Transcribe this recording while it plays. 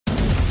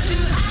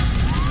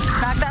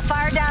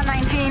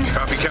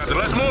Captain.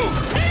 Let's move.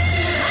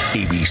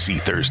 ABC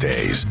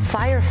Thursdays.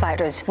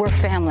 Firefighters, we're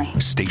family.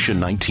 Station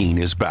 19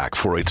 is back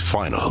for its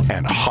final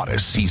and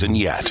hottest season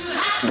yet.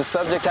 The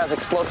subject has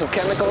explosive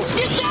chemicals.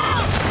 Get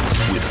down!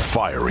 With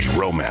fiery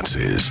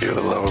romances. You're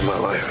the love of my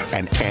life.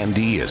 And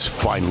Andy is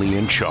finally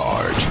in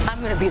charge. I'm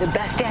going to be the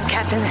best damn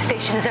captain the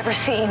station has ever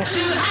seen.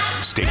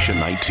 Station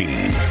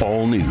 19.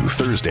 All new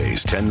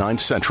Thursdays, 10/9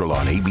 Central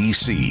on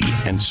ABC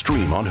and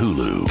stream on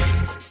Hulu.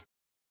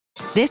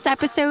 This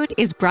episode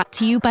is brought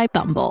to you by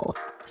Bumble.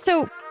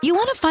 So, you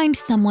want to find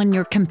someone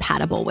you're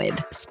compatible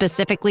with,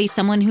 specifically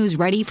someone who's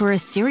ready for a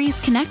serious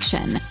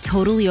connection,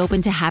 totally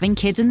open to having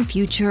kids in the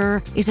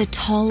future, is a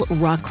tall,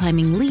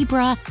 rock-climbing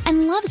Libra,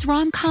 and loves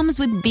rom-coms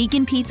with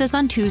vegan pizzas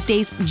on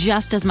Tuesdays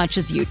just as much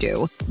as you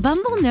do.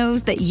 Bumble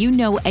knows that you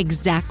know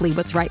exactly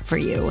what's right for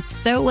you.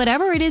 So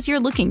whatever it is you're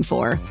looking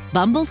for,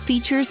 Bumble's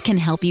features can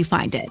help you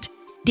find it.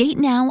 Date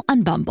now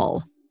on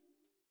Bumble.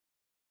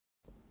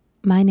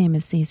 My name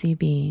is Cece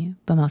B,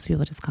 but most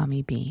people just call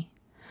me B.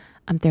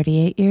 I'm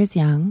 38 years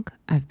young.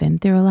 I've been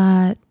through a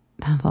lot.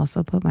 I've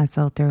also put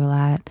myself through a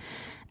lot.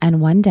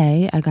 And one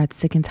day I got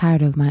sick and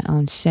tired of my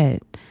own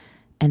shit.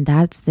 And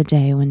that's the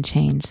day when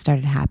change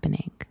started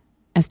happening.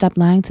 I stopped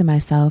lying to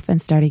myself and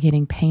started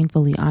getting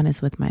painfully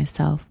honest with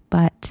myself.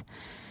 But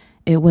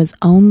it was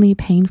only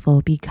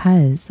painful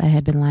because I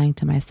had been lying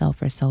to myself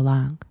for so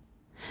long.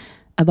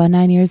 About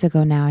 9 years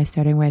ago now, I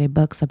started writing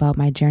books about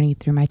my journey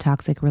through my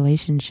toxic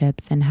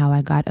relationships and how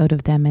I got out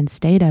of them and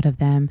stayed out of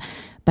them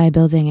by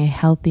building a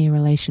healthy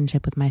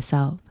relationship with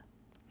myself.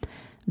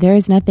 There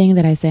is nothing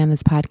that I say on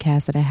this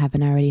podcast that I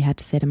haven't already had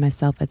to say to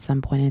myself at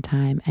some point in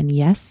time. And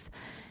yes,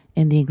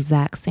 in the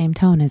exact same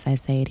tone as I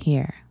say it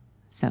here.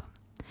 So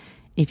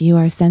if you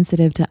are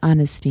sensitive to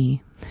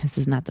honesty, this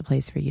is not the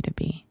place for you to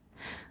be.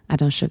 I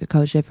don't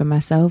sugarcoat shit for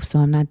myself, so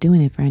I'm not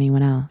doing it for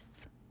anyone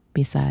else.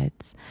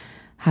 Besides,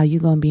 how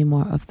you gonna be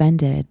more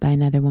offended by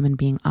another woman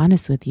being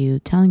honest with you,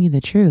 telling you the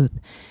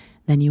truth,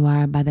 than you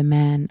are by the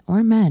man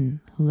or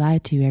men who lie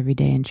to you every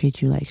day and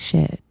treat you like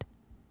shit?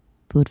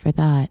 Food for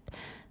thought.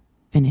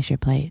 Finish your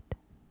plate.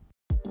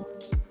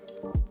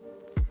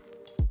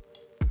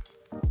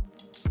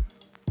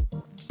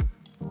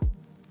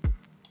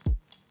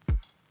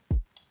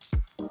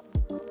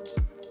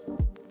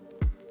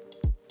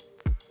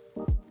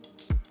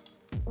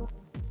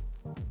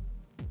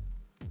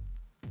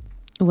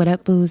 What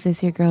up, booze?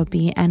 It's your girl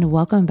B, and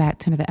welcome back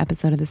to another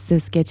episode of the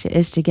Sis Get Your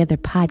Ish Together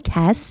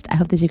podcast. I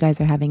hope that you guys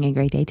are having a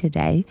great day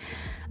today.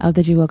 I hope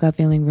that you woke up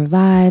feeling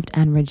revived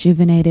and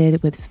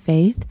rejuvenated with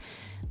faith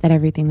that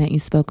everything that you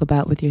spoke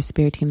about with your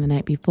spirit team the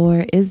night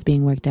before is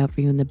being worked out for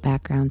you in the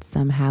background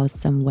somehow,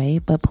 some way.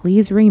 But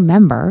please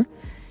remember,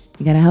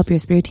 you got to help your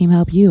spirit team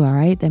help you, all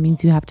right? That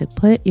means you have to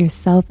put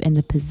yourself in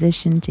the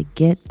position to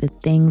get the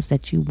things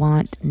that you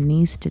want,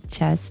 knees to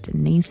chest,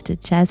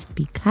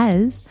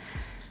 because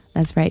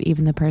that's right,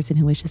 even the person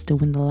who wishes to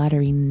win the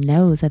lottery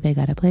knows that they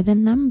got to play the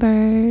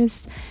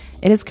numbers.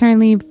 It is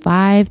currently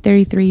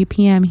 5:33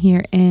 p.m.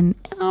 here in,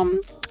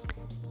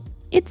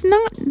 it's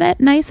not that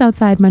nice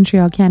outside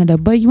Montreal, Canada,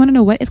 but you want to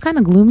know what? It's kind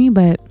of gloomy,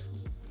 but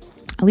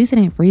at least it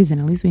ain't freezing.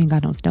 At least we ain't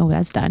got no snow.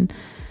 That's done.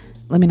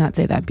 Let me not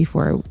say that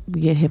before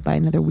we get hit by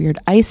another weird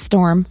ice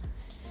storm.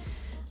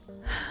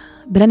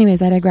 But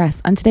anyways, I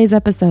digress. On today's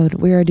episode,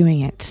 we are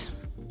doing it.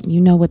 You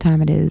know what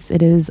time it is.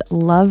 It is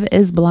Love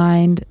is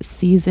Blind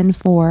season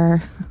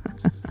 4.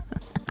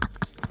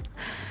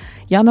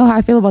 Y'all know how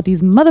I feel about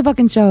these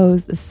motherfucking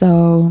shows.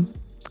 So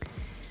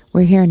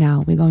we're here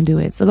now. We're going to do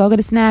it. So go get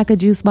a snack, a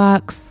juice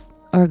box,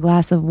 or a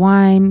glass of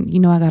wine. You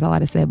know I got a lot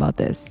to say about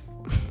this.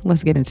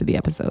 Let's get into the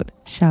episode,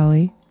 shall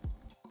we?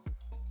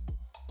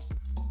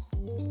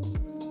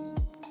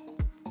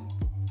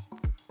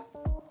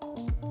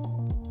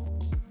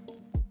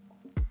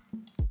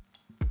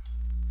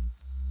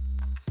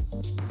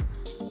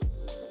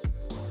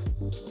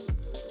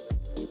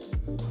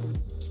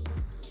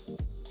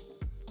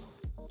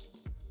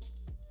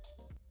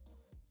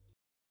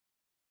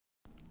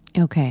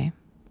 Okay.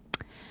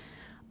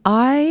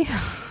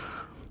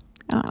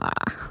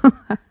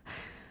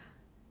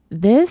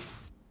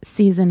 This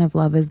season of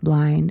Love is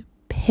Blind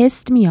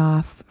pissed me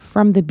off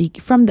from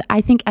the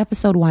I think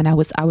episode 1. I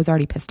was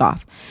already pissed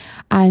off.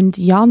 And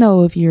y'all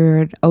know, if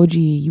you're an OG,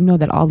 you know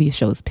that all these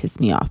shows piss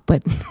me off,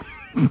 but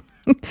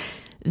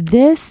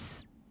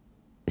this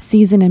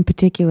season in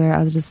particular,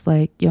 I was just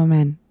like, yo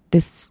man,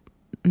 this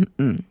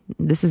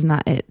is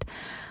not it.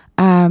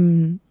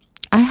 I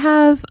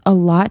have a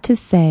lot to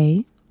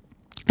say.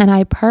 And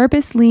I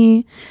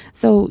purposely,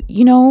 so,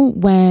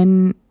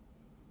 when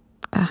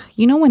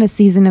a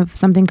season of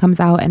something comes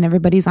out and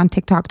everybody's on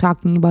TikTok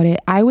talking about it,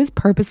 I was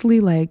purposely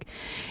like,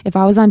 if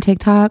I was on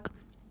TikTok,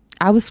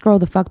 I would scroll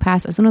the fuck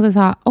past. As soon as I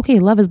saw, okay,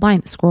 Love is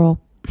Blind,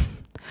 scroll.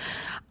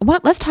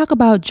 Let's talk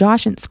about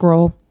Josh and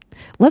scroll.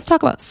 Let's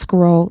talk about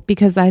scroll,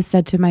 because I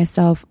said to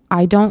myself,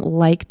 I don't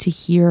like to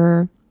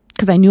hear,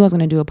 because I knew I was going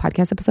to do a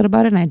podcast episode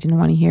about it and I didn't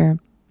want to hear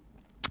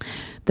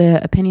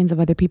the opinions of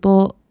other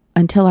people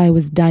until I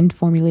was done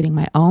formulating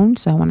my own.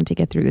 So I wanted to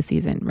get through the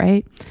season,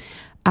 right?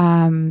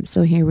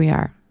 So here we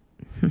are.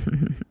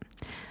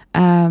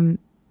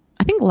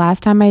 I think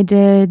last time I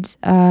did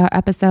an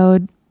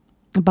episode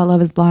about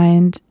Love is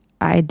Blind,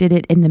 I did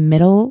it in the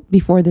middle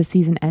before the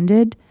season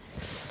ended.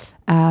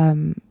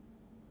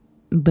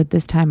 But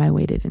this time I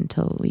waited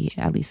until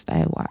I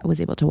was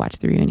able to watch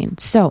the reunion.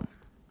 So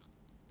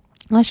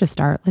let's just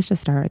start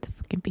at the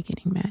fucking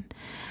beginning,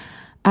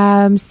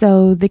 man.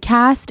 So the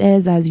cast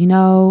is, as you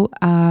know,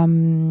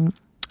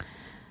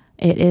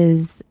 it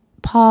is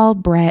Paul,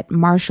 Brett,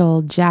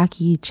 Marshall,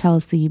 Jackie,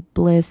 Chelsea,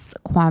 Bliss,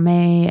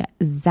 Kwame,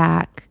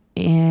 Zach,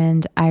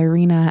 and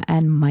Irina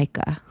and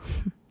Micah.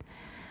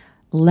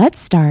 Let's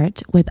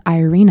start with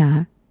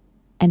Irina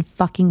and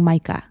fucking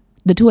Micah.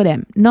 The two of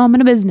them. No, I'm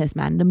in a business,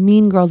 man. The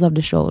mean girls of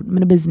the show. I'm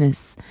in a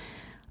business.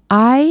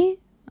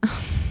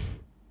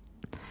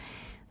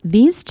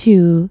 These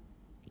two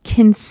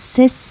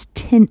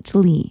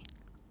consistently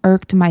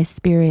irked my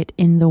spirit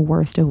in the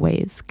worst of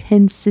ways.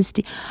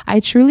 I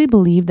truly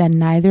believe that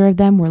neither of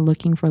them were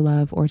looking for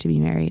love or to be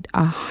married.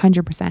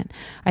 100%.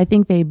 I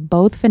think they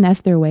both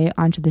finessed their way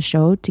onto the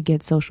show to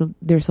get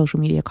their social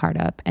media card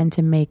up and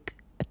to make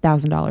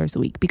 $1,000 a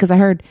week. Because I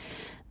heard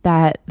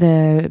that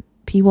the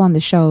people on the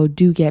show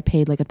do get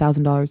paid like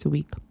 $1,000 a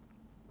week.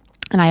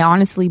 And I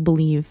honestly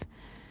believe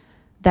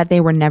that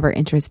they were never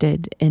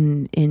interested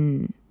in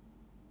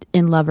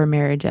love or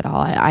marriage at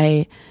all.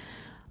 I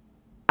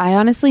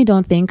honestly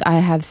don't think I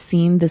have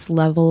seen this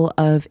level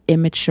of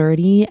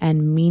immaturity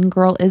and mean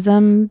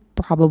girlism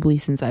probably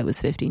since I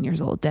was 15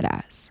 years old,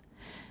 deadass.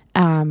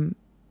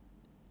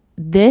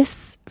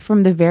 This,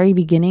 from the very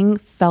beginning,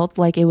 felt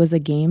like it was a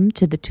game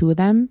to the two of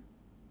them.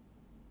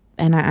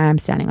 And I'm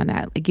standing on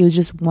that. Like, it was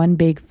just one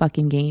big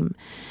fucking game.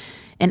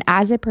 And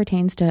as it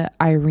pertains to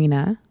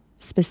Irina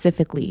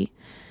specifically,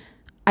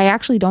 I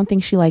actually don't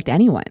think she liked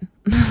anyone.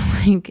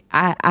 Like,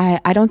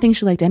 I don't think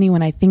she liked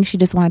anyone. I think she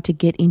just wanted to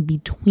get in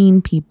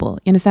between people.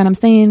 You understand what I'm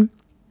saying?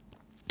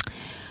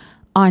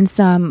 On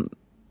some,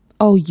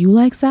 oh, you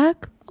like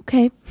Zach?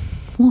 Okay,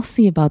 we'll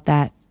see about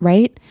that,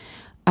 right?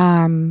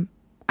 I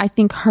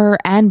think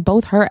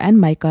both her and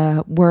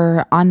Micah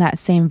were on that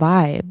same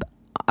vibe.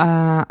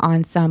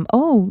 On some,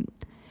 oh,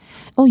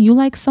 you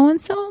like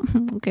so-and-so?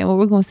 Okay, well,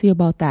 we're going to see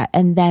about that.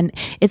 And then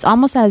it's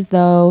almost as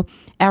though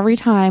every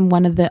time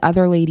one of the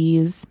other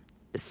ladies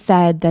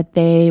said that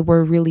they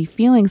were really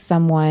feeling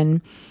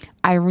someone,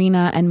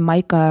 Irina and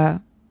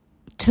Micah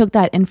took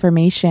that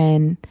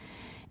information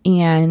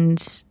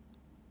and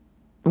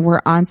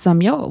were on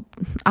some, yo,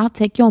 I'll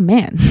take your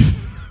man,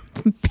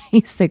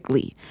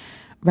 basically,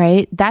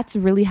 right? That's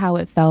really how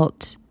it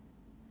felt.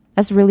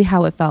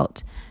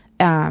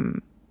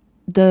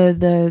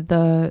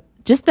 The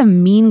just the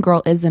mean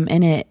girlism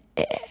in it.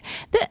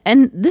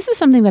 And this is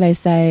something that I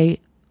say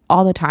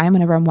all the time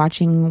whenever I'm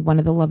watching one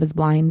of the Love is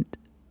Blind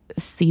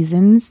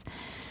seasons.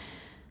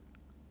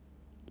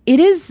 It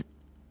is,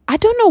 I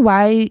don't know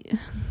why,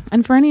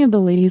 and for any of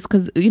the ladies,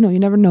 because you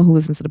never know who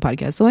listens to the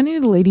podcast, so any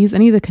of the ladies,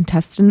 any of the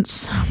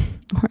contestants,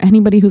 or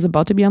anybody who's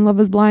about to be on Love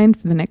is Blind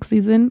for the next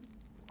season,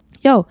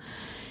 yo,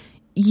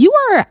 you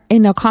are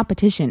in a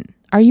competition.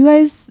 Are you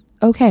guys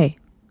okay?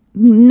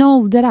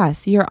 No,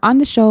 deadass. You're on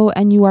the show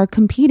and you are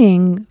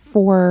competing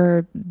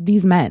for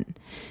these men.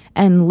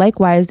 And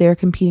likewise, they're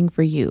competing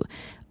for you.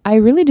 I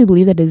really do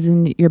believe that it is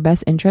in your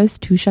best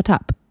interest to shut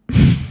up.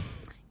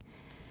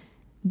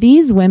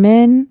 These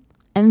women,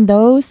 and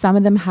though some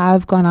of them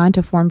have gone on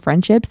to form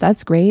friendships,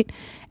 that's great.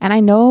 And I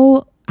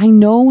know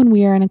when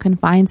we are in a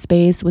confined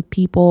space with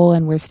people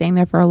and we're staying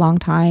there for a long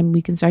time,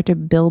 we can start to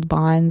build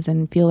bonds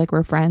and feel like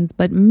we're friends.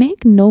 But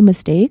make no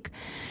mistake,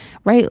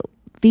 right?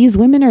 These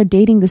women are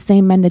dating the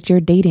same men that you're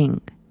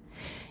dating.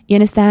 You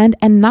understand?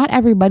 And not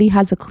everybody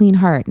has a clean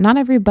heart. Not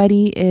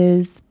everybody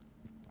is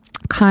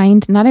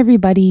kind. Not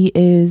everybody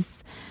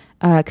is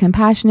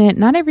compassionate.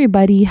 Not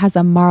everybody has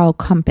a moral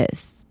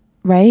compass,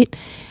 right?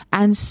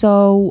 And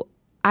so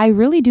I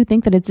really do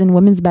think that it's in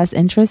women's best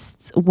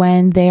interests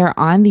when they're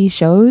on these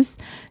shows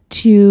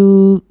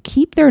to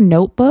keep their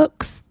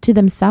notebooks to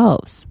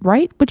themselves,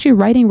 right? What you're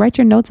writing, write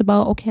your notes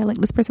about, okay, I like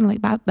this person, I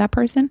like that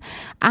person.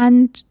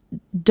 And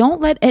don't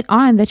let it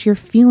on that you're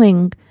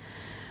feeling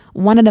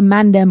one of the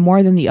man them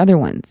more than the other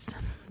ones,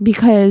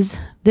 because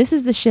this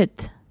is the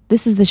shit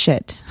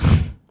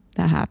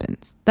that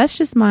happens. That's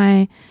just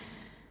me.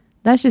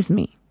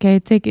 Okay.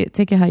 Take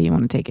it how you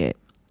want to take it.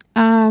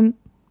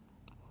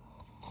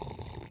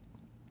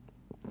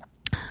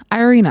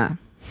 Irina.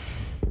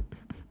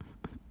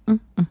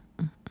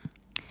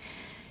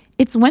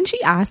 It's when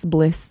she asked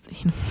Bliss,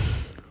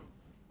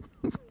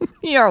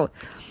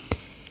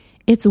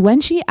 it's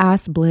when she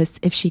asked Bliss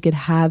if she could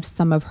have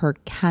some of her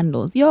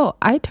candles. Yo,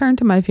 I turned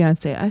to my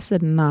fiance. I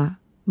said, nah,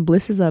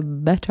 Bliss is a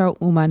better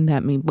woman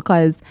than me,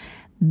 because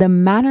the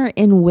manner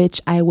in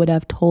which I would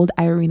have told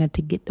Irina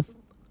to get the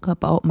fuck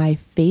up out my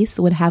face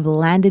would have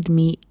landed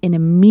me in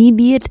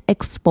immediate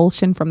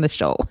expulsion from the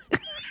show.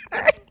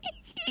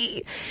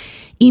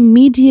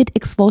 Immediate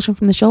expulsion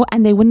from the show,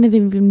 and they wouldn't have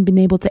even been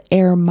able to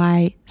air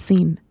my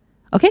scene.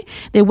 Okay?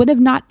 They would have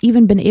not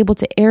even been able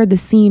to air the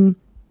scene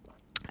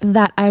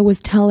that I was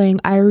telling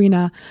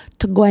Irina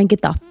to go and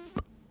get the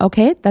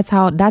okay? That's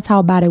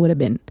how bad it would have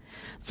been.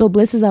 So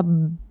Bliss is a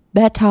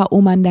better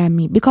woman than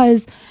me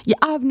because you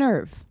have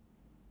nerve.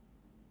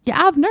 You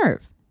have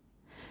nerve,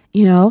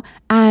 you know,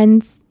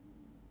 and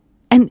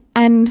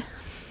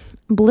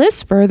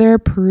Bliss further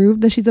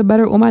proved that she's a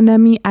better woman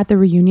than me at the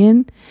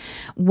reunion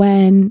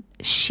when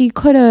she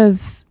could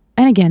have,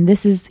 and again,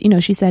 this is, you know,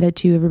 she said it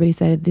too. Everybody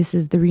said it. This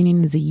is, the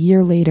reunion is a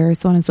year later,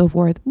 so on and so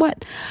forth.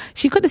 But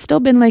she could have still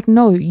been like,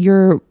 no,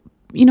 you're,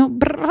 you know,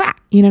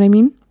 you know what I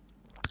mean?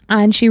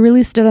 And she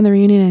really stood on the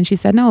reunion and she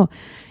said, no,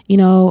 you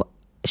know,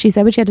 she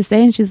said what she had to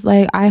say. And she's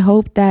like, I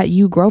hope that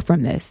you grow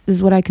from this. This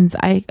is what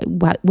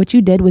what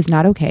you did was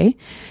not okay.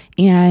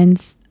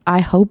 And I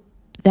hope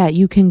that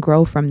you can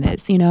grow from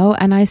this, you know?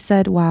 And I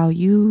said, wow,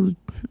 you,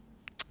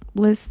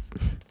 Bliss,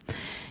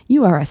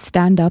 you are a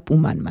stand-up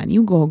woman, man.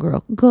 You go,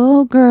 girl.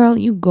 Go, girl.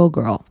 You go,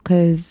 girl.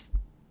 Because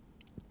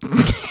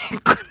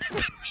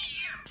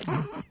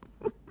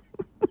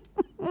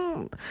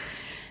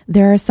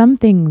there are some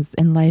things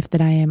in life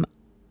that I am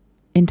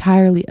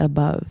entirely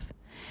above.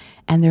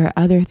 And there are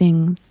other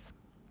things,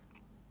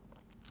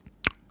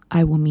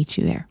 I will meet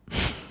you there.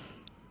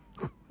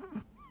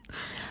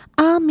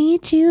 I'll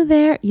meet you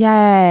there.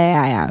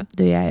 Yeah.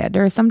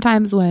 There are some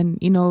times when,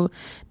 you know,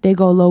 they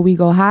go low, we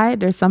go high.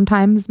 There's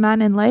sometimes,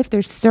 man, in life,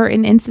 there's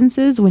certain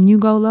instances when you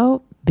go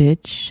low,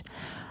 bitch,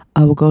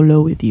 I will go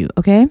low with you.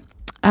 Okay.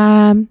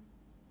 So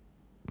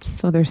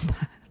there's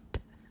that.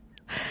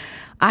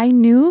 I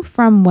knew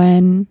from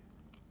when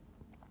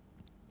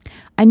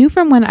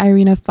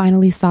Irina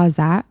finally saw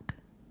Zach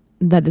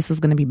that this was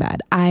going to be bad.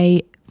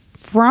 I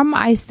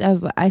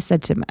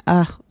said to him,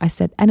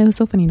 and it was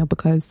so funny, you know,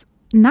 because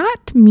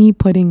not me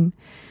putting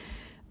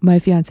my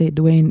fiance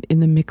Dwayne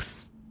in the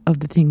mix of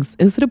the things.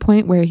 It was to the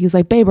point where he was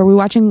like, babe, are we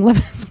watching Love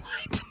is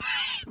Blind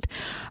tonight?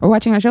 Are we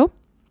watching our show?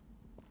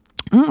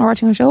 We're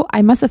watching our show.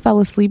 I must have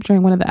fell asleep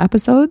during one of the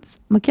episodes.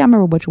 I can't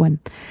remember which one,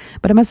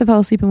 but I must have fell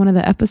asleep in one of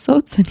the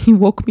episodes and he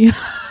woke me up.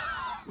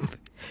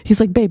 He's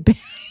like, babe.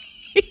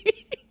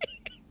 He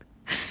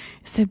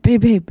said,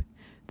 babe.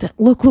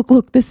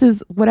 Look, this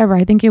is whatever.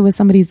 I think it was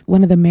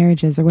one of the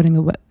marriages or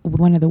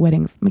one of the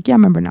weddings. I can't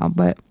remember now,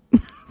 but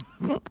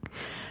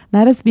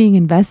not us being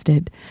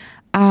invested.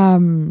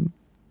 But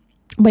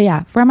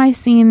yeah, from my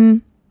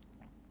scene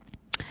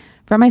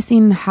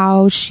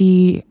how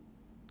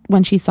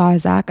when she saw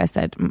Zach, I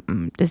said,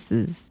 this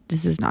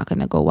is not going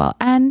to go well.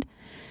 And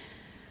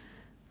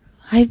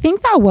I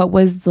think that what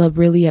was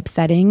really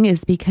upsetting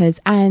is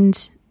because,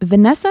 and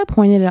Vanessa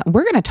pointed out,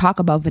 we're going to talk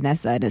about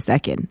Vanessa in a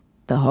second,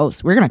 the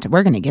host. We're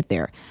going to get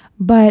there.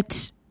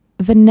 But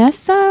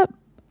Vanessa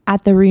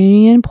at the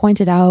reunion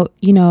pointed out,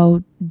 you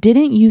know,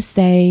 didn't you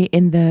say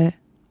in the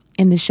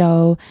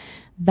show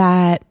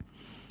that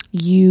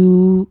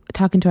you,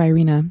 talking to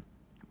Irina,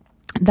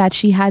 that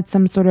she had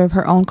some sort of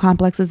her own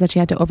complexes that she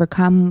had to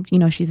overcome, you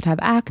know, she would have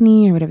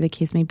acne or whatever the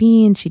case may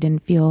be, and she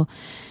didn't feel,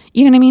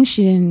 you know what I mean?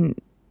 She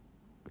didn't,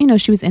 you know,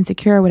 she was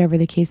insecure or whatever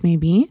the case may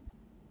be.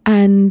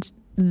 And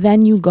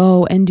then you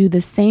go and do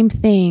the same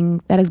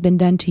thing that has been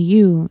done to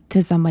you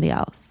to somebody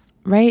else,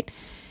 right?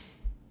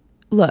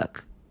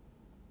 Look,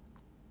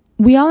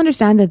 we all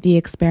understand that the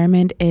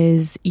experiment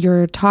is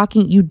you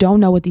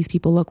don't know what these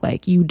people look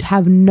like. You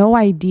have no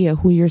idea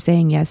who you're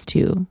saying yes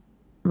to,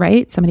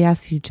 right? Somebody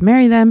asks you to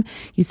marry them,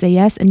 you say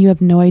yes, and you have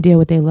no idea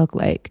what they look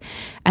like.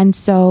 And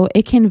so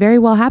it can very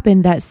well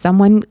happen that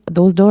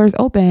those doors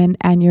open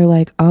and you're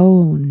like,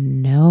 oh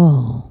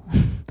no,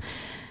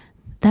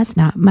 that's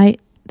not my type.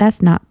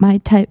 That's not my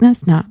type.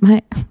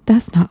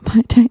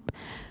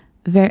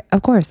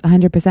 Of course,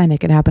 100%, it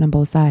could happen on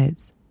both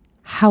sides.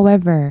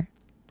 However,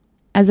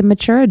 as a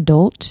mature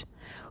adult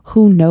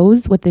who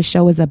knows what this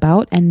show is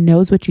about and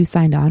knows what you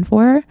signed on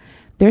for,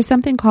 there's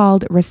something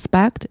called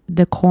respect,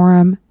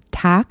 decorum,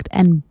 tact,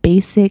 and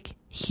basic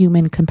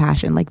human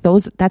compassion. Like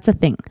that's a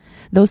thing.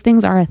 Those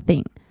things are a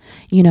thing,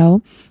 you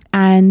know?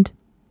 And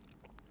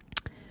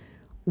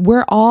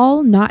we're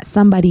all not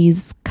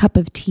somebody's cup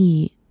of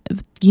tea,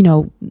 you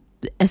know,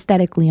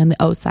 aesthetically on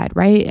the outside,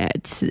 right?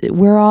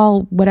 We're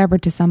all whatever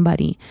to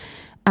somebody.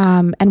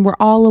 And we're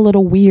all a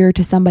little weird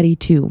to somebody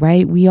too,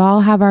 right? We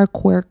all have our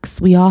quirks.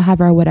 We all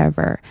have our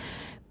whatever.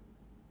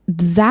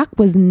 Zach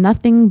was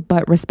nothing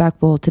but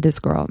respectful to this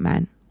girl,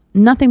 man.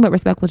 Nothing but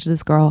respectful to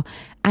this girl.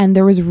 And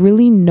there was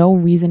really no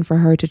reason for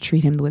her to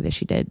treat him the way that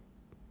she did.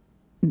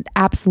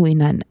 Absolutely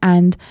none.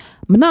 And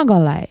I'm not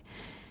gonna lie,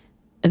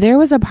 there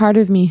was a part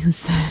of me who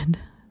said,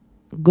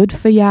 good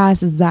for ya,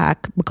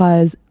 Zach,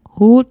 because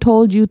who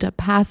told you to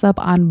pass up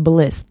on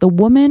Bliss? The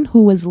woman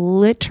who was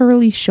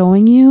literally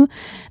showing you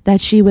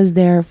that she was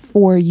there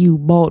for you,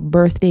 both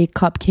birthday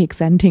cupcakes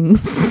and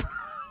things.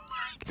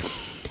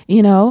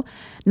 You know,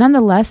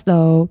 nonetheless,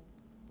 though,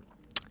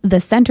 the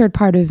centered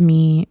part of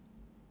me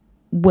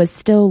was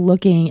still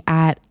looking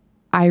at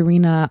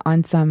Irina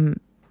on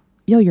some,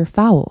 you're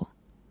foul.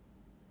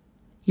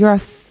 You're a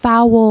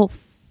foul,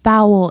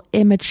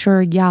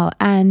 immature gal.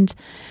 And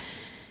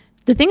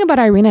the thing about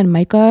Irina and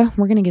Micah,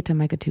 we're going to get to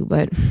Micah too,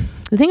 but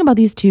the thing about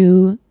these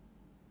two,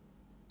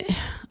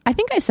 I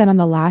think I said on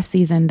the last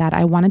season that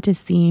I wanted to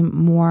see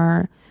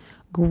more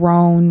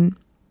grown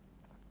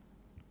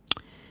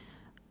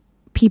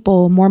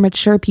people, more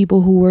mature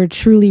people who were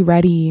truly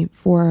ready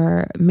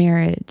for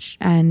marriage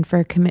and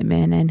for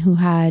commitment and who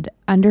had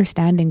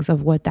understandings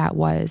of what that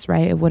was,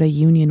 right? Of what a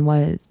union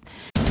was.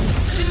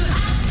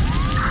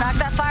 Knock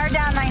that fire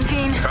down,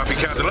 19. Copy,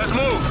 Captain. Let's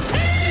move.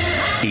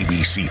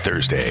 ABC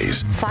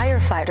Thursdays.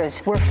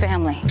 Firefighters, we're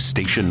family.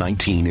 Station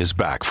 19 is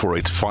back for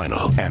its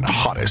final and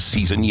hottest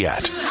season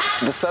yet.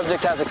 The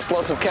subject has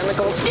explosive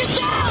chemicals.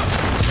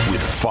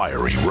 With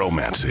fiery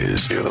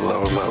romances. You're the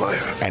love of my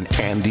life. And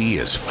Andy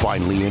is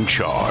finally in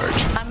charge.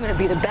 I'm going to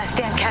be the best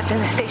damn captain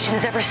the station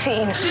has ever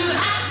seen.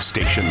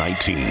 Station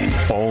 19.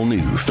 All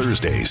new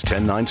Thursdays,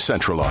 10/9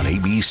 Central on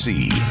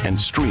ABC and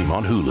stream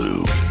on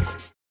Hulu.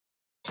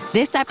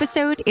 This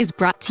episode is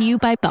brought to you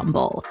by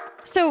Bumble.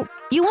 So,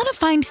 you want to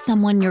find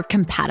someone you're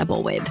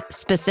compatible with,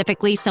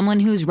 specifically someone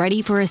who's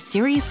ready for a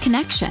serious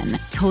connection,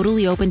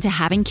 totally open to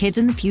having kids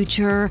in the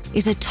future,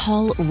 is a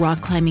tall,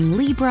 rock-climbing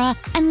Libra,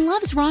 and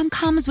loves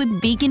rom-coms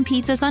with vegan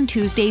pizzas on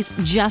Tuesdays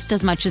just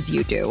as much as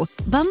you do.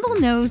 Bumble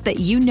knows that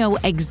you know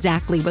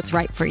exactly what's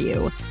right for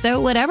you. So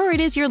whatever it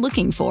is you're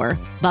looking for,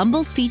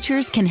 Bumble's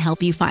features can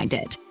help you find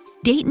it.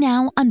 Date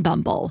now on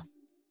Bumble.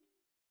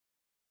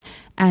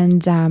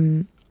 And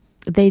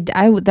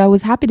I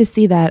was happy to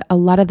see that a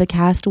lot of the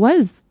cast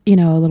was, a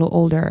little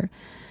older,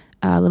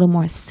 a little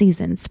more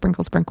seasoned,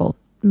 sprinkle.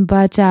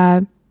 But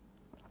Irina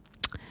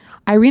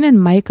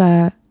and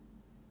Micah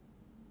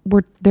I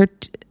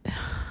don't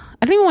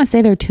even want to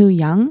say they're too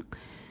young,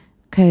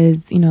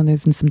 because,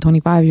 there's some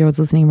 25-year-olds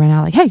listening right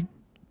now like, hey,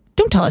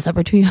 don't tell us that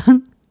we're too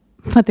young.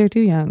 But they're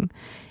too young.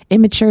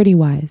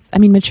 Maturity-wise,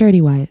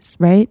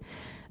 right?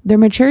 Their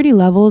maturity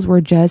levels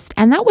were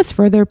and that was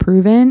further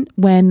proven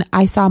when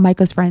I saw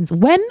Micah's friends.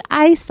 When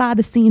I saw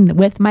the scene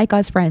with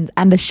Micah's friends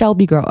and the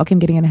Shelby girl. Okay, I'm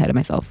getting ahead of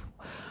myself.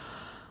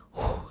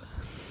 Okay.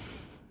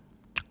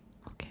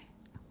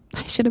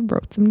 I should have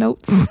wrote some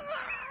notes.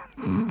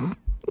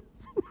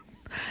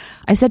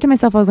 I said to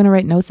myself I was going to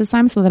write notes this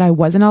time so that I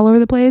wasn't all over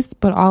the place,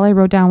 but all I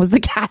wrote down was the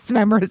cast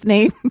members'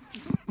 names.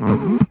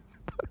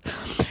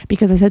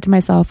 Because I said to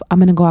myself, I'm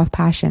going to go off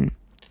passion.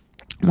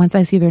 Once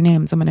I see their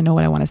names, I'm going to know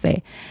what I want to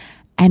say.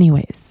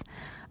 Anyways,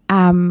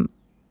 where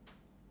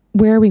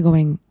are we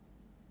going?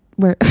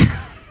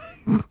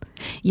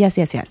 Yes.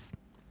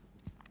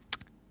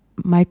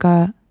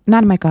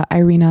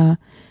 Irina,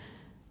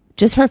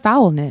 just her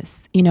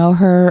foulness,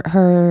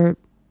 her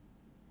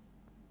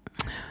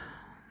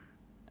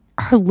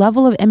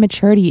level of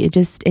immaturity. It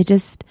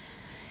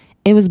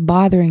was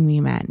bothering me,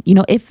 man.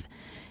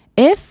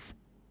 If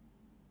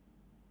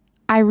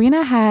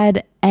Irina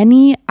had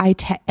any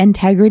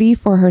integrity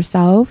for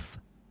herself,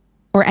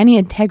 or any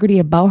integrity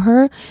about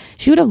her,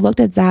 she would have looked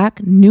at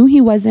Zach, knew he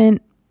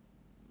wasn't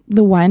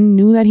the one,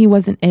 knew that he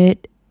wasn't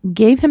it,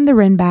 gave him the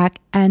ring back,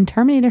 and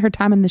terminated her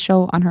time in the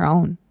show on her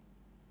own.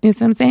 You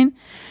see what I'm saying?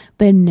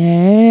 But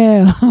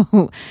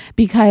no,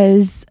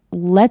 because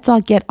let's all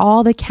get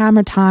all the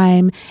camera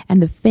time and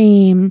the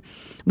fame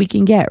we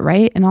can get,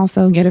 right? And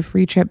also get a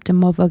free trip to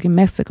motherfucking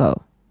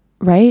Mexico,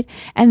 right?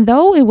 And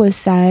though it was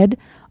said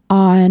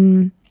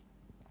on...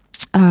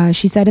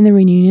 she said in the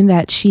reunion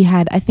that she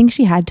had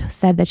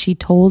said that she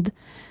told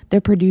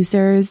the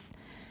producers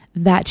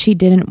that she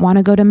didn't want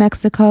to go to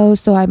Mexico.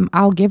 So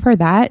I'll give her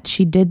that.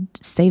 She did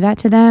say that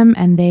to them,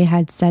 and they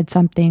had said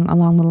something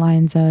along the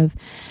lines of,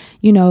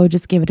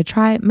 just give it a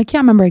try. I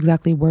can't remember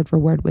exactly word for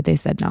word what they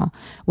said now,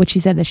 what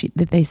she said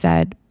that they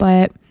said.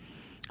 But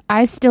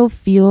I still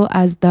feel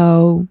as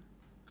though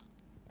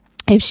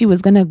if she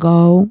was going to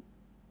go,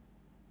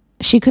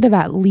 she could have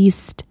at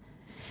least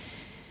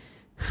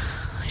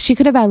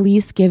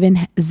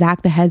given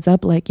Zach the heads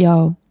up, like,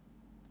 yo,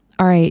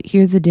 all right,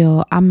 here's the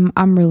deal. I'm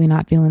really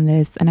not feeling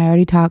this. And I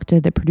already talked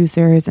to the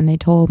producers and they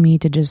told me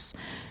to just,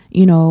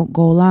 go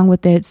along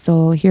with it.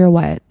 So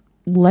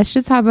let's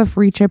just have a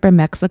free trip in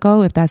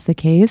Mexico if that's the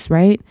case,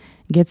 right?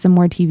 Get some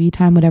more TV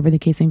time, whatever the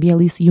case may be. At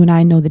least you and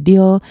I know the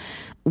deal.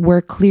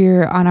 We're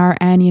clear on our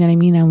end, you know what I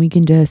mean? And we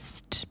can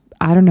just,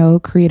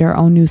 create our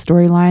own new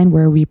storyline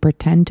where we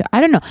pretend to,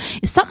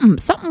 it's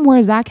something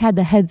where Zach had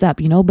the heads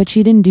up, but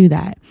she didn't do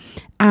that.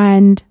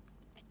 And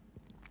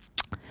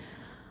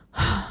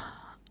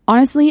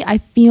honestly, I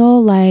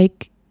feel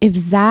like if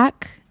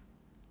Zach,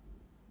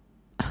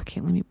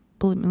 okay, let me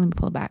pull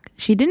it back.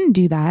 She didn't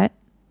do that.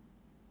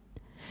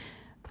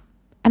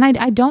 And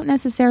I don't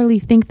necessarily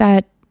think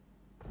that,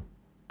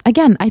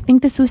 again, I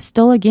think this was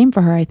still a game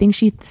for her. I think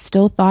she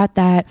still thought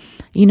that,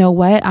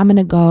 I'm going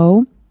to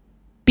go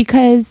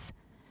because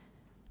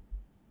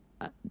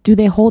do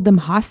they hold them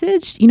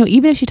hostage?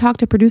 Even if she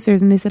talked to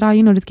producers and they said,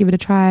 just give it a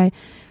try.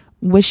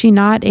 Was she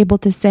not able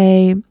to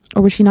say,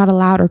 or was she not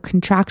allowed or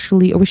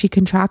was she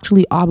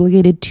contractually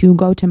obligated to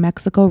go to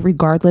Mexico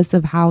regardless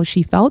of how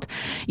she felt?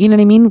 You know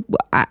what I mean?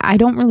 I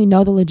don't really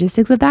know the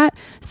logistics of that.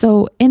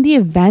 So in the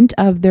event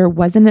of there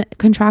wasn't a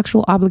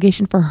contractual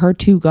obligation for her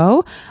to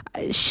go,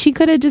 she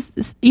could have just,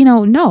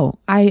 no,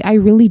 I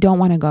really don't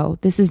want to go.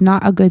 This is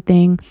not a good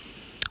thing.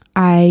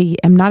 I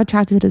am not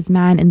attracted to this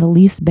man in the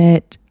least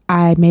bit.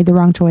 I made the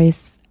wrong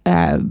choice.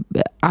 I'm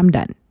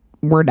done.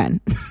 We're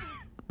done.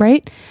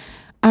 Right?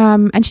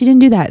 And she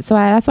didn't do that. So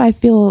that's why I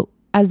feel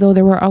as though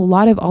there were a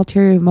lot of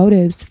ulterior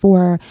motives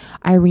for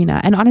Irina.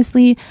 And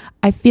honestly,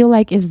 I feel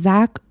like if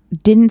Zach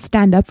didn't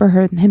stand up for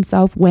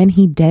himself when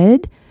he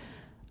did,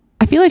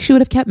 I feel like she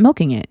would have kept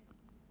milking it.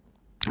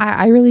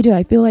 I really do.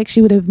 I feel like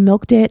she would have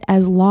milked it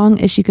as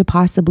long as she could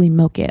possibly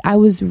milk it. I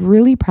was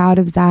really proud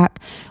of Zach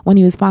when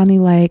he was finally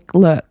like,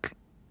 look,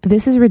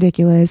 this is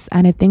ridiculous.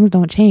 And if things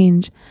don't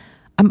change,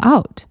 I'm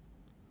out,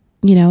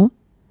 you know?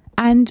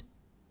 And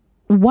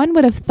one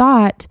would have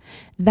thought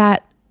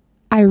that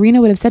Irina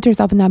would have said to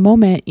herself in that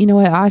moment, you know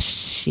what? Ah,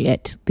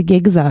 shit, the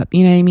gig's up.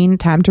 You know what I mean?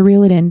 Time to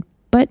reel it in.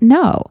 But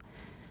no,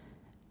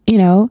 you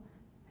know,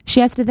 she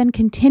has to then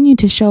continue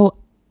to show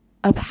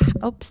up.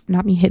 Oops,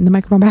 not me hitting the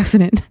microphone by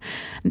accident.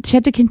 She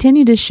had to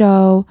continue to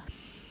show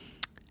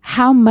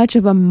how much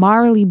of a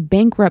morally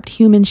bankrupt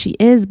human she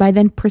is by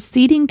then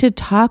proceeding to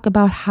talk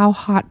about how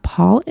hot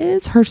Paul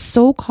is, her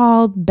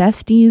so-called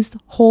bestie's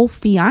whole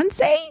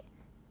fiance,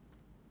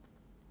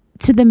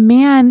 to the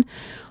man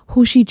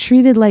who she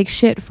treated like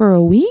shit for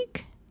a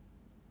week.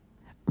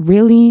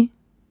 Really?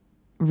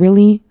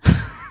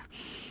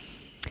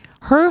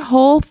 Her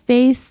whole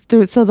face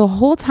through, so the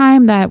whole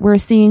time that we're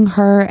seeing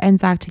her and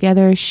Zach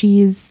together,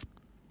 she's,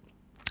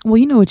 well,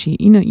 you know what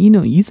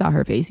you saw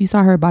her face, you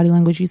saw her body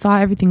language, you saw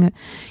everything,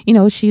 you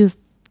know, she was,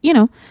 you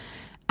know,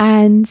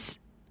 and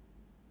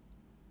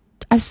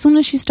as soon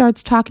as she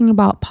starts talking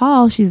about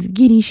Paul, she's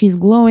giddy, she's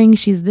glowing,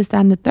 she's this, that,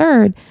 and the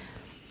third.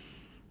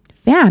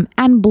 Fam.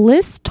 And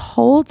Bliss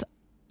told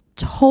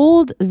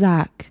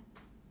Zach,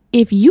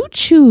 if you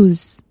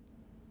choose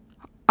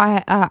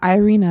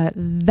Irina,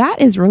 that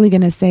is really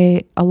going to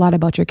say a lot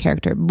about your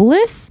character.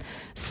 Bliss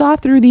saw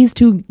through these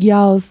two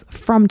yells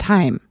from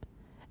time,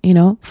 you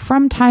know,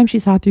 she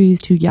saw through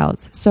these two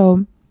yells.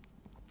 So,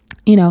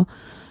 you know,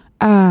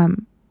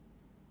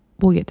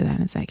 we'll get to that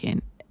in a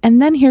second.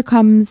 And then here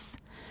comes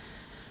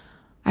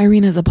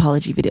Irina's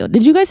apology video.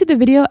 Did you guys see the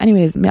video?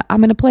 Anyways,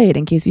 I'm going to play it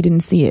in case you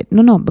didn't see it.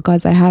 No,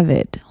 because I have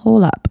it.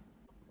 Hold up.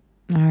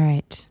 All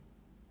right.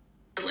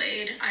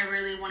 I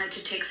really wanted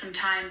to take some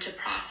time to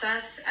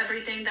process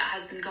everything that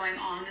has been going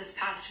on this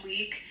past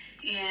week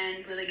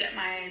and really get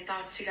my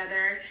thoughts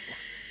together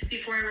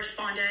before I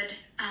responded.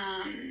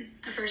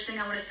 The first thing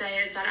I want to say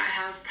is that I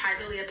have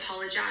privately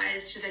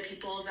apologized to the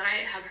people that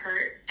I have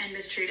hurt and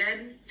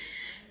mistreated.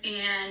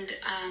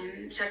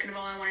 And second of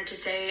all, I wanted to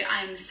say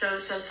I'm so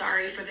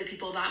sorry for the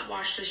people that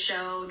watched the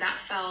show that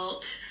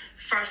felt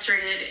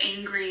frustrated,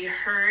 angry,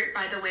 hurt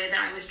by the way that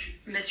I was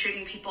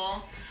mistreating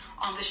people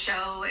on the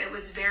show. It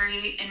was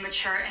very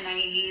immature and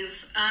naive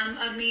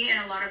of me in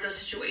a lot of those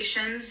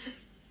situations.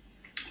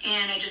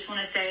 And I just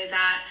want to say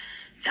that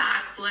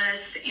Zach,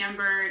 Bliss,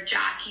 Amber,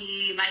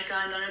 Jackie,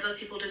 Micah, none of those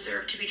people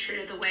deserve to be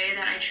treated the way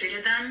that I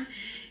treated them.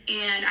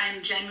 And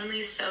I'm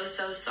genuinely so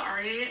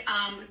sorry.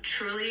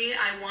 Truly,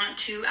 I want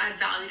to add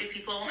value to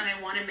people and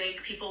I want to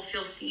make people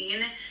feel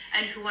seen.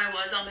 And who I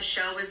was on the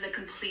show was the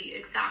complete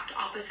exact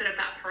opposite of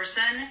that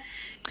person.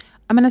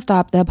 I'm going to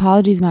stop. The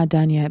apology's not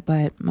done yet,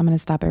 but I'm going to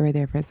stop it right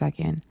there for a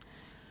second.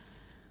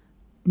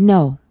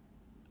 No,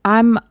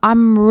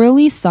 I'm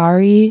really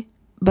sorry,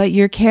 but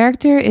your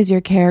character is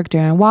your character.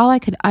 And while I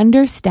could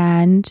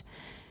understand,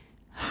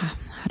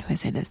 how do I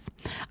say this?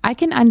 I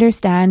can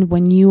understand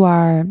when you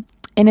are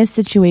in a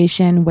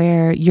situation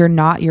where you're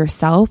not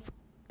yourself,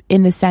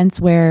 in the sense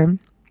where,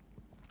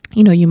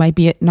 you know, you might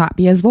not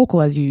be as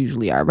vocal as you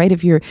usually are, right?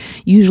 If you're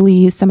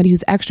usually somebody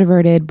who's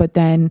extroverted, but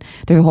then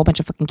there's a whole bunch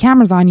of fucking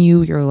cameras on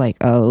you, you're like,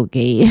 oh,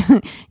 okay,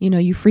 you know,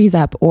 you freeze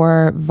up,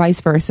 or vice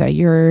versa.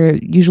 You're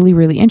usually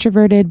really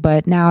introverted,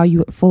 but now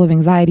you're full of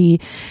anxiety.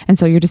 And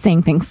so you're just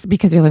saying things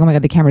because you're like, oh my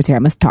God, the camera's here. I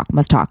must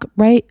talk,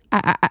 right?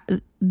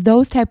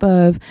 Those type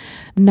of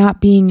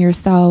not being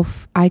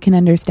yourself, I can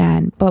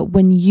understand. But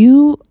when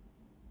you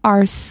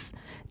are she's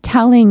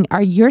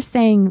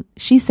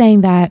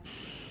saying that,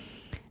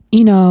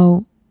 you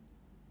know,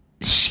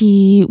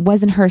 she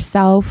wasn't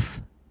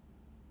herself.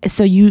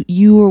 So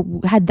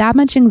you had that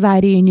much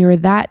anxiety and you're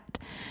that,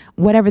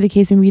 whatever the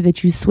case may be,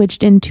 that you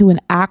switched into an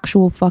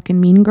actual fucking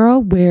mean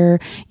girl where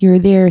you're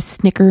there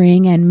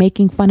snickering and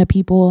making fun of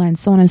people and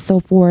so on and so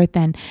forth.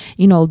 And,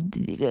 you know,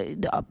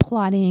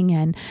 plotting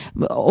and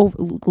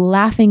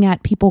laughing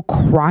at people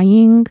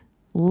crying,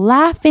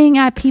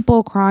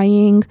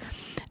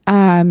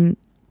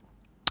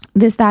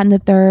 this, that, and the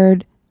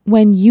third.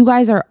 When you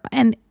guys are,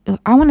 and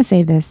I want to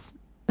say this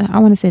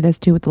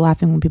too with the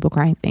laughing when people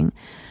crying thing.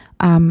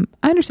 I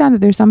understand that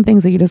there's some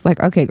things that you're just like,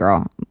 okay,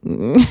 girl,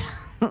 you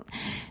know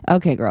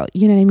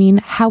what I mean?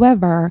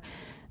 However,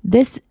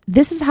 this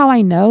is how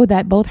I know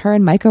that both her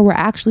and Micah were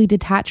actually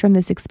detached from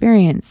this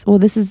experience. Well,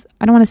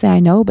 I don't want to say I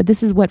know, but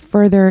this is what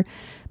further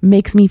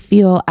makes me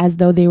feel as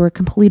though they were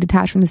completely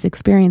detached from this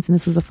experience and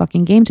this was a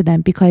fucking game to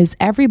them, because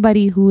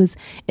everybody who is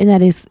in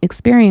that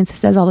experience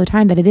says all the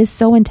time that it is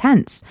so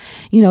intense.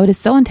 You know, it is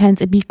so intense.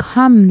 It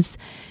becomes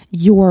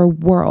your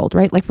world,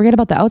 right? Like, forget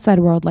about the outside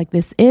world. Like,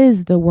 this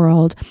is the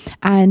world,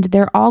 and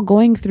they're all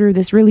going through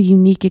this really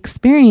unique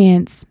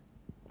experience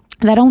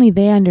that only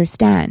they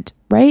understand,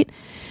 right?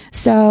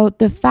 So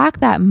the fact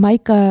that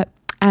Micah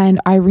and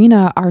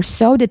Irina are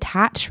so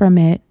detached from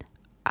it.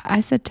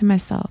 I said to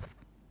myself,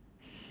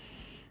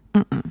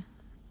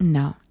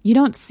 no, you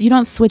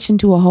don't switch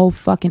into a whole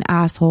fucking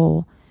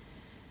asshole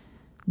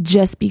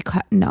just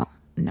because. No.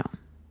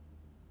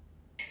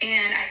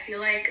 And I feel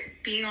like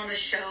being on the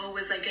show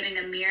was like getting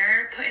a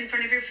mirror put in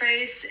front of your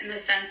face, in the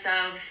sense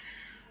of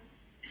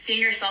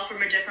seeing yourself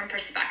from a different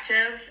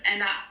perspective,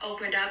 and that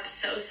opened up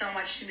so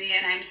much to me,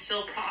 and I'm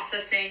still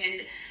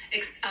processing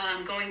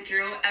and going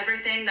through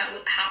everything that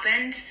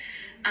happened.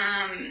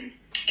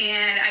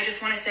 And I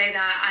just want to say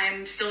that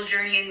I'm still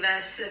journeying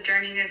this.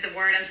 Journeying is a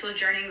word. I'm still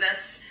journeying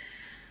this,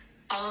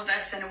 all of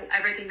this, and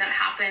everything that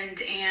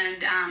happened,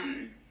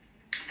 and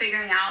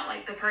figuring out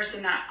like the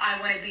person that I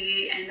want to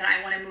be and that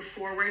I want to move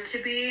forward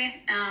to be.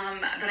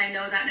 But I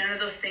know that none of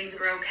those things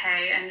were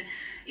okay. And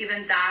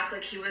even Zach,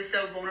 like, he was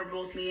so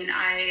vulnerable with me, and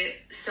I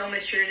so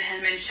mistreated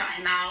him and shut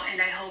him out.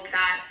 And I hope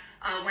that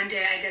one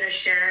day I get to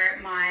share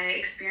my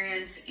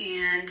experience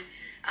and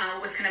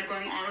what's kind of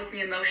going on with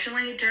me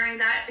emotionally during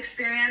that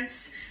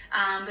experience.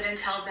 But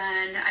until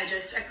then, I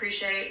just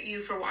appreciate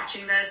you for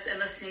watching this and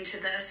listening to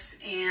this.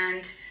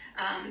 And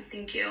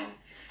thank you.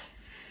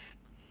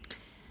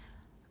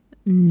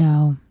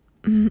 No.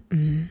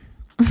 And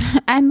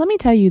let me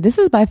tell you, this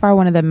is by far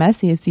one of the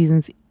messiest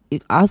seasons,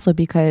 also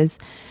because,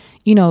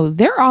 you know,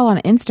 they're all on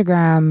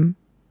Instagram.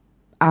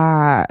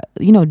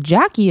 You know,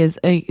 Jackie is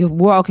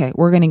well, okay,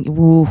 we're gonna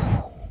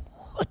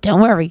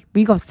don't worry,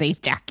 we gonna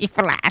save Jackie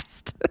for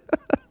last.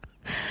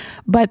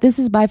 But this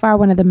is by far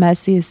one of the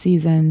messiest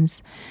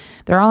seasons.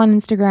 They're all on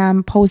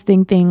Instagram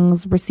posting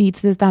things,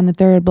 receipts, this, that, and the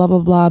third, blah blah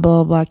blah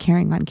blah blah,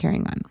 carrying on.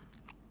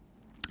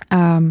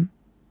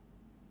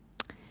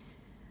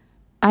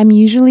 I'm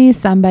usually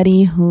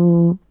somebody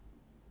who,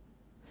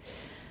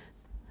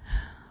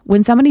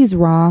 when somebody's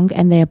wrong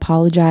and they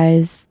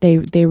apologize,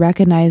 they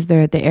recognize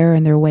the error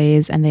in their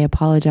ways and they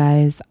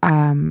apologize. You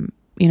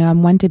know,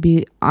 I'm one to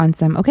be on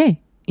some, okay,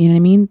 you know what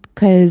I mean?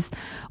 Because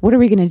what are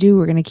we going to do?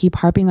 We're going to keep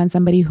harping on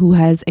somebody who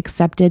has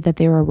accepted that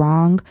they were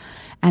wrong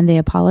and they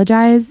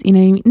apologize. You know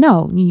what I mean?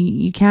 No,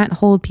 you can't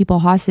hold people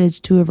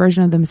hostage to a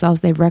version of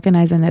themselves they've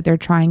recognized and that they're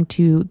trying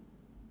to,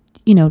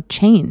 you know,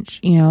 change,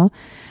 you know?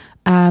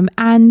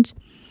 And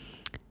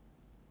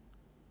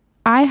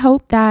I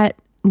hope that,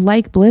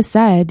 like Bliss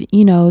said,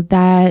 you know,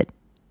 that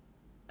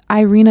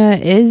Irina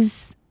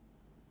is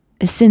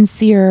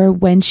sincere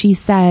when she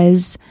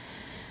says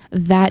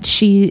that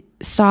she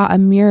saw a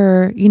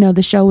mirror, you know,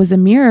 the show was a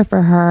mirror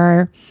for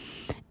her,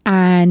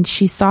 and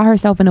she saw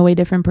herself in a way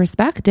different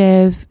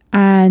perspective,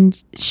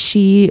 and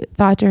she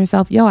thought to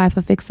herself, yo, I have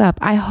to fix up.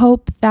 I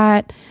hope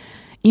that,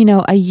 you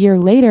know, a year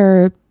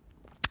later,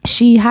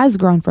 she has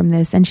grown from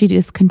this and she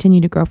just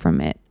continued to grow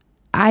from it.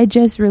 I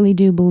just really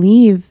do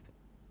believe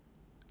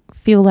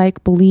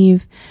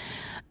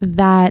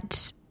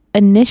that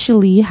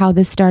initially how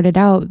this started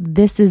out,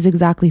 this is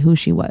exactly who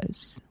she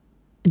was.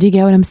 Do you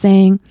get what I'm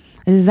saying?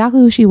 It's exactly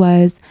who she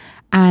was,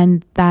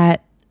 and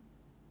that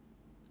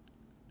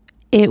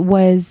it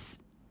was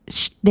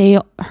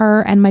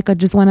her and Micah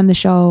just went on the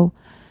show,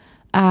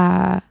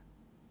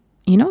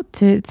 you know,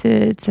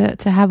 to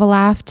have a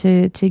laugh,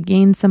 to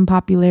gain some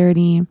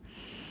popularity.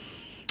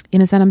 You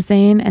understand what I'm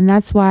saying? And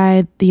that's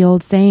why the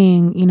old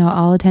saying, you know,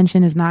 all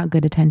attention is not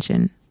good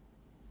attention.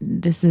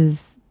 This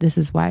is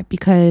why,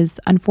 because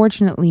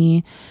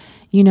unfortunately,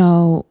 you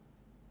know,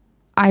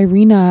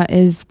 Irina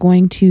is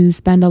going to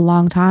spend a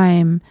long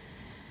time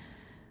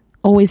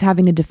always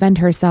having to defend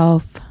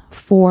herself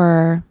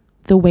for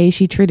the way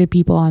she treated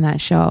people on that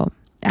show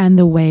and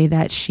the way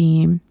that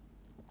she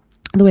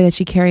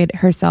carried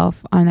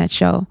herself on that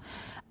show.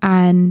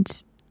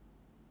 And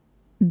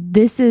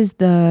this is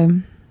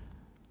the,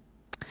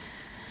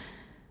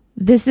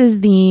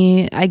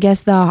 I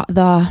guess,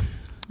 the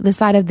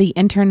side of the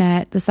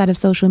internet, the side of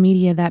social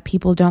media that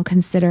people don't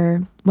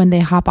consider when they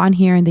hop on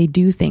here and they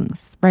do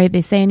things, right?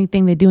 They say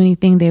anything, they do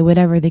anything, they,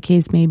 whatever the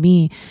case may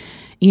be.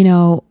 You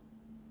know,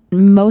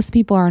 most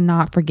people are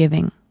not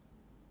forgiving,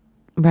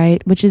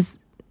 right? Which is,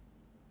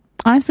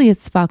 honestly,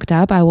 it's fucked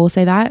up. I will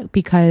say that,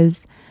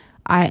 because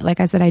like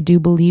I said, I do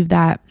believe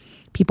that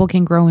people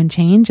can grow and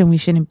change, and we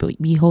shouldn't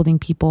be holding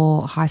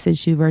people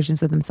hostage to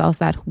versions of themselves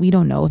that we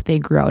don't know if they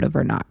grew out of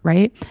or not,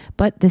 right?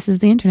 But this is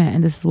the internet,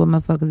 and this is what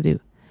motherfuckers do.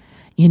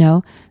 You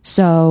know,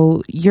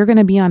 so you're going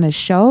to be on a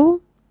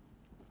show.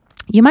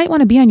 You might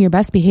want to be on your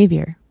best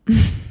behavior,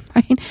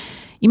 right?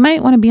 You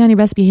might want to be on your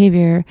best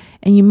behavior,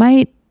 and you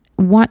might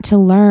want to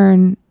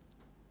learn.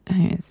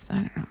 I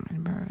don't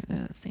remember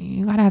this.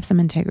 You got to have some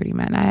integrity,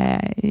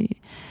 man.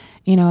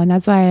 You know, and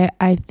that's why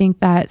I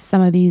think that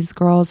some of these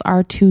girls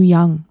are too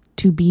young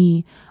to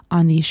be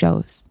on these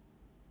shows.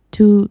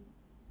 Too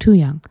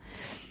young.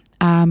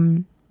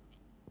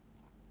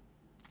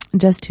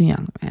 Just too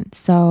young, man.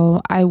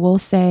 So I will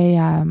say,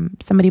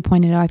 somebody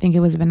pointed out, I think it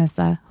was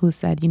Vanessa, who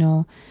said, you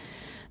know,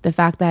 the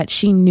fact that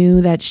she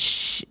knew that,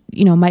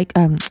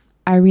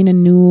 Irina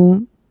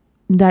knew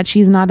that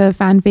she's not a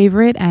fan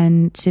favorite,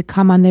 and to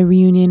come on the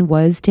reunion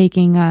was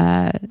taking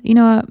a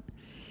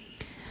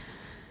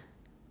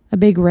a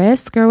big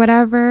risk or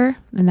whatever,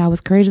 and that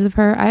was courageous of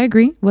her. I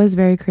agree, was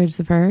very courageous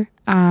of her.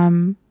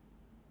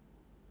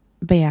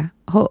 But yeah,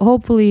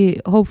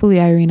 hopefully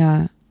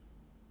Irina,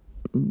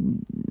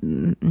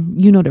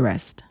 you know the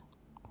rest.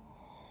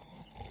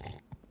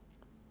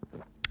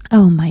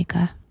 Oh,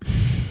 Micah.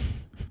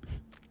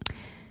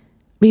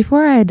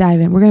 Before I dive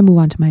in, we're going to move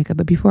on to Micah,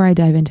 but before I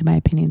dive into my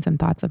opinions and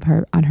thoughts of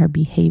her on her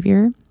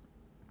behavior,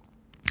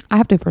 I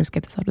have to first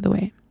get this out of the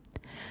way.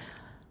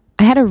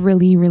 I had a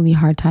really, really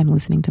hard time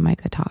listening to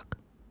Micah talk.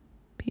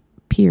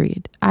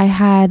 Period.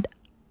 I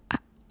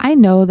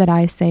know that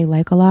I say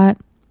like a lot.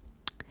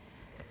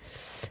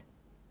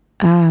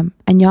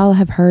 And y'all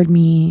have heard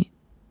me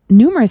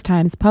numerous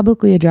times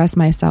publicly address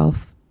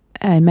myself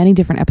in many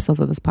different episodes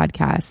of this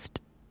podcast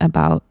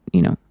about,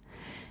 you know,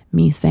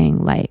 me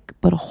saying like,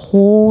 but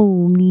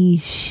holy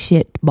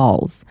shit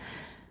balls.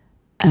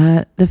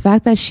 The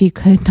fact that she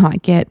could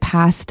not get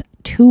past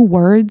 2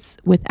 words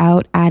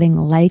without adding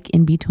like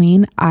in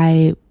between,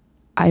 I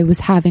was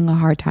having a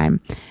hard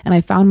time. And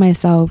I found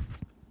myself,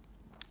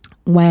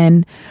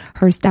 when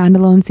her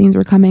standalone scenes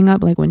were coming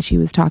up, like when she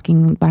was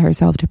talking by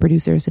herself to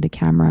producers, to the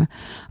camera,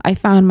 I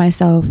found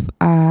myself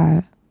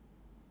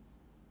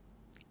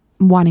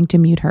wanting to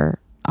mute her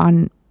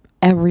on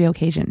every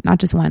occasion, not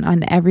just one,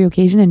 on every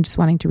occasion, and just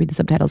wanting to read the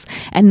subtitles,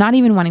 and not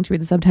even wanting to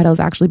read the subtitles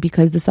actually,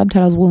 because the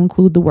subtitles will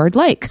include the word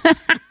like.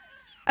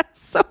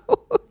 So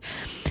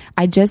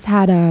I just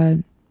had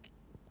a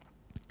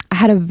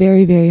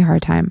very, very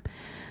hard time.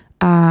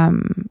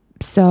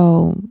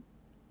 So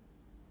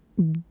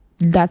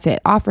that's it.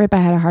 Off rip, I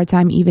had a hard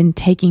time even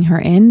taking her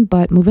in,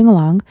 but moving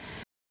along.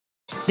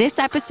 This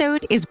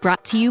episode is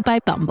brought to you by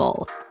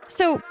Bumble.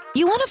 So,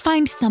 you want to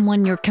find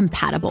someone you're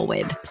compatible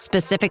with,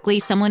 specifically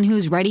someone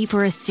who's ready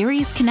for a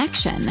serious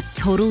connection,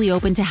 totally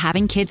open to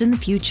having kids in the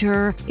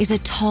future, is a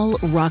tall,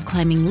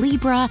 rock-climbing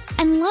Libra,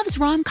 and loves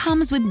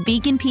rom-coms with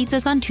vegan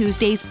pizzas on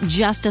Tuesdays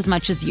just as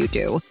much as you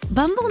do.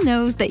 Bumble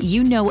knows that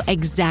you know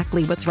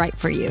exactly what's right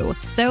for you.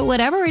 So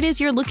whatever it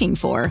is you're looking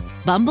for,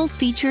 Bumble's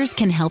features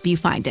can help you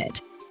find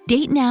it.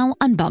 Date now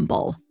on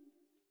Bumble.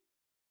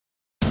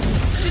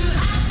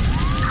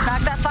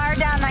 Knock that fire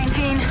down,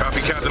 19.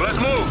 Copy, Captain. Let's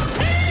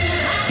move.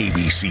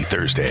 ABC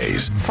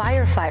Thursdays.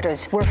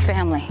 Firefighters, we're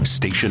family.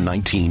 Station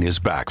 19 is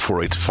back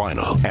for its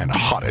final and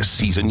hottest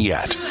season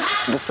yet.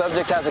 The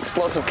subject has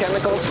explosive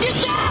chemicals.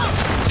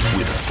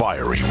 With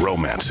fiery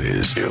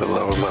romances. You're the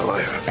love of my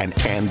life. And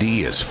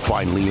Andy is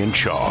finally in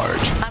charge.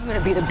 I'm going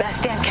to be the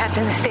best damn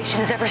captain the station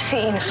has ever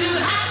seen.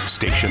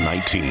 Station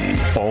 19.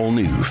 All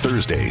new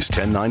Thursdays,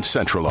 10/9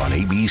 Central on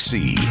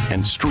ABC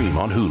and stream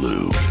on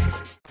Hulu.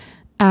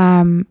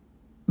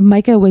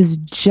 Micah was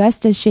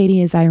just as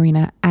shady as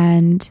Irina,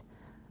 and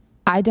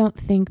I don't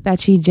think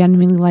that she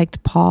genuinely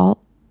liked Paul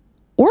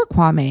or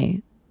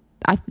Kwame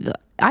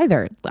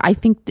either. I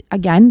think,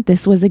 again,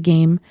 this was a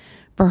game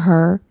for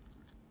her,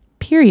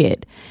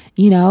 period.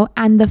 You know,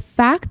 and the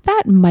fact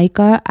that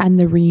Micah and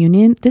the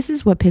reunion, this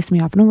is what pissed me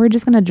off. And we're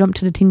just going to jump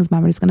to the things,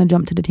 Mom. We're just going to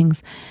jump to the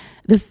things.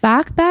 The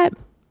fact that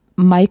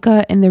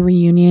Micah and the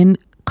reunion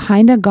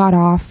kind of got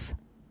off,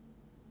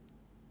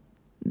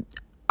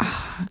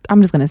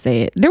 I'm just going to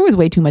say it. There was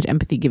way too much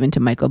empathy given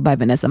to Michael by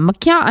Vanessa. I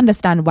can't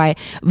understand why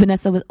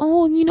Vanessa was,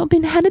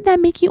 Ben, how did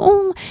that make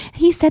you,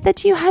 he said that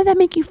to you. How did that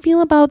make you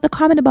feel about the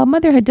comment about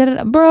motherhood?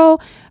 Bro,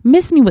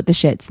 miss me with the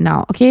shits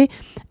now, okay?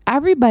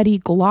 Everybody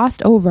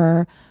glossed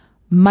over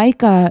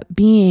Micah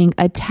being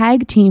a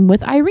tag team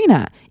with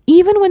Irina.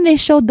 Even when they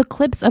showed the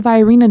clips of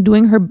Irina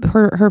doing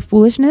her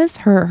foolishness,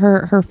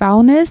 her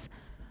foulness,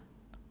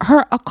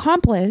 her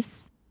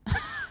accomplice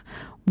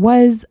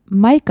was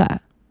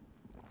Micah.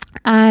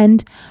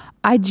 And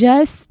I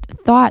just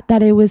thought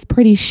that it was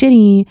pretty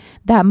shitty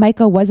that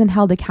Micah wasn't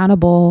held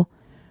accountable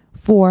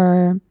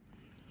for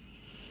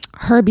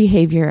her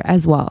behavior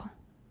as well.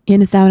 You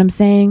understand what I'm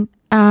saying?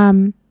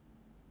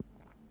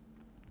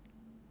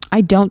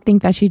 I don't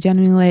think that she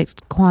genuinely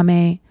liked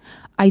Kwame.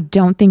 I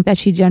don't think that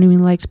she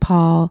genuinely liked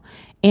Paul.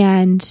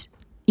 And,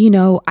 you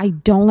know, I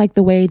don't like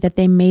the way that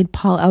they made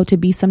Paul out to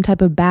be some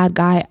type of bad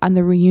guy on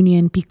the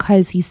reunion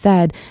because he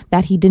said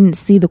that he didn't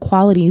see the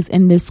qualities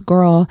in this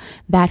girl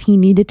that he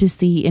needed to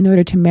see in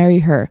order to marry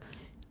her.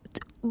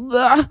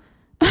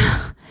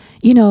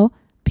 You know,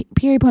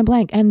 period, point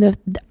blank. And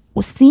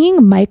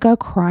seeing Micah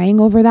crying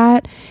over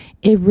that,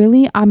 it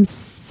really, I'm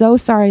so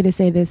sorry to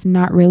say this,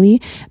 not really,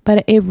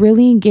 but it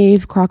really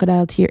gave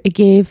crocodile tear. It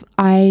gave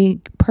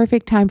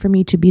perfect time for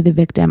me to be the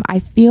victim. I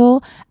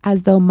feel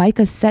as though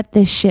Micah set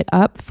this shit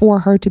up for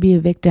her to be a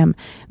victim.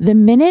 The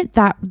minute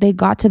that they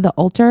got to the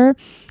altar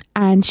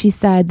and she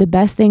said, the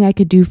best thing I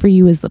could do for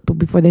you is,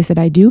 before they said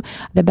I do,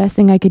 the best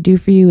thing I could do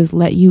for you is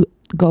let you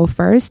go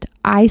first.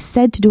 I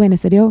said to Dwayne, I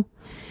said, yo,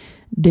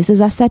 this is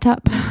a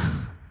setup.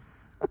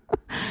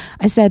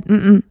 I said,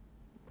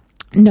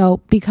 no,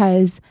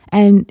 because,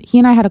 and he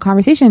and I had a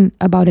conversation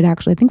about it,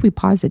 actually. I think we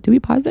paused it. Did we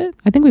pause it?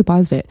 I think we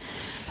paused it.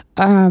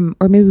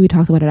 Or maybe we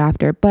talked about it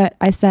after. But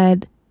I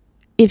said,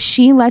 if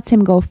she lets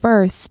him go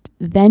first,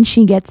 then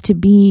she gets to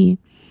be,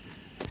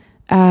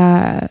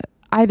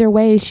 either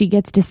way, she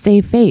gets to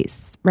save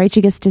face. right?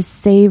 She gets to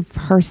save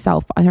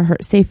herself, her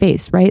save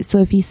face, right? So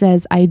if he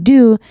says, I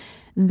do,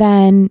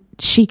 then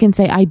she can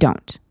say, I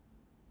don't,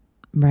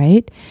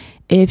 right?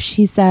 If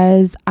she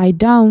says, I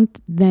don't,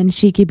 then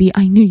she could be,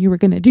 I knew you were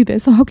going to do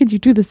this. So how could you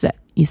do this?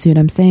 You see what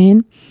I'm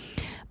saying?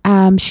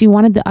 She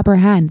wanted the upper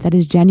hand. That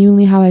is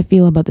genuinely how I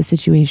feel about the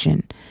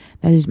situation.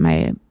 That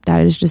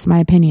is just my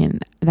opinion,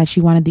 that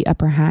she wanted the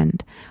upper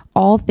hand.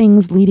 All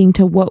things leading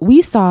to what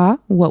we saw,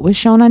 what was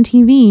shown on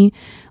TV,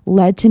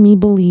 led to me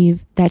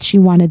believe that she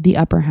wanted the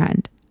upper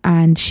hand,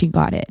 and she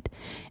got it.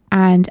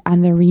 And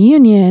on the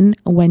reunion,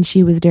 when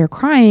she was there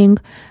crying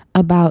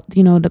about,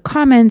 you know, the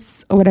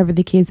comments or whatever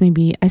the case may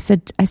be, I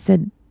said,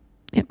 come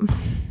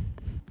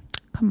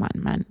on,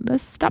 man,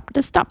 let's stop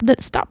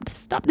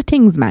the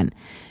things, man,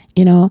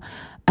 you know.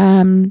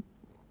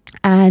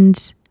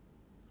 And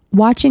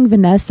watching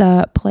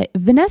Vanessa play,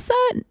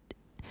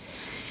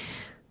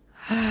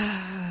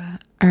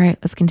 all right,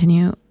 let's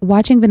continue.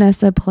 Watching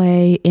Vanessa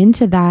play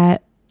into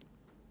that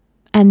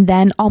and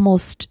then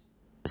almost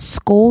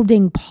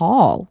scolding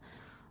Paul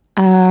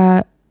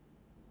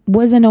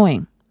was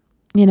annoying,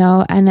 you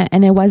know,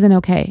 and it wasn't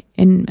okay.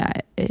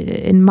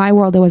 In my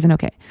world, it wasn't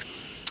okay.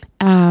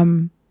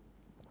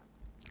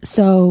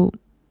 So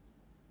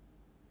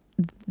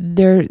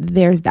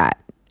there's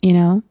that, you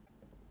know.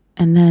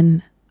 And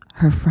then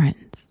her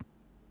friends,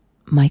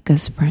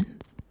 Micah's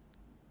friends.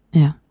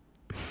 Yeah.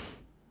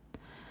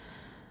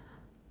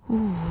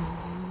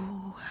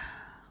 Ooh.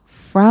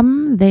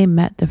 From they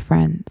met the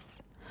friends,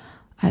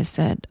 I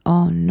said,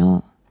 oh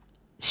no,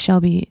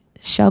 Shelby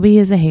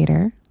is a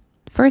hater.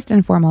 First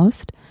and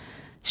foremost,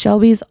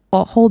 Shelby's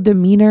whole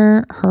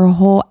demeanor, her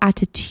whole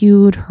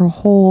attitude, her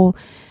whole,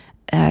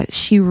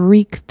 she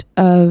reeked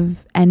of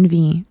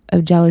envy,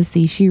 of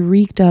jealousy. She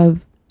reeked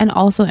of, and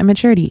also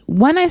immaturity.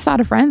 When I saw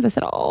the friends, I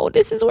said, oh,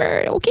 this is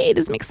where, okay,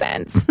 this makes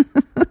sense.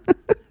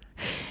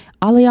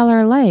 All of y'all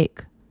are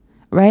alike,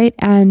 right?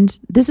 And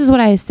this is what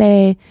I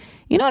say,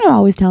 you know what I'm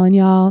always telling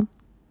y'all?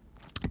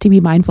 To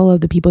be mindful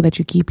of the people that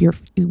you keep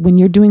when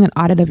you're doing an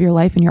audit of your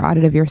life and your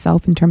audit of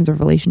yourself in terms of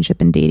relationship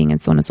and dating and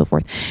so on and so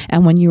forth.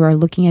 And when you are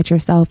looking at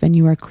yourself and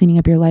you are cleaning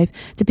up your life,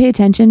 to pay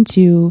attention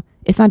to,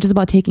 it's not just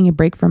about taking a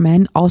break from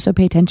men. Also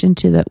pay attention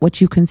to what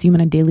you consume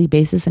on a daily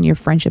basis, and your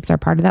friendships are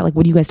part of that. Like,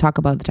 what do you guys talk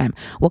about all the time?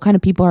 What kind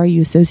of people are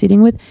you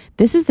associating with?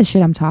 This is the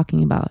shit I'm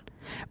talking about,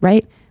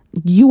 right?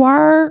 You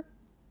are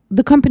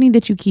the company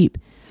that you keep.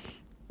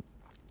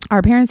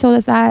 Our parents told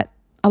us that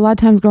a lot of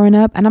times growing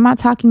up, and I'm not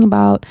talking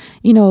about,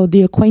 you know,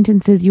 the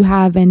acquaintances you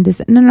have and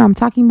this. No, I'm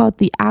talking about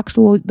the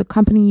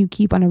company you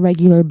keep on a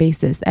regular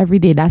basis every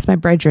day. That's my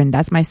brethren.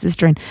 That's my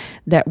sister. And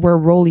that we're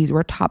rollies,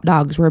 we're top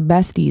dogs, we're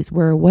besties,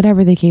 we're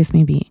whatever the case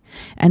may be.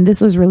 And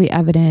this was really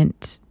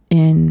evident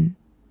in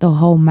the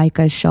whole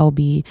Micah,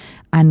 Shelby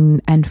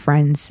and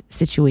friends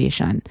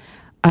situation.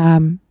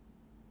 If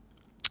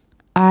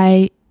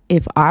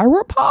I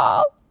were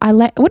Paul,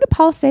 what did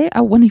Paul say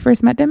when he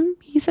first met him?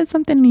 He said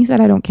something and he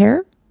said, I don't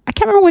care. I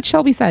can't remember what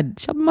Shelby said.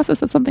 Shelby must have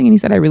said something and he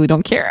said, I really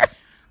don't care.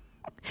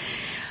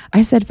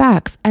 I said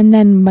facts. And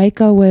then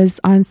Micah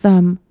was on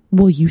some,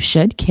 well, you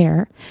should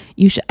care.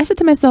 You should. I said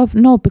to myself,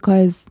 no,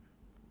 because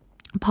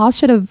Paul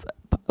should have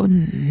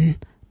left.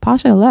 Paul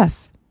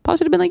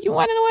should have been like, you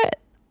want to know what?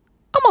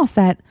 I'm all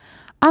set.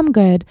 I'm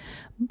good.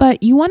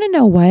 But you want to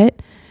know what?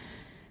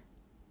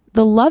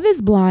 The Love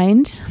is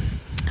Blind.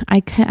 I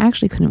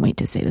couldn't wait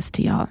to say this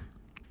to y'all.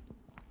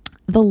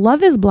 The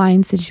Love is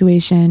Blind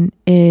situation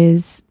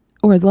is,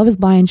 or the Love is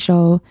Blind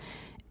show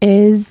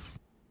is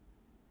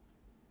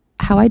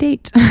how I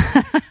date.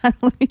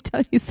 Let me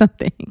tell you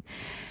something.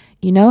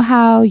 You know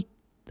how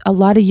a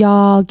lot of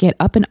y'all get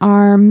up in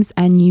arms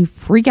and you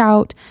freak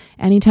out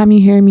anytime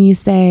you hear me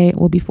say,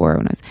 well, before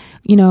when I was,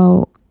 you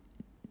know,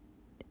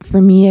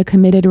 for me, a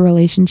committed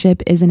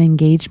relationship is an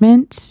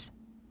engagement,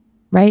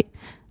 right?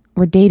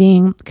 We're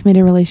dating,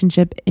 committed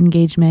relationship,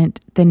 engagement,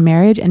 then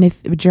marriage. And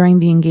if during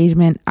the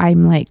engagement,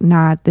 I'm like,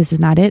 nah, this is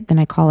not it, then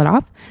I call it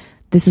off.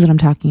 This is what I'm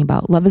talking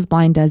about. Love is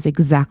Blind does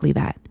exactly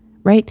that,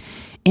 right?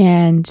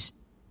 And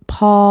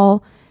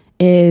Paul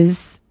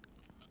is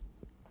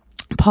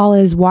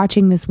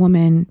watching this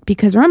woman,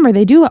 because remember,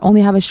 they do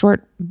only have a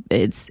short,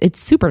 it's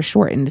super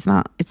short, and it's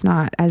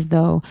not as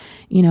though,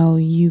 you know,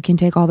 you can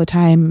take all the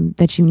time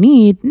that you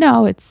need.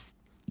 No, it's,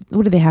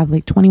 what do they have,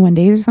 like 21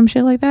 days or some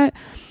shit like that,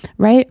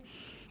 right?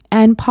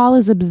 And Paul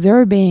is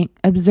observing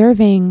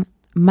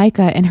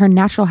Micah in her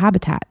natural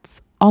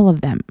habitats, all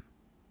of them.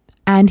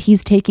 And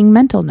he's taking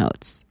mental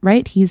notes,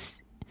 right?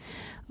 He's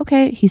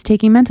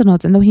taking mental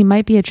notes. And though he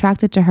might be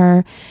attracted to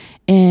her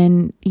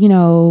in, you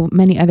know,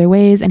 many other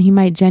ways, and he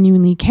might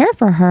genuinely care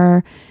for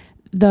her,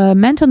 the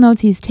mental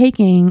notes he's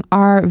taking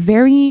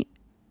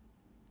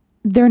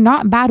they're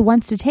not bad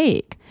ones to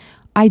take.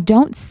 I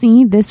don't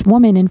see this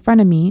woman in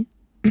front of me.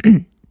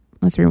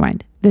 Let's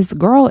rewind. This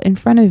girl in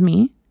front of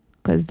me,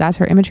 because that's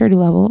her immaturity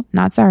level,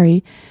 not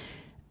sorry,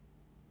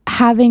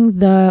 having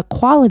the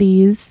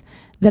qualities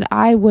that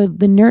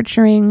the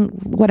nurturing,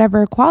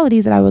 whatever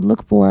qualities that I would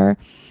look for,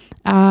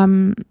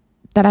 that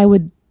I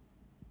would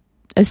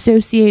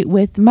associate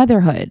with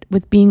motherhood,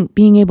 with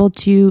being able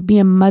to be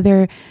a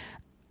mother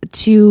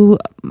to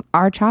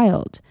our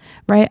child,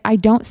 right? I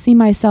don't see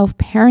myself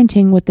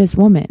parenting with this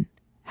woman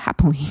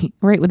happily,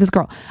 right? With this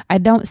girl. I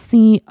don't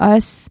see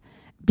us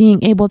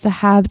being able to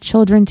have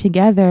children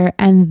together,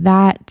 and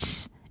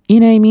that, you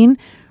know what I mean?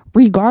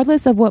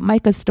 Regardless of what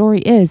Micah's story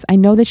is. I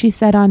know that she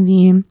said on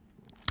the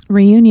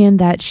reunion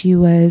that she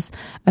was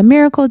a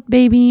miracle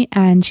baby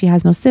and she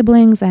has no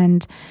siblings,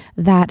 and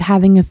that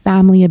having a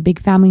family, a big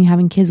family,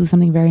 having kids was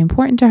something very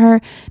important to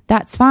her.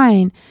 That's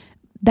fine.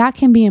 That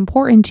can be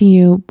important to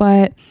you,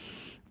 but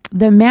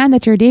the man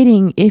that you're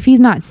dating, if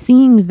he's not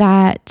seeing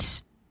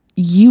that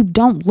you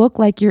don't look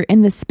like you're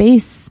in the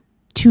space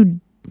to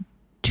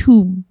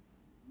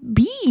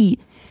be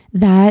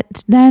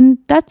that, then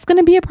that's going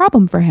to be a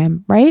problem for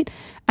him, right?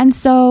 And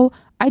so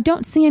I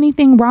don't see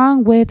anything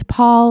wrong with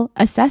Paul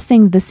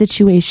assessing the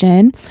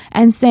situation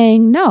and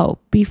saying, no,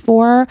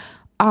 before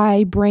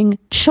I bring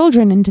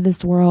children into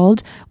this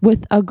world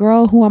with a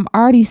girl who I'm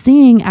already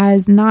seeing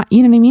as not,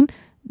 you know what I mean?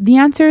 The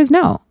answer is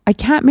no, I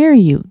can't marry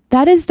you.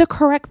 That is the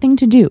correct thing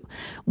to do,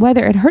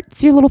 whether it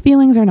hurts your little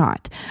feelings or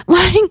not.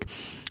 Like,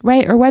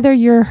 right? Or whether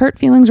your hurt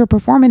feelings are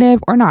performative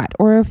or not,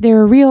 or if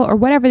they're real or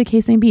whatever the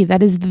case may be,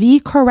 that is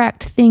the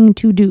correct thing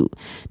to do,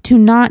 to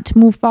not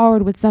move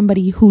forward with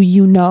somebody who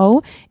you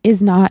know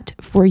is not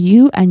for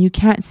you, and you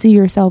can't see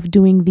yourself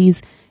doing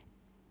these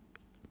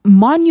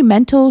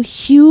monumental,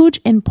 huge,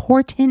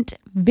 important,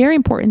 very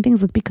important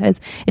things with, because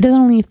it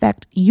doesn't only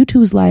affect you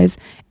two's lives,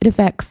 it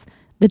affects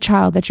the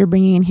child that you're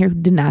bringing in here who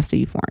didn't ask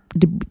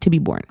to be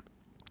born.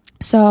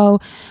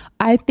 So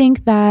I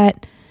think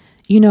that,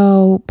 you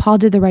know, Paul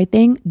did the right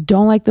thing.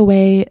 Don't like the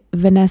way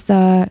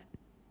Vanessa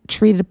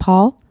treated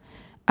Paul.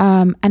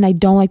 And I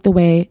don't like the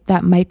way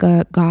that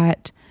Micah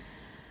got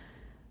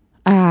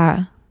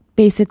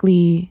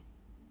basically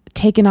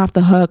taken off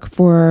the hook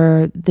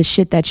for the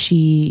shit that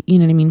she, you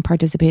know what I mean,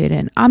 participated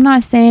in. I'm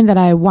not saying that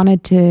I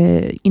wanted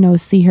to, you know,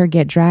 see her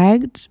get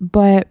dragged,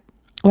 but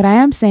what I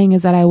am saying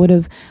is that I would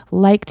have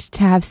liked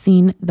to have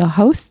seen the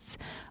hosts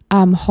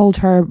hold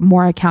her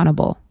more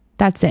accountable.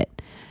 That's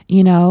it.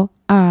 You know,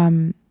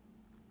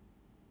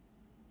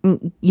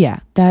 yeah,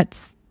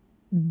 that's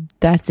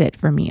it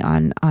for me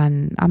on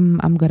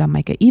I'm good on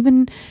Micah.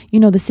 Even, you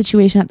know, the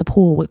situation at the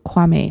pool with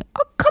Kwame.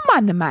 Oh, come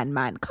on,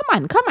 man. Come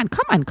on. Like,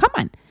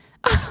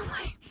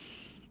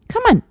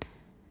 come on.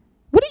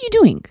 What are you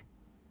doing?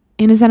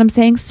 And is that I'm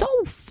saying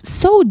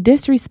so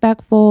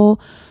disrespectful,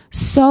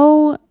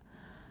 so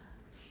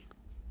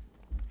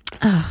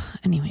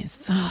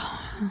anyways.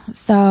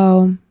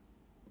 So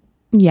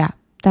yeah,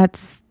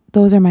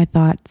 those are my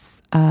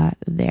thoughts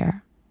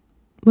there.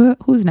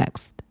 Who's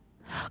next?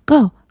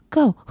 Go.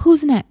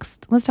 Who's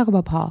next? Let's talk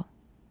about Paul.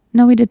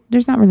 No, we did.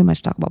 There's not really much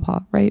to talk about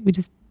Paul, right? We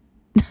just,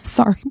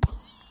 sorry, Paul.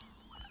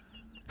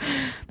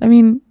 I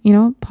mean, you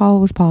know, Paul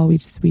was Paul. We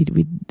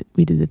did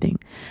the thing.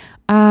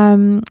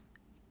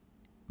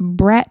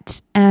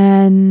 Brett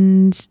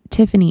and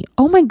Tiffany.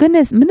 Oh my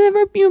goodness. I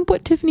never even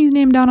put Tiffany's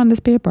name down on this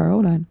paper.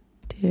 Hold on.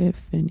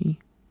 Tiffany.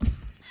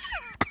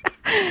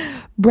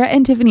 Brett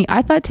and Tiffany.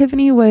 I thought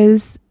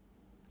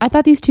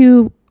these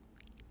two,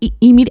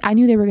 I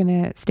knew they were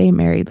going to stay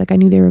married. Like, I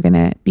knew they were going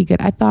to be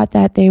good. I thought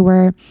that they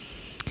were,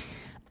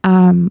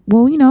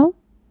 well, you know,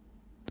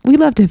 we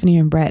love Tiffany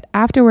and Brett.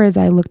 Afterwards,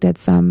 I looked at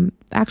some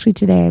Love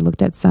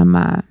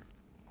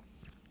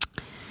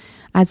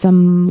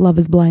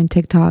is Blind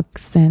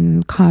TikToks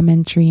and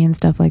commentary and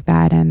stuff like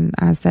that. And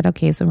I said,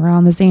 okay, so we're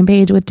on the same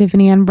page with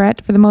Tiffany and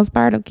Brett for the most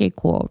part. Okay,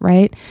 cool.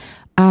 Right.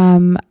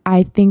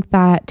 I think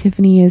that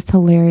Tiffany is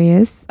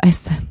hilarious. I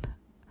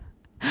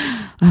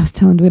was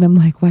telling Dwight, I'm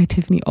like, why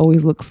Tiffany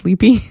always looks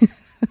sleepy?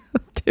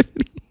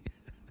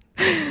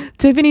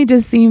 Tiffany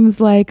just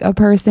seems like a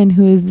person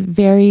who is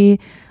very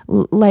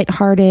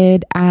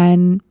lighthearted,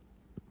 and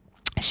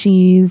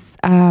she's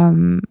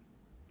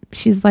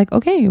like,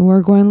 okay,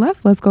 we're going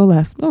left, let's go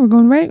left. Oh, we're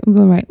going right,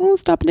 oh,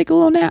 stop and take a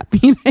little nap.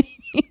 You know what I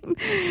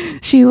mean?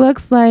 She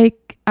looks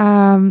like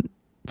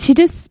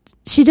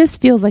she just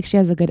feels like she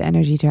has a good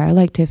energy to her. I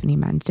like Tiffany,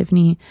 man.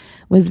 Tiffany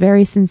was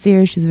very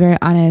sincere. She's very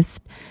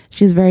honest.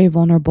 She's very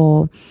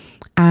vulnerable.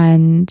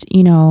 And,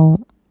 you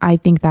know, I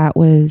think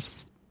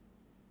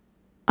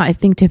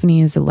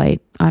Tiffany is a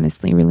light,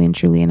 honestly, really and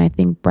truly. And I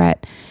think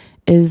Brett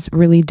is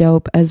really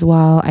dope as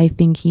well. I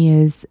think he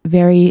is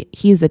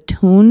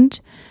attuned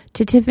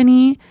to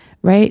Tiffany,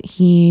 right?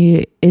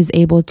 He is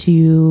able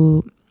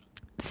to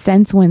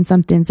sense when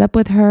something's up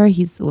with her.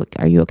 He's, look,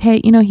 are you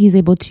okay? You know, he's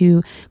able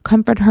to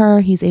comfort her.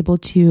 He's able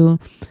to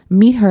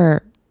meet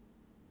her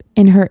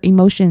in her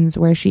emotions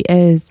where she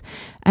is.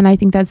 And I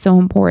think that's so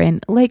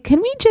important. Like, can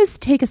we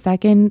just take a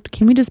second?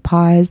 Can we just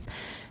pause,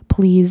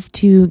 please,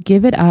 to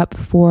give it up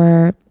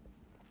for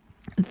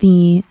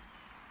the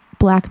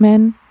Black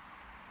men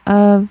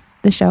of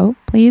the show,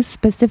 please?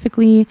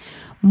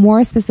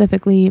 More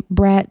specifically,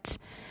 Brett,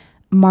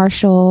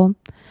 Marshall,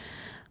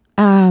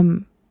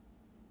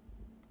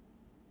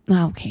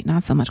 okay,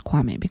 not so much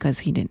Kwame because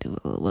he didn't do it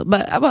a little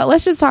bit, but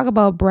let's just talk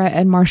about Brett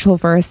and Marshall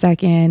for a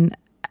second.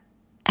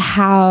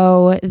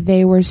 how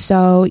they were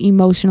so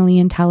emotionally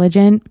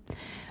intelligent,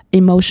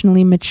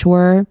 emotionally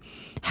mature,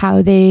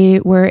 how they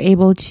were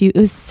able to,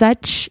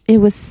 it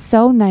was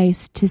so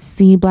nice to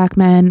see Black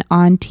men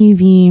on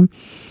TV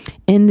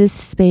in this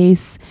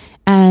space,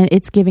 and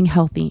it's giving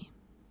healthy,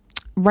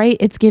 right?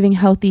 It's giving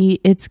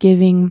healthy, it's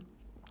giving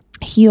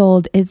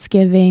healed, it's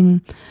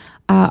giving,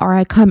 or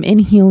I come in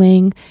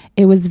healing.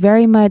 It was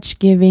very much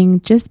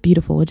giving just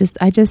beautiful. The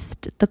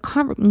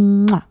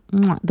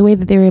way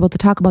that they were able to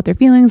talk about their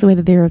feelings, the way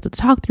that they were able to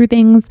talk through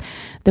things,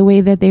 the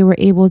way that they were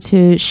able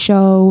to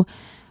show,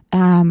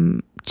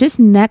 just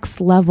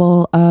next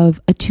level of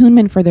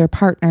attunement for their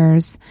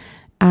partners,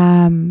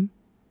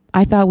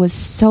 I thought was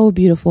so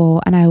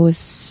beautiful, and I was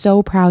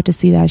so proud to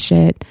see that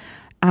shit.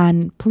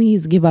 And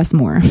please give us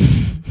more.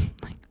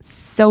 Like,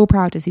 so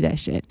proud to see that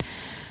shit.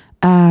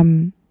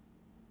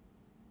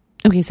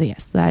 Okay, so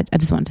yes, I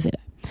just wanted to say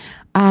that.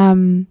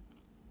 And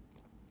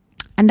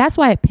that's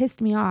why it pissed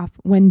me off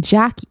when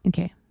Jackie.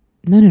 Okay,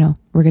 no,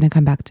 we're gonna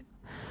come back to.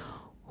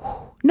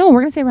 No,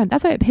 we're gonna say run.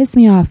 That's why it pissed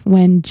me off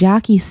when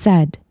Jackie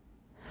said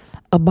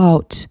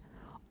about,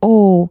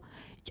 oh,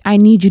 I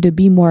need you to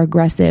be more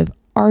aggressive.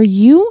 Are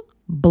you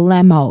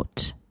blem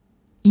out?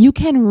 You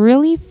can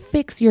really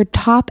fix your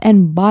top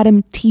and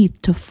bottom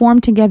teeth to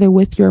form together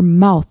with your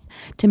mouth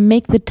to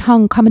make the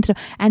tongue come into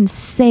and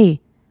say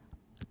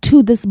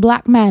to this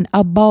Black man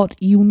about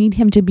you need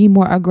him to be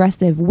more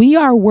aggressive. We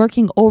are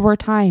working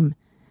overtime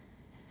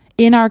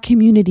in our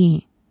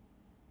community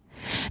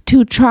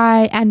to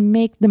try and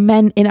make the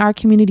men in our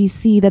community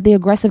see that the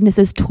aggressiveness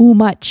is too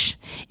much.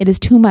 It is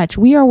too much.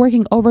 We are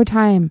working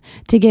overtime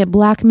to get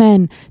Black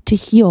men to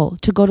heal,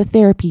 to go to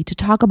therapy, to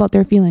talk about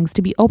their feelings,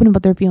 to be open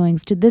about their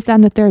feelings, to this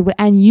and the third.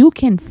 And you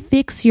can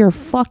fix your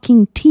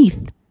fucking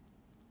teeth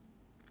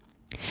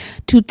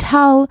to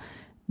tell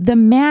the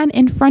man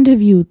in front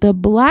of you, the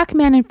Black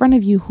man in front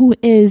of you who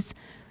is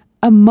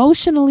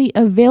emotionally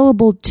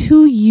available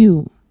to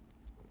you,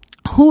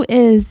 who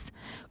is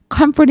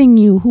comforting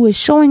you, who is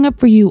showing up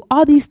for you,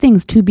 all these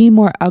things, to be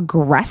more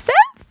aggressive?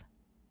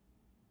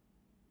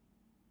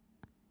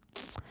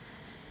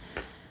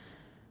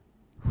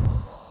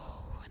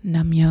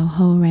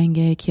 Nam-myoho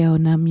Renge Kyo,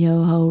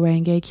 Nam-myoho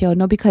Renge Kyo.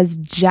 No, because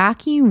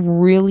Jackie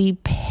really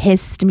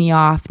pissed me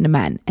off,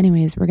 man.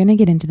 Anyways, we're going to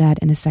get into that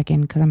in a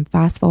second because I'm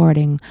fast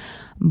forwarding,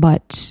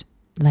 but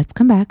let's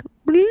come back.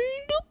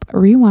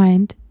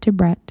 Rewind to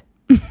Brett.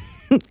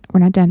 We're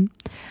not done.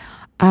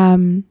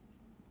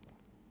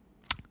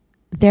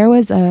 There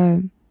was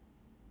a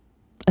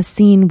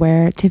scene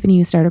where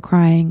Tiffany started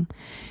crying.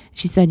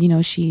 She said,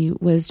 she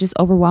was just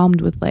overwhelmed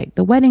with like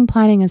the wedding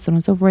planning and so on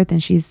and so forth.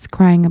 And she's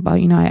crying about,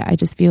 I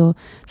just feel,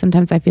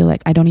 sometimes I feel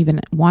like I don't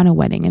even want a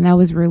wedding. And that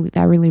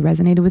really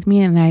resonated with me.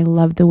 And I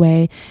love the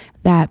way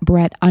that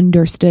Brett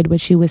understood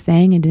what she was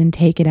saying and didn't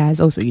take it as,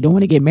 oh, so you don't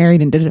want to get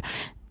married and da-da-da.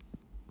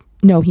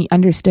 No, he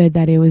understood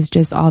that it was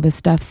just all the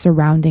stuff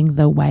surrounding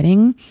the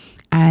wedding.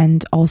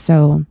 And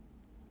also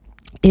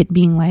it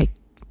being like,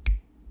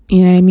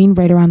 you know what I mean,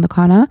 right around the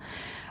corner,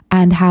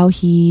 and how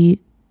he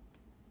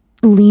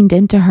leaned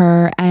into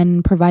her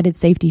and provided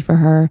safety for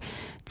her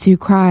to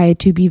cry,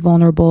 to be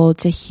vulnerable,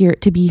 to hear,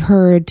 to be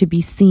heard, to be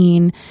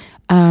seen.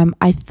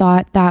 I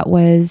thought that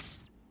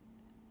was,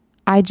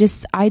 I love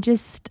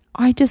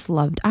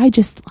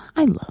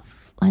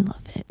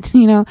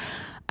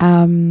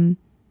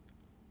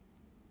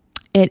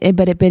it,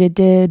 it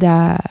did,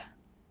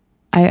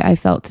 I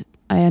felt,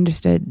 I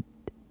understood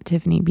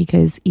Tiffany,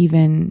 because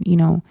even,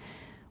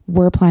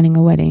 we're planning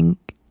a wedding,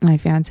 my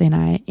fiance and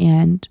I,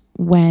 and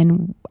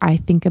when I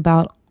think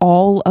about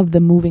all of the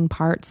moving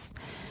parts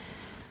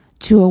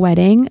to a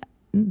wedding,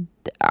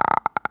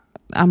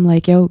 I'm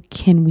like, yo,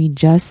 can we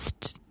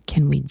just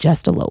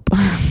elope?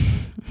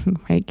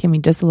 Right? Can we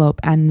just elope?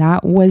 And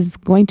that was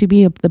going to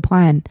be the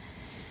plan.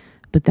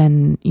 But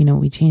then,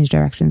 we changed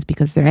directions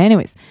because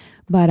anyways.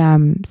 But,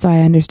 so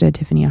I understood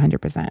Tiffany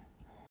 100%.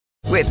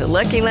 With the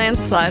Lucky Land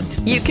Slots,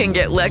 you can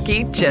get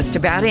lucky just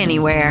about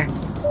anywhere.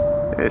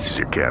 This is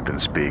your captain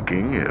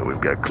speaking.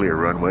 We've got clear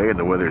runway and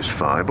the weather's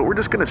fine, but we're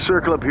just going to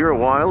circle up here a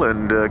while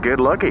and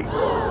get lucky.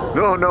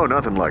 No,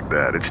 nothing like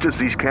that. It's just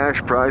these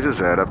cash prizes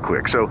add up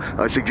quick. So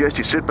I suggest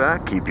you sit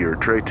back, keep your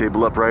tray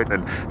table upright,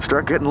 and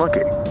start getting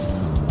lucky.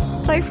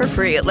 Play for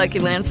free at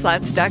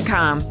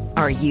LuckyLandSlots.com.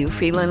 Are you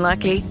feeling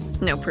lucky?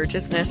 No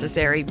purchase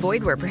necessary.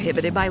 Void where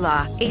prohibited by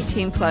law.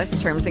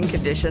 18+ terms and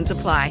conditions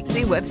apply.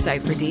 See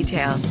website for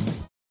details.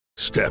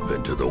 Step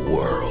into the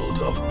world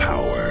of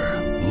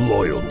power,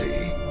 loyalty,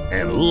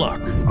 and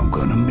luck. I'm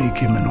gonna make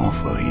him an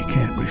offer he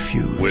can't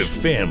refuse. With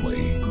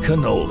family,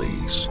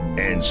 cannolis,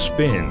 and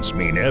spins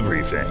mean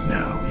everything.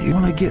 Now, you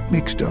wanna get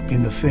mixed up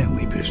in the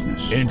family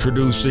business.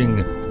 Introducing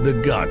The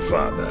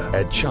Godfather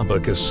at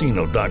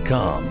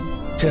ChumbaCasino.com.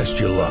 Test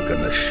your luck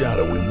in the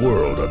shadowy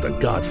world of The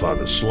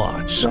Godfather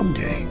slot.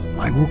 Someday,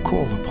 I will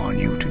call upon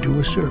you to do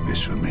a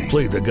service for me.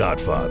 Play The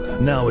Godfather,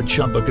 now at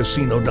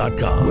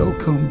ChumbaCasino.com.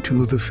 Welcome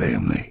to the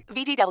family.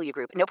 VGW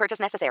Group. No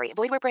purchase necessary.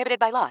 Void where prohibited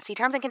by law. See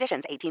terms and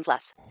conditions.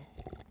 18+.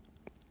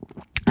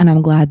 And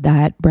I'm glad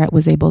that Brett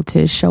was able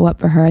to show up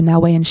for her in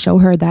that way and show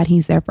her that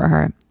he's there for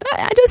her.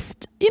 I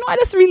just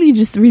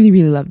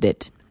really loved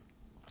it.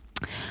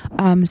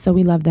 So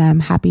we love them.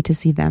 Happy to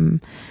see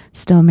them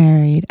still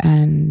married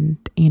and,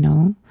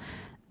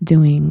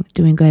 doing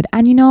good.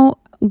 And,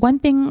 one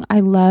thing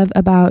I love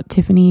about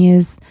Tiffany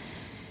is,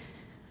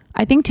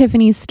 I think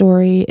Tiffany's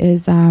story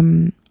is,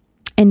 in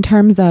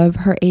terms of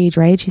her age,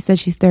 right? She said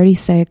she's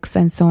 36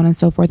 and so on and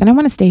so forth. And I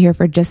want to stay here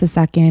for just a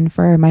second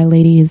for my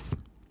ladies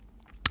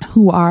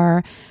who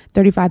are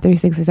 35,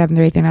 36, 37,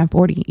 38, 39,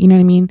 40. You know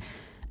what I mean?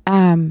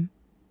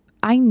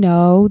 I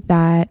know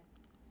that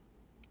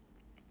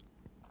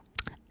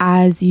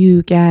as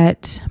you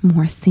get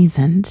more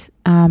seasoned,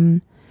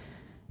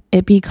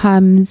 it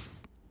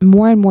becomes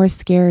more and more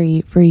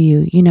scary for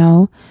you,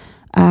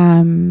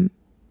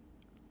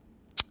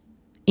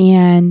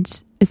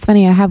 and it's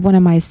funny, I have one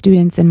of my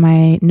students in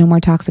my No More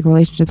Toxic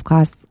Relationships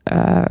class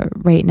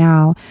right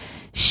now.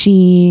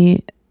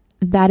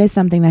 That is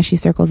something that she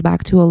circles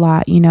back to a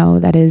lot,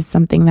 that is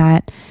something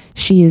that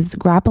she is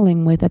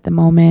grappling with at the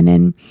moment.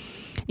 And,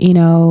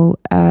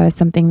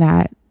 something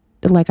that,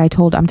 like I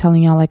told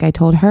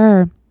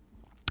her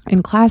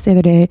in class the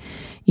other day,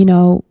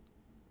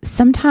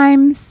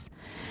 sometimes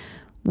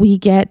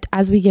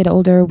as we get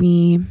older,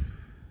 we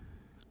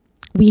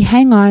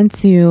hang on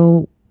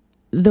to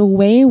the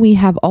way we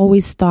have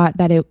always thought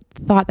that it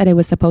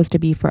was supposed to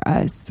be for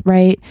us,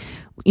 right?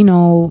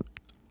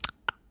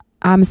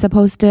 I'm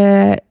supposed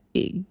to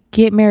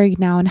get married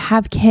now and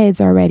have kids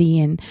already,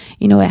 and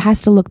it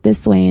has to look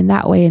this way and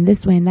that way and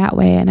this way and that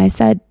way. And I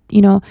said,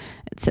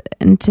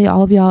 and to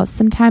all of y'all,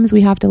 sometimes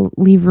we have to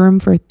leave room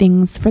for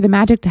things, for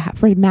magic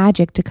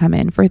to come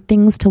in, for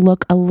things to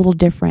look a little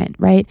different,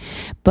 right?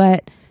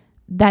 But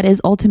that is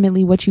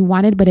ultimately what you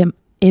wanted, but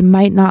it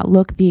might not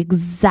look the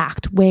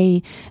exact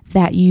way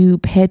that you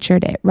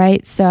pictured it,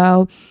 right?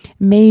 So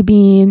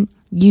maybe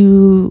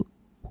you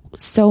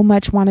so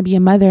much want to be a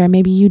mother, and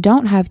maybe you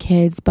don't have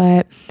kids,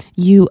 but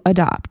you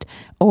adopt.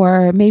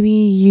 Or maybe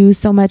you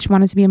so much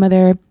wanted to be a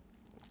mother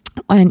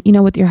and,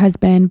 with your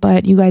husband,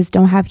 but you guys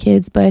don't have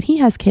kids, but he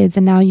has kids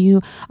and now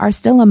you are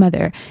still a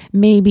mother.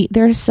 Maybe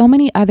there's so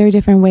many other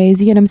different ways,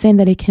 you get what I'm saying,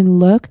 that it can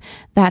look,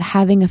 that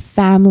having a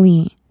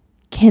family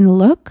can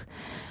look.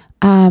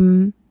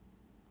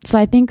 So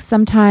I think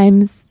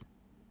sometimes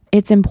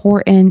it's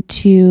important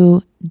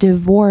to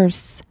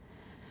divorce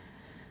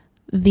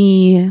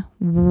the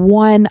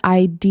one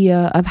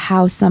idea of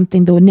how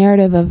something, the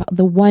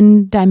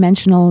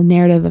one-dimensional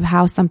narrative of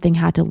how something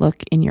had to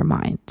look in your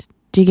mind.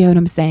 Do you get what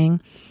I'm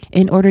saying?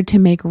 In order to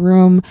make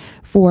room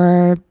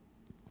for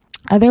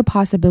other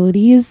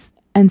possibilities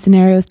and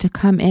scenarios to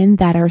come in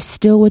that are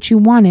still what you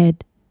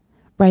wanted,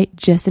 right?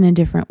 Just in a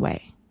different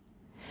way.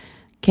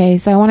 Okay,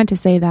 so I wanted to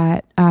say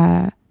that,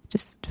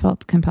 just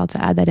felt compelled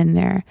to add that in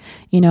there,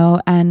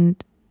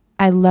 and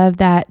I love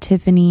that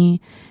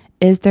Tiffany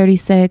is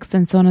 36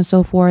 and so on and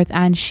so forth.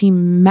 And she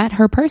met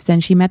her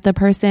person. She met the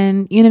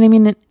person, you know what I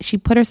mean? She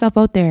put herself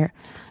out there,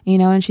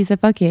 and she said,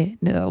 fuck it.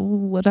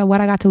 What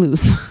I got to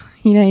lose?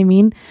 You know what I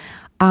mean?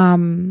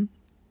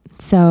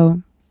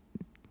 So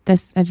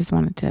I just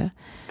wanted to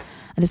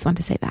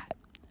say that.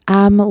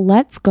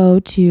 Let's go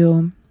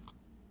to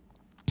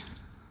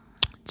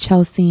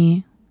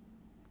Chelsea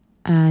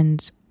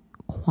and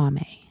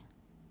Kwame.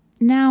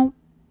 Now,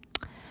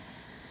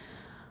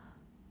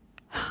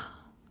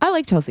 I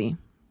like Chelsea.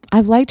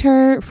 I've liked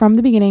her from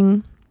the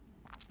beginning.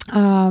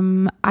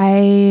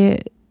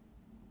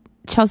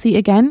 Chelsea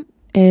again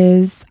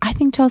I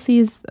think Chelsea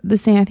is the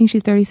same. I think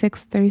she's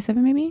 36,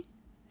 37 maybe.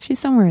 She's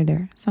somewhere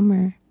there,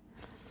 somewhere.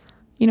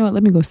 You know what?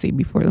 Let me go see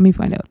before. Let me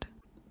find out.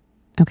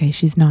 Okay,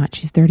 she's not.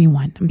 She's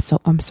 31.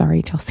 I'm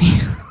sorry, Chelsea.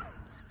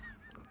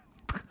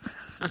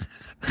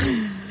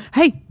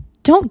 Hey,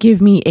 don't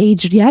give me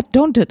age yet.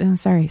 Don't do it.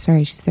 Sorry.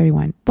 She's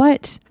 31.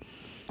 But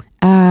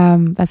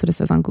that's what it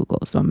says on Google.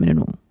 So I'm going to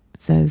know.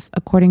 It says,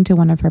 according to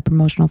one of her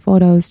promotional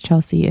photos,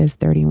 Chelsea is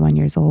 31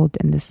 years old.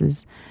 And this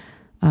is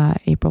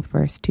April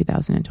 1st,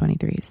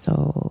 2023.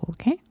 So,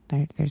 okay,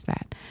 there's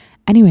that.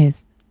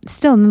 Anyways,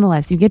 still,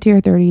 nonetheless, you get to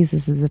your 30s.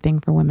 This is a thing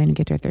for women who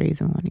get to their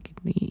 30s and want to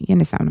you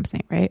understand what I'm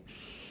saying, right?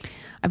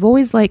 I've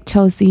always liked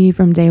Chelsea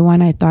from day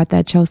one. I thought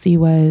that Chelsea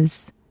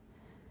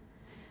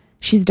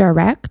she's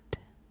direct.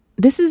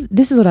 This is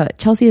what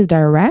Chelsea is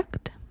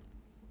direct.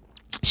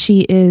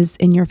 She is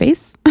in your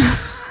face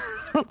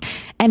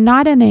and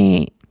not in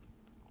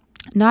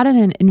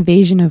an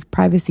invasion of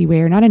privacy way,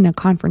 or not in a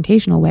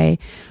confrontational way,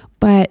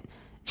 but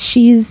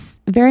she's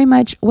very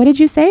much, what did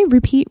you say?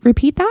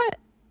 Repeat that,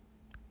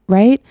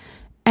 right?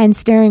 And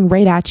staring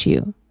right at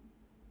you.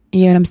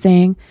 You know what I'm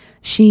saying?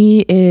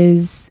 She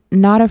is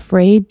not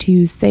afraid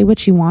to say what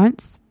she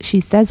wants. She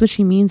says what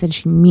she means, and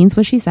she means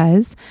what she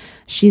says.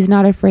 She's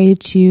not afraid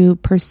to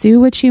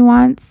pursue what she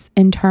wants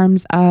in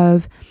terms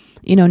of,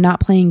 not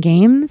playing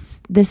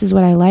games. This is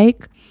what I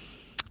like.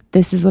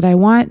 This is what I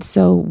want.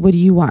 So what do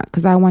you want?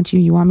 Because I want you.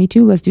 You want me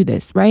too? Let's do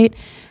this, right?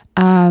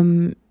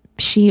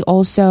 She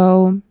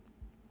also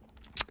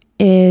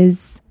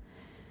is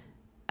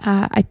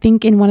I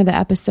think in one of the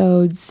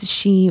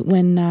episodes,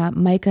 when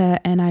Micah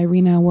and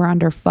Irina were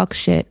under fuck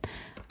shit,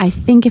 I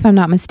think if I'm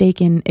not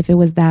mistaken, if it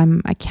was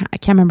them, I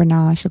can't remember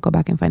now. I should go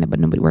back and find it, but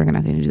we're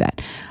not going to do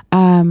that.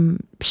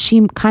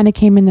 She kind of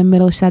came in the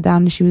middle, sat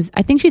down, and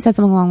I think she said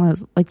something along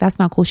those, like, that's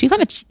not cool. She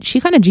kind of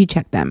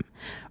G-checked them,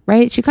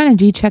 right? She kind of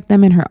G-checked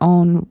them in her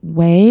own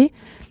way.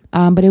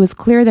 But it was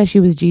clear that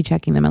she was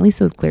G-checking them. At least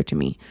it was clear to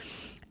me.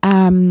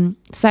 So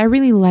I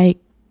really like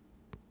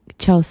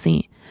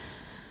Chelsea.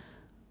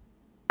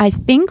 I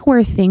think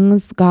where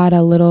things got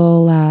a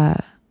little,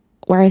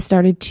 where I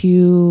started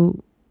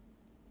to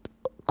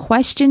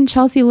question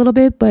Chelsea a little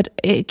bit, but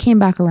it came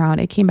back around.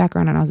 It came back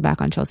around and I was back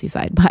on Chelsea's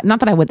side. But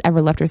not that I would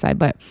ever left her side,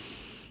 but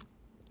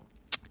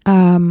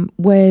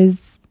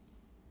was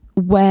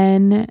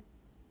when,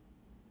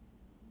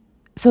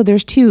 so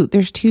there's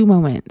two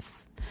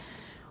moments.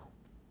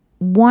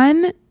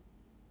 One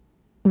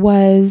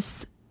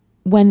was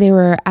when they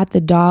were at the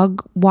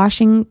dog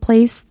washing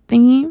place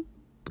thingy,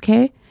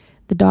 okay?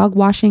 The dog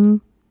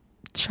washing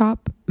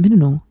shop. I don't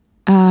know.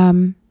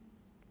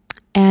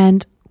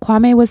 And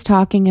Kwame was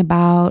talking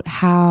about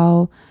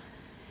how,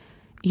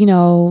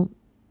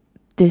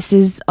 this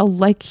is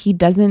like he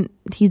doesn't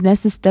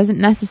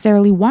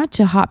necessarily want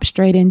to hop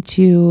straight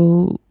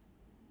into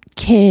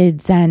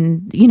kids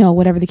and,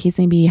 whatever the case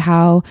may be,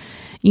 how,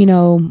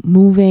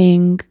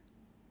 moving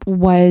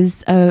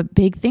was a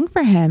big thing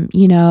for him,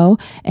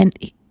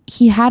 and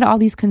he had all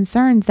these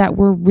concerns that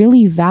were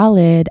really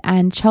valid,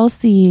 and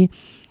Chelsea,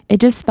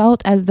 it just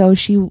felt as though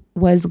she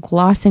was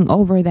glossing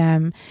over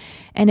them,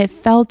 and it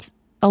felt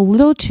a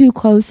little too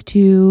close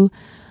to,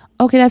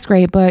 okay, that's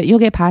great, but you'll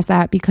get past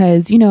that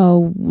because, we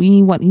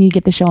need to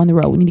get the show on the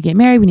road. We need to get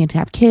married. We need to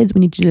have kids.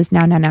 We need to do this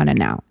now.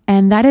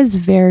 And that is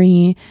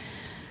very,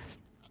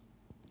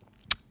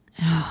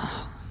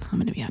 I'm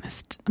going to be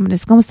honest. I'm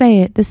just going to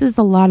say it. This is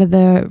a lot of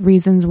the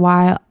reasons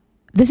why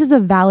this is a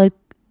valid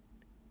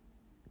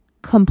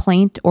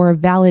complaint or a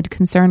valid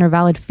concern or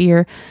valid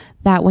fear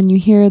that when you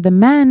hear the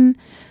men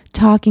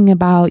talking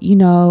about,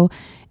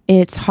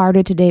 it's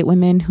harder to date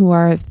women who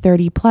are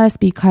 30 plus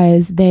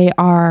because they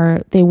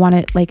want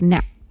it like, now,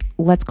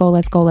 let's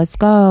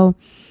go.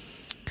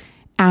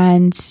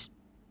 And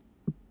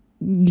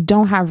you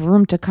don't have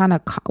room to kind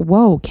of,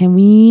 can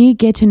we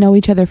get to know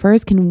each other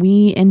first? Can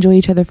we enjoy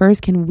each other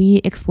first? Can we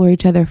explore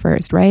each other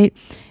first? Right.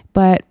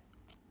 But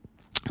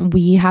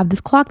we have this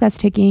clock that's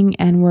ticking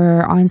and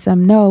we're on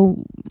some,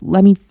 no,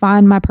 let me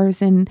find my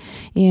person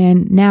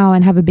now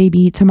and have a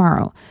baby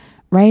tomorrow.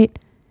 Right.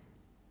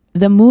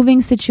 The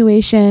moving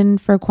situation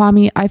for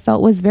Kwame, I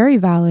felt was very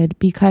valid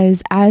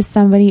because as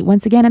somebody,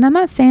 once again, and I'm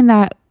not saying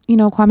that,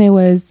 Kwame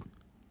was,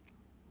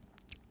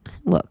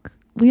 look,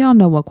 we all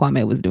know what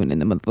Kwame was doing in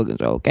the motherfucking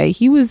show, okay?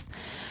 He was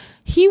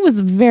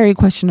very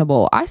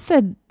questionable. I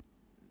said,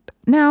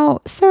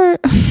 now, sir,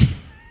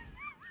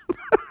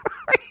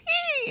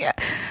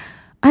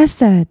 I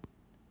said,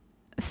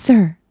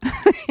 sir,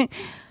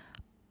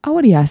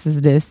 what he asks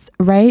is this,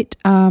 right?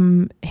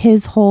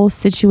 His whole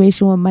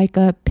situation with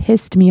Micah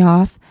pissed me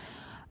off.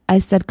 I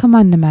said, come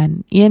on,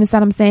 man. You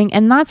understand what I'm saying?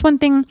 And that's one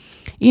thing,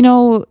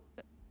 as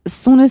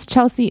soon as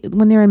Chelsea,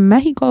 when they're in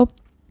Mexico,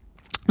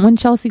 when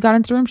Chelsea got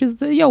into the room, she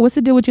said, yo, what's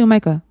the deal with you and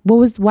Micah?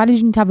 Why did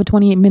you need to have a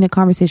 28-minute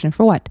conversation?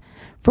 For what?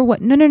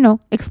 No.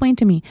 Explain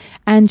to me.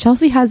 And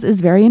Chelsea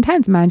is very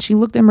intense, man. She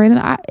looked him right in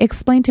the eye.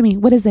 Explain to me.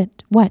 What is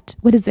it? What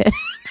is it?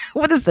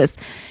 What is this?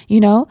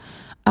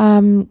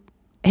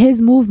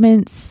 His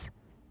movements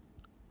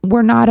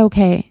were not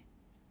okay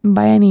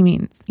by any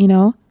means,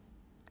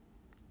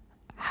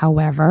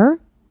 However,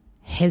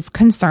 his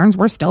concerns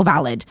were still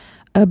valid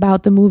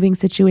about the moving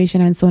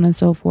situation and so on and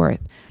so forth.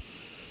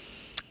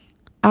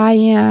 I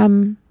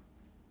am,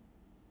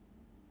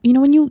 when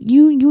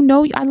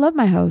I love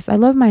my house. I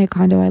love my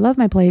condo. I love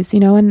my place,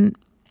 and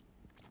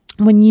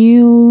when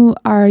you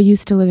are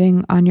used to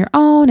living on your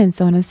own and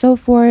so on and so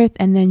forth,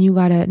 and then you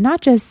gotta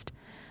not just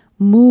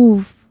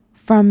move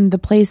from the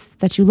place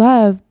that you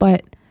love,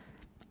 but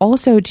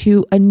also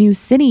to a new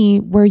city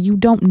where you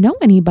don't know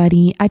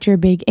anybody at your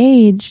big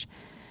age,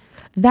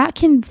 that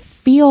can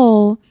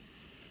feel,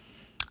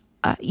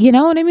 you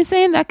know what I'm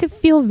saying? That could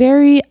feel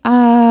very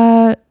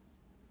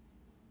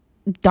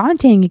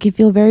daunting. It could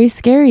feel very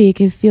scary. It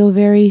could feel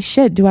very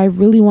shit. Do I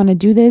really want to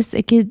do this?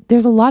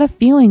 There's a lot of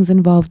feelings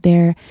involved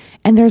there,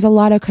 and there's a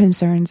lot of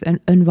concerns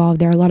involved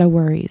there, a lot of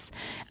worries.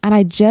 And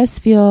I just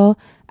feel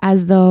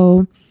as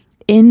though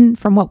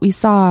from what we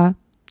saw,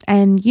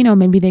 and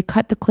maybe they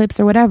cut the clips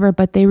or whatever,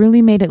 but they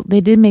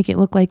did make it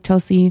look like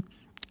Chelsea,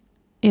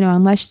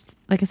 unless,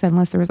 like I said,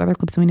 unless there was other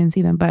clips and we didn't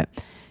see them, but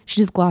she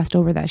just glossed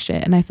over that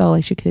shit. And I felt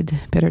like she could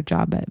have a better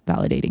job at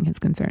validating his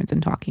concerns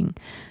and talking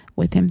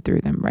with him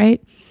through them.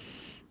 Right.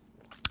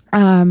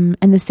 And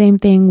the same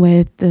thing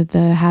with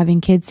the having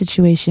kids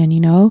situation,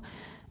 you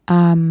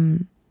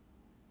want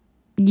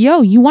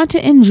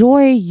to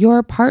enjoy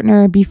your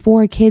partner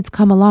before kids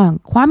come along.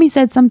 Kwame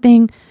said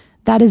something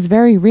that is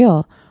very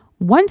real.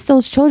 Once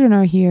those children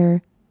are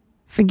here,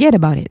 forget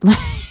about it.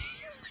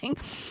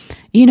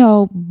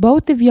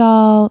 Both of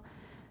y'all,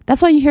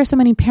 That's why you hear so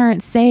many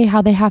parents say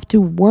how they have to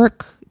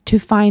work to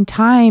find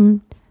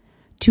time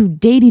to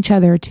date each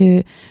other,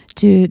 to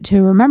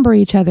remember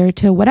each other,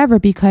 to whatever,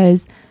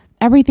 because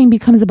everything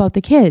becomes about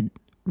the kid.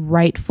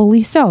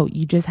 Rightfully so.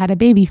 You just had a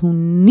baby who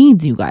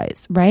needs you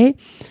guys, right?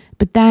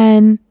 But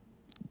then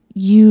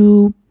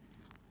you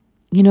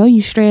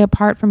stray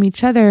apart from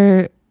each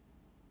other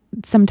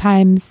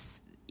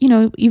sometimes,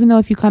 even though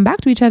if you come back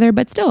to each other,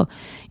 but still,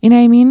 you know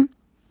what I mean?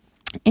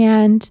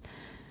 And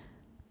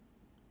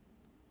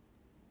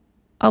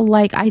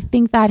I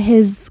think that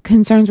his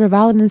concerns were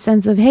valid in the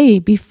sense of, hey,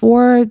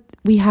 before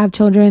we have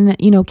children,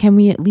 can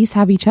we at least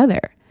have each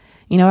other?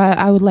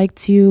 I would like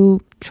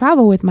to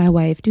travel with my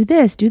wife, do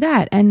this, do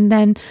that. And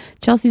then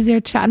Chelsea's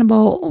there chatting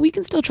about, we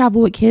can still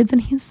travel with kids.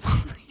 And he's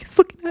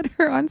looking at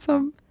her on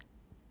some,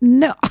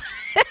 no.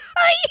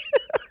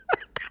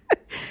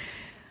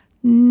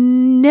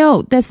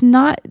 No, that's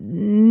not,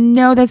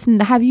 no, that's,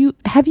 have you,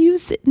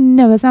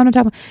 no, that's not what I'm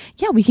talking about.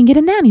 Yeah, we can get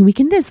a nanny. We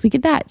can this, we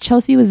get that.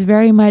 Chelsea was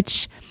very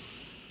much,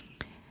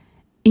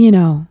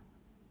 and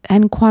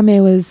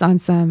Kwame was on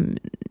some,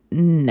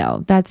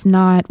 no, that's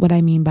not what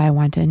I mean by I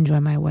want to enjoy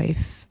my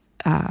wife,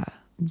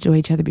 enjoy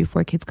each other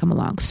before kids come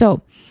along.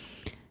 So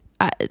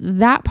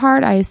that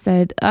part I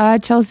said,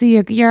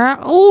 Chelsea,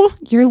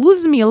 you're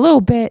losing me a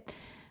little bit,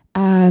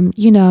 and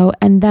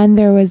then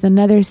there was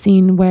another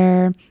scene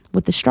where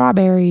with the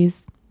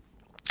strawberries,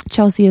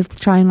 Chelsea is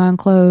trying on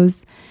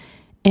clothes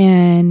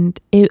and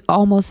it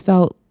almost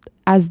felt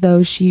as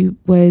though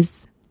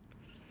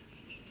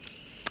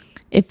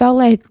it felt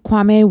like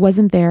Kwame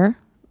wasn't there,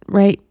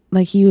 right?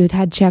 Like he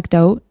had checked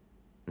out.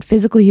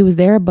 Physically he was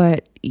there,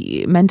 but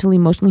mentally,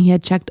 emotionally he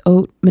had checked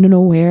out, I don't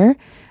know where.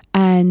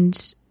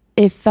 And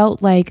it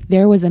felt like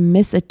there was a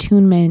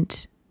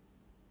misattunement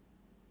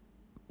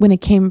when it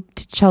came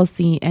to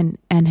Chelsea and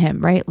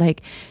him, right?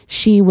 Like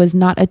she was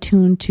not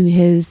attuned to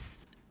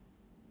his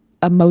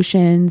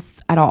emotions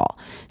at all.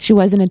 She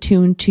wasn't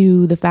attuned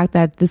to the fact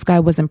that this guy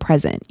wasn't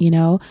present,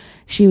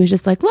 She was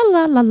just like, la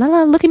la la la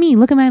la, look at me,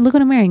 look what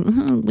I'm wearing.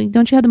 Mm-hmm.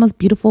 Don't you have the most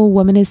beautiful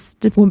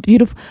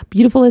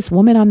beautifulest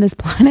woman on this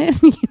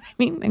planet? You know what I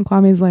mean? And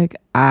Kwame's like,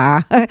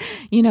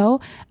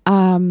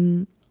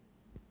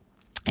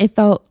 it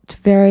felt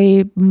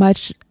very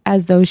much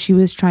as though she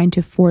was trying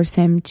to force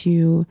him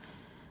to,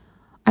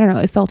 I don't know,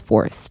 it felt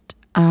forced,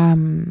 but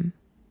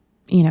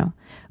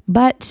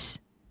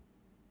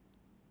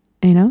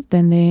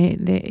then they,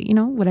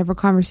 whatever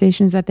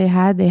conversations that they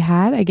had,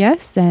 I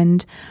guess,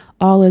 and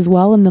all is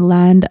well in the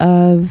land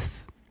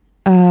of,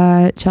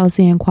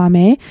 Chelsea and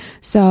Kwame.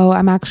 So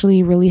I'm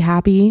actually really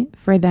happy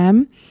for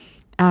them,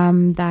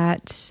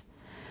 that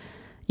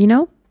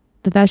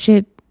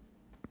shit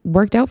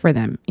worked out for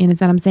them. You know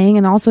what I'm saying?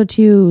 And also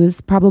too, it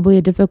was probably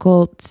a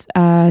difficult,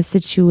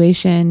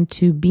 situation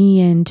to be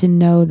in, to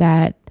know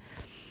that,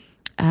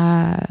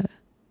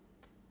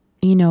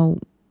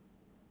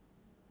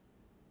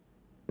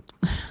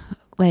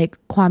 like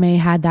Kwame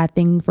had that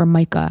thing for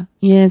Micah,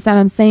 you know what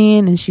I'm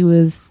saying? And she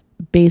was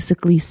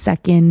basically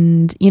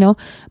second,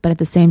 but at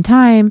the same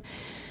time,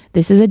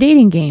 this is a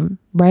dating game,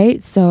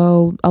 right?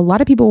 So a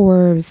lot of people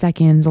were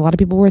seconds, a lot of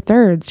people were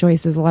third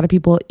choices, a lot of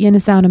people, you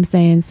understand what I'm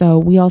saying? So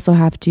we also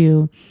have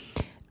to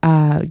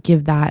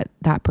give that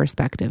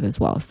perspective as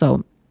well.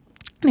 So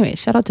anyway,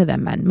 shout out to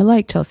them, man. I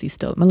like Chelsea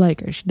still. I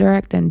like her. She's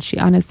direct and she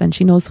honest and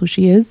she knows who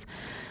she is.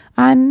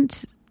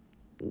 And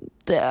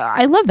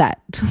I love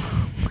that.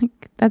 Like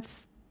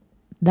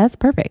that's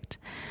perfect.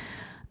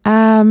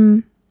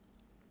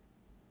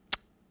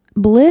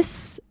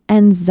 Bliss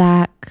and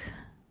Zach.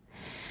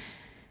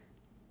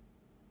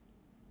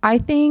 I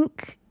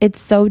think it's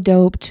so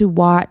dope to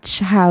watch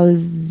how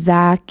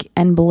Zach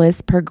and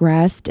Bliss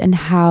progressed and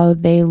how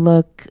they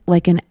look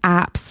like an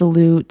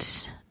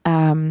absolute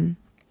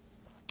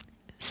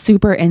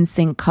super in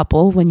sync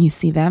couple when you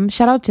see them.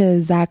 Shout out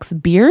to Zach's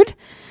beard.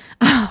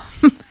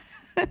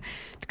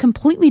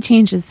 Completely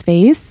changed his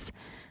face.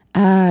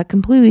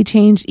 Completely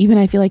changed even,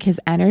 I feel like, his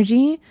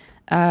energy.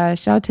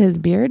 Shout out to his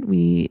beard.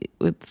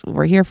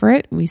 We're here for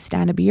it. We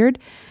stand a beard.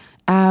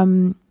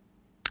 I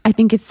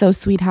think it's so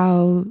sweet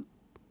how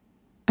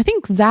I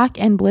think Zach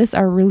and Bliss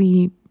are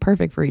really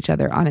perfect for each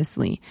other,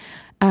 honestly.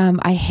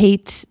 I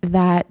hate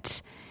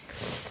that.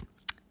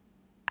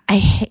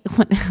 I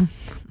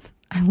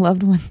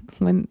loved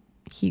when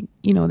he,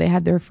 they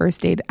had their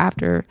first date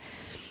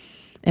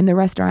in the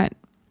restaurant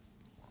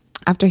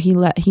after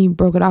he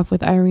broke it off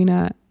with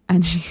Irina,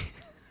 and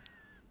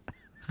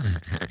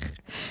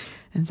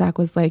and Zach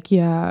was like,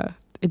 yeah,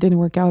 it didn't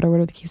work out, or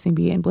whatever the case may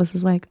be. And Bliss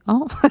was like,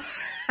 oh.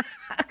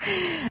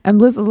 And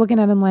Bliss was looking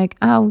at him like,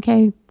 oh,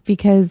 okay,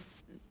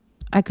 because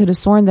I could have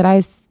sworn that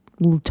I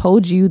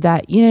told you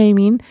that, you know what I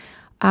mean?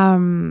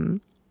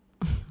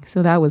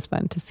 So that was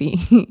fun to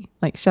see.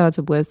 Like, shout out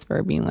to Bliss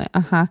for being like,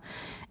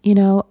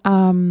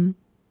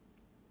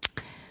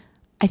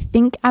 I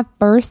think at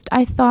first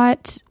I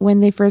thought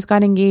when they first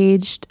got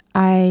engaged,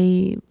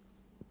 I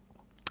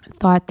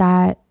thought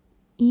that,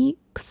 I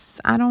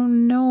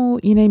don't know,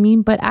 you know what I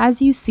mean? But as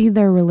you see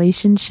their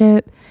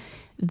relationship,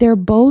 they're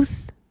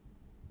both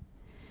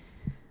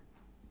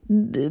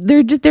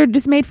they're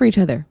just made for each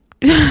other.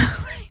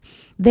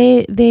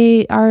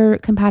 They are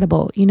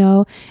compatible, you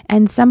know.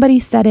 And somebody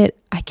said it.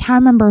 I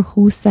can't remember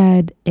who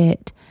said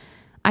it.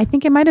 I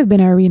think it might have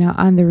been Arena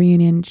on the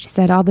reunion. She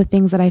said all the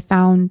things that I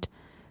found.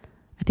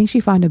 I think she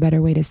found a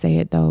better way to say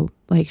it though.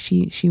 Like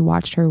she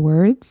watched her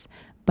words,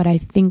 but I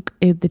think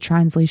the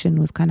translation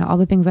was kind of all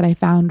the things that I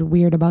found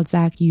weird about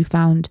Zach, you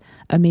found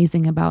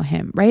amazing about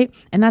him, right?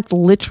 And that's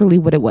literally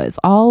what it was.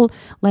 All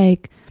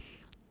like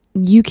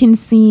you can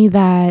see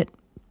that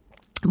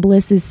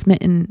Bliss is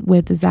smitten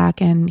with Zach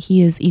and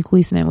he is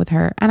equally smitten with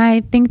her. And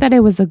I think that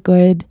it was a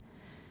good,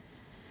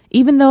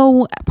 even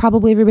though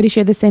probably everybody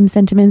shared the same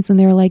sentiments and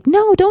they were like,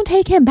 no, don't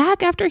take him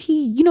back after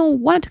he, you know,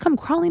 wanted to come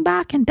crawling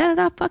back and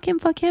da-da-da, fuck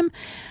him.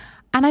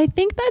 And I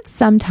think that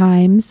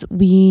sometimes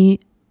we,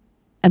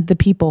 the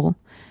people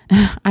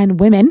and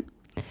women,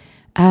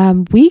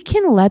 we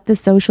can let the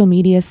social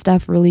media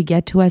stuff really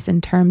get to us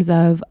in terms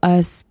of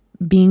us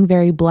being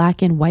very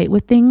black and white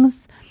with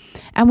things.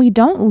 And we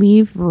don't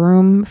leave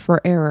room for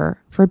error,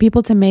 for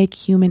people to make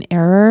human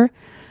error.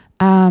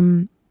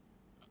 And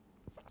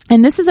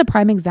this is a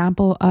prime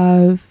example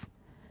of,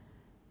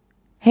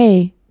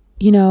 hey,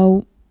 you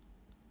know,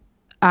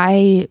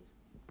 I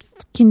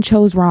fucking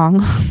chose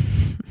wrong.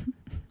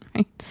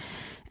 Right?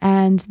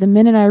 And the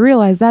minute I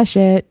realized that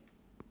shit,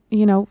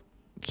 you know,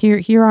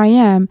 here I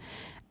am.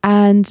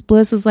 And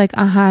Bliss was like,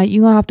 you're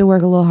gonna have to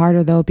work a little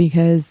harder though,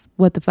 because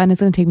what the fun is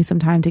gonna take me some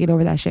time to get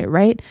over that shit,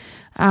 right?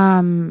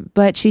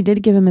 But she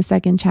did give him a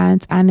second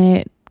chance and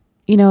it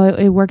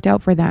worked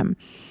out for them.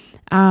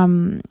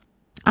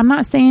 I'm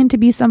not saying to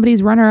be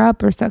somebody's runner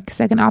up or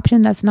second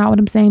option. That's not what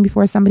I'm saying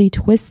before somebody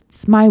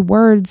twists my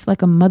words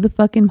like a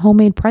motherfucking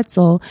homemade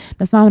pretzel.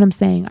 That's not what I'm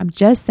saying. I'm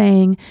just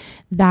saying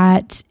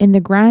that in the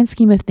grand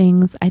scheme of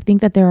things, I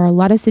think that there are a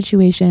lot of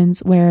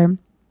situations where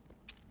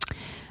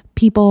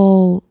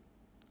people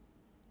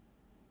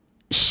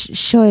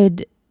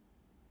should,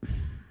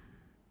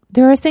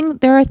 there are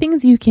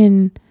things you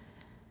can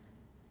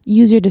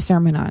use your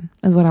discernment on,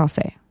 is what I'll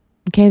say.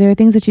 Okay, there are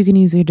things that you can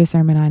use your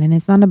discernment on, and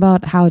it's not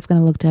about how it's going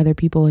to look to other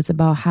people. It's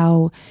about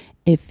how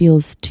it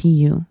feels to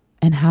you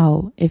and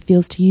how it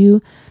feels to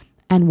you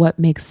and what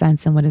makes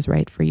sense and what is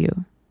right for you.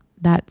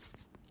 That's,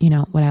 you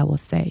know, what I will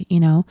say, you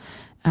know.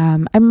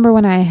 I remember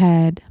when I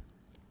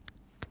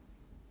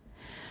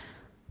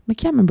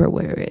can't remember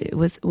where it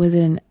was. Was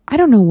it I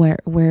don't know where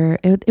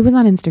it was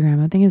on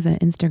Instagram. I think it was an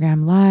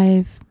Instagram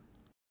Live.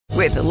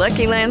 With the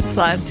Lucky Land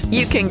Slots,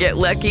 you can get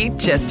lucky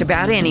just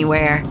about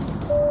anywhere.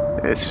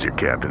 This is your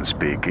captain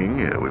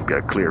speaking. We've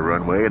got clear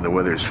runway and the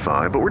weather's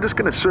fine, but we're just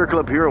going to circle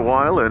up here a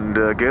while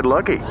and get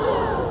lucky.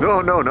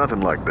 No,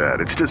 nothing like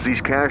that. It's just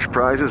these cash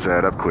prizes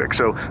add up quick.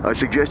 So I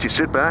suggest you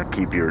sit back,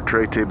 keep your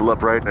tray table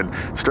upright, and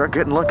start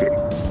getting lucky.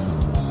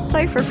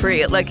 Play for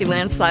free at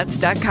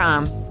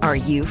LuckyLandSlots.com. Are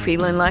you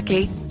feeling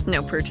lucky?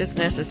 No purchase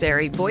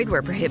necessary. Void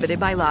where prohibited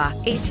by law.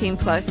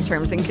 18+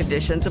 terms and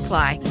conditions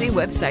apply. See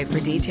website for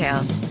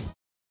details.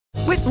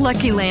 With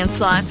Lucky Land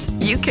Slots,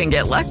 you can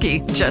get lucky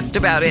just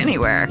about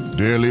anywhere.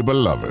 Dearly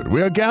beloved,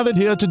 we are gathered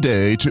here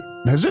today to...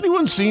 Has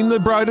anyone seen the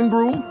bride and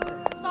groom?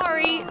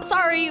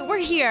 Sorry, we're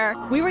here.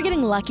 We were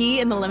getting lucky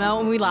in the limo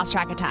and we lost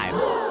track of time.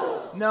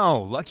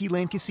 No, Lucky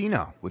Land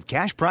Casino, with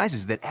cash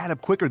prizes that add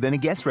up quicker than a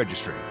guest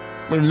registry.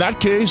 In that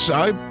case,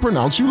 I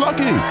pronounce you lucky.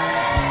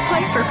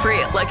 Play for free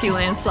at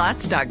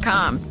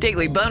LuckyLandSlots.com.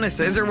 Daily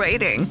bonuses are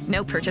waiting.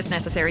 No purchase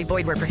necessary.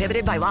 Void where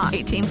prohibited by law.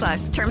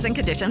 18+. Terms and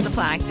conditions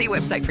apply. See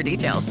website for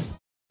details.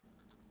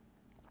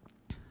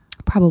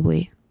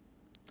 Probably.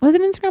 Was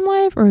it Instagram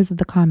Live or was it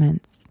the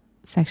comments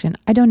section?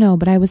 I don't know,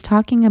 but I was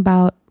talking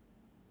about...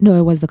 No,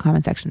 it was the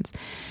comment sections.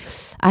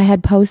 I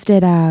had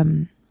posted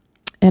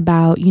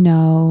about, you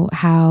know,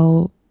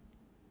 how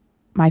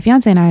my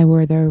fiance and I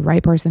were the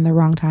right person, the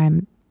wrong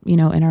time, you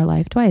know, in our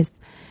life twice.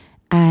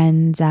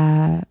 And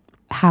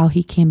how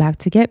he came back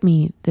to get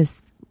me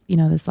this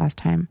last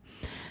time.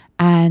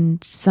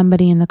 And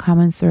somebody in the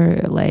comments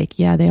were like,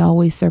 yeah, they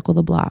always circle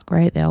the block,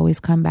 right? They always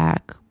come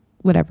back,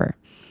 whatever.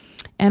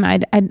 And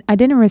I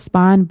didn't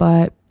respond,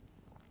 but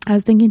I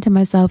was thinking to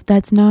myself,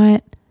 that's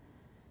not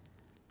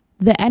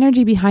the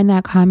energy behind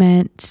that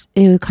comment.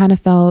 It kind of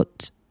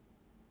felt,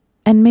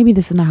 and maybe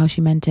this is not how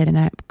she meant it, and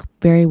I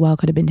very well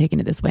could have been taking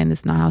it this way, and this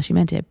is not how she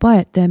meant it,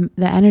 but the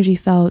energy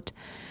felt,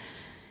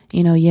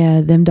 you know,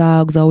 yeah, them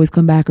dogs always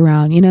come back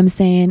around. You know what I'm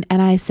saying?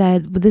 And I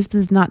said, but this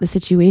is not the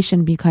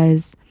situation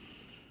because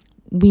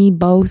we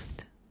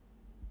both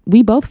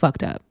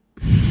fucked up,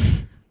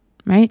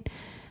 right?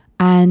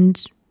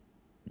 And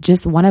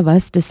just one of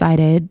us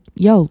decided,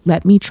 yo,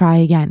 let me try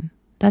again.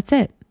 That's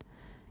it.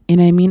 You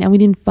know what I mean? And we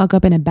didn't fuck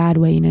up in a bad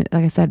way. You know,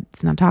 like I said,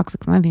 it's not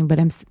toxic or anything, but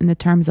in the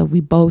terms of we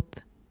both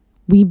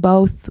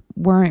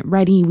weren't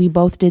ready. We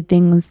both did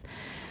things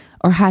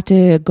or had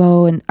to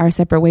go in our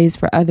separate ways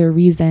for other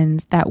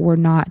reasons that were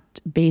not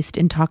based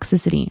in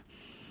toxicity.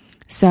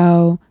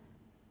 So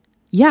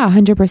yeah,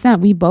 100%.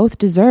 We both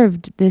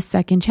deserved this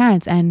second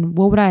chance. And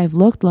what would I have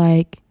looked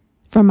like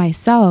for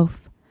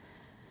myself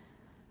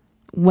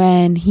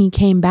when he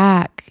came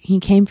back? He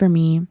came for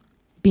me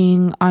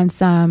being on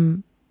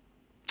some,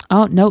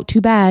 oh no, too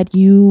bad.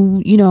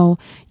 You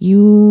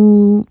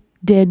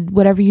did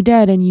whatever you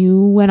did and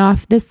you went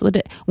off this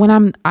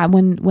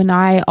when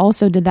I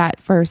also did that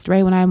first,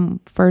 right? When I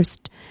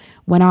first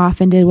went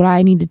off and did what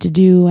I needed to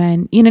do,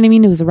 and you know what I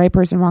mean? It was the right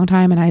person, wrong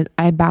time. And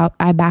I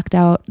backed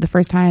out the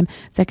first time,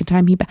 second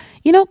time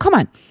come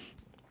on.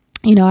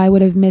 I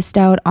would have missed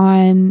out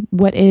on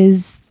what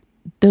is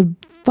the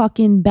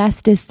fucking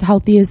bestest,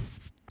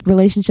 healthiest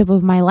relationship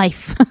of my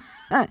life.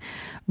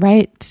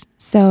 Right?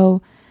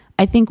 So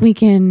I think we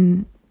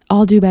can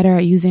all do better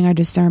at using our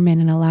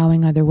discernment and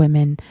allowing other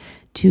women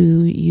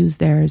to use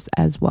theirs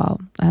as well.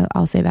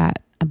 I'll say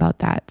that about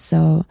that.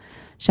 So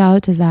shout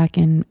out to Zach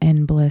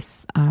and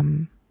Bliss.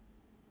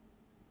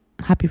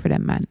 Happy for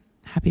them, man.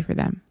 Happy for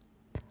them.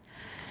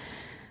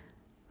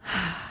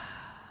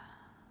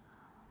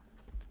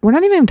 We're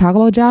not even going to talk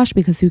about Josh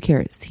because who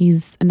cares?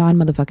 He's a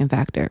non-motherfucking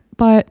factor.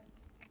 But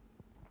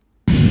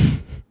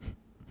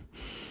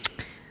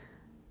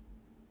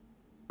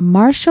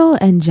Marshall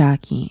and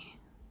Jackie.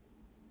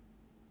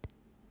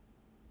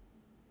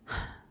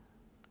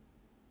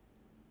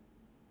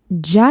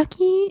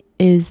 Jackie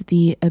is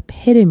the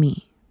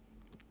epitome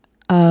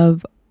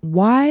of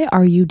why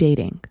are you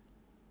dating?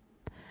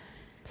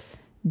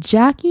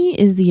 Jackie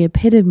is the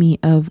epitome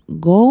of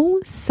go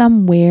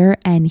somewhere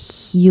and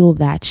heal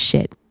that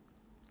shit.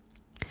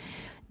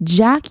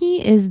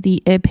 Jackie is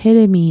the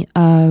epitome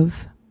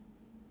of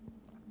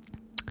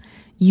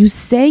you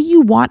say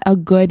you want a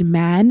good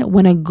man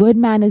when a good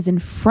man is in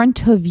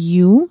front of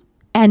you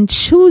and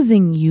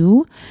choosing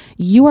you,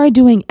 you are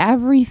doing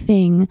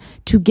everything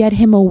to get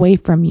him away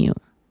from you.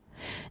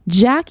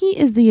 Jackie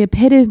is the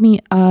epitome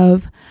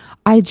of,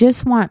 I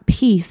just want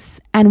peace.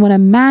 And when a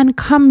man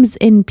comes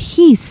in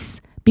peace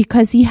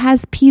because he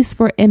has peace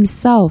for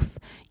himself,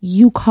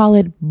 you call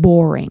it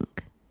boring.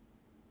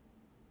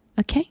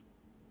 Okay?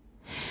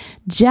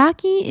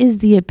 Jackie is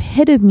the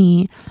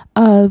epitome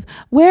of,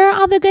 where are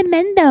all the good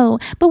men though?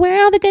 But where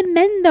are all the good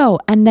men though?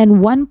 And then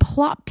one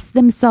plops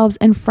themselves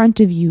in front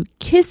of you,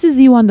 kisses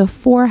you on the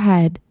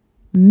forehead,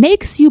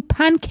 makes you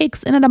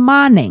pancakes in the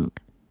morning.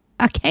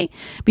 Okay?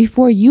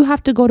 Before you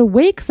have to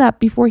wakes up,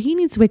 before he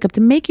needs to wake up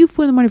to make you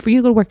food in the morning for you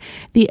to go to work.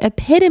 The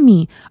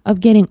epitome of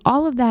getting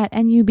all of that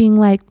and you being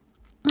like,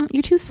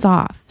 you're too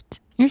soft.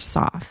 You're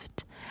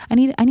soft. I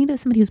need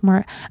somebody who's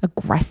more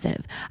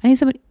aggressive. I need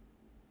somebody.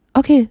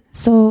 Okay,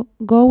 so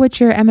go with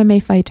your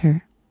MMA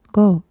fighter.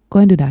 Go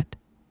and do that.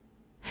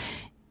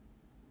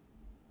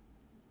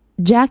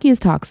 Jackie is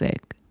toxic,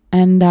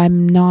 and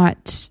I'm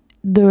not.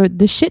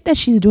 The shit that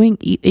she's doing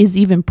is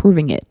even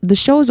proving it. The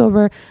show's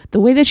over. The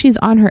way that she's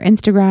on her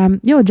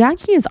Instagram,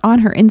 Jackie is on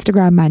her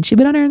Instagram, man. She's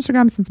been on her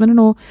Instagram since I don't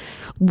know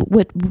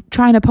what,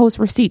 trying to post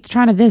receipts,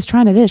 trying to this,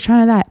 trying to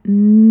that.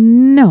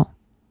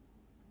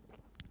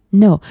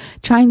 No,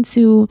 trying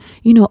to,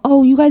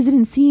 oh, you guys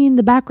didn't see in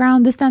the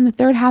background, this, that, and the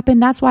third happened.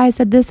 That's why I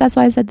said this. That's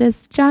why I said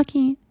this.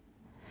 Jackie.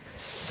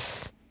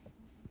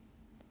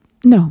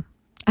 No,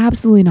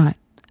 absolutely not.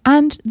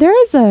 And there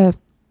is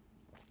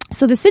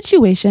so the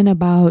situation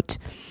about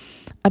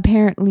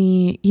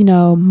apparently,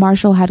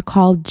 Marshall had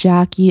called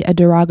Jackie a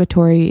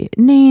derogatory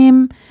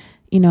name,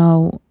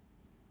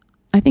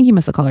 I think he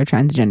must have called her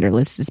transgender.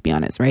 Let's just be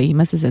honest, right? He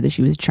must have said that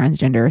she was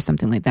transgender or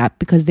something like that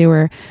because they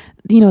were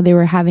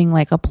having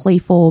like a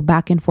playful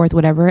back and forth,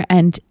 whatever.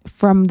 And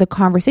from the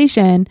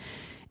conversation,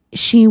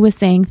 she was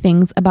saying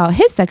things about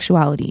his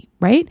sexuality,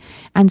 right?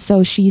 And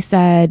so she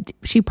said,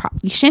 she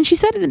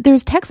said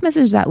there's text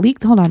messages that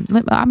leaked. Hold on.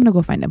 I'm going to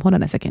go find them. Hold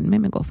on a second.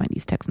 Let me go find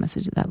these text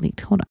messages that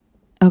leaked. Hold on.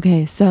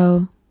 Okay.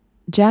 So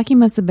Jackie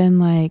must have been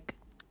like,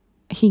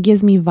 he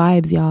gives me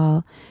vibes,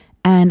 y'all.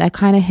 And I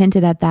kind of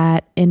hinted at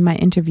that in my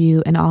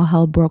interview and all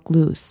hell broke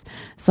loose.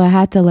 So I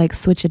had to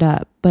switch it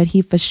up. But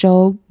he for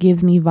sure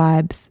gives me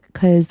vibes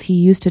because he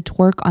used to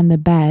twerk on the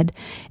bed.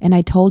 And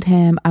I told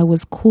him I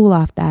was cool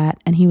off that.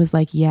 And he was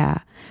like, yeah.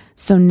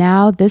 So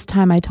now this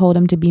time I told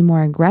him to be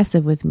more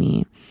aggressive with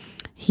me.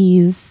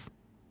 He's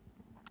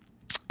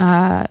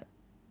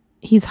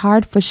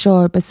hard for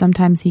sure, but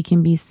sometimes he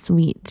can be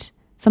sweet.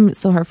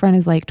 So her friend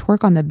is like,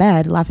 twerk on the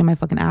bed, laughing my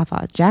fucking ass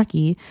off.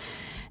 Jackie,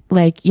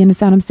 you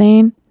understand what I'm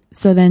saying?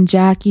 So then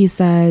Jackie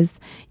says,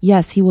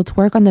 yes, he will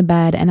twerk on the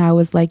bed. And I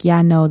was like,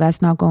 yeah, no, that's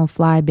not going to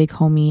fly, big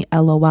homie,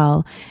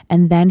 LOL.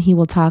 And then he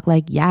will talk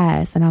like,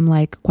 yes. And I'm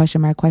like,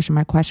 question mark, question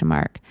mark, question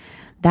mark.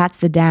 That's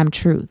the damn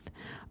truth.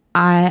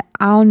 I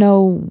don't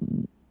know.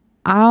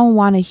 I don't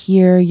want to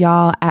hear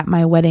y'all at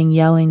my wedding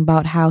yelling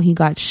about how he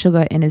got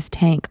sugar in his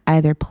tank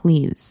either,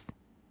 please.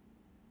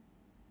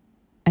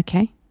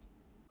 Okay.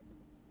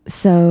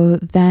 So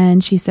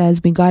then she says,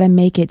 we got to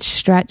make it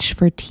stretch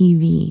for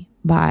TV.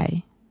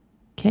 Bye.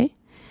 Okay.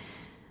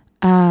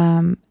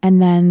 And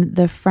then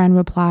the friend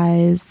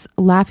replies,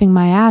 laughing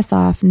my ass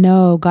off,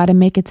 no, gotta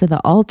make it to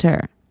the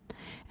altar.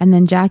 And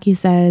then Jackie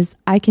says,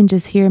 I can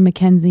just hear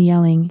Mackenzie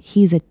yelling,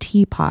 he's a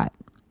teapot.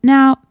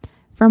 Now,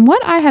 from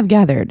what I have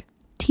gathered,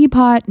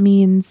 teapot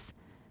means,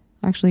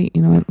 actually,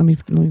 you know what, let me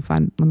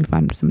find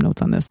some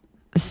notes on this.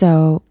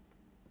 So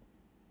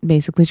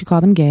basically she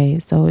called him gay.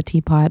 So a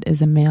teapot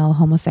is a male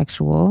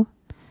homosexual.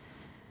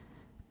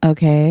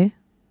 Okay.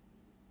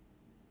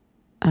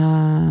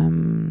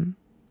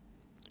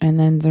 And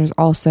then there's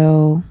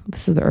also,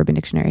 this is the Urban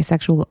Dictionary,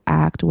 sexual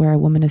act where a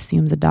woman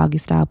assumes a doggy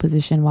style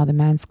position while the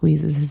man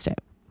squeezes his dick.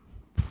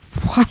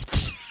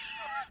 What?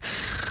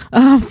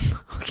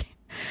 Okay.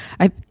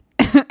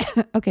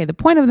 Okay, the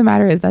point of the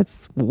matter is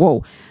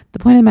The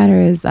point of the matter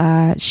is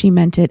she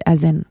meant it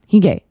as in he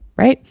gay,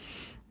 right?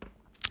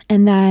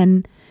 And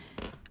then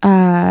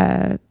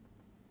her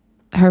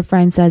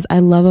friend says, I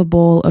love a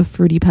bowl of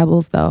Fruity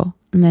Pebbles though.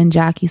 And then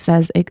Jackie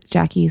says,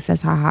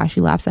 haha,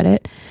 she laughs at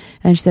it.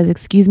 And she says,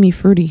 excuse me,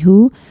 Fruity,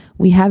 who?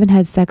 We haven't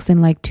had sex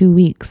in like 2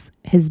 weeks.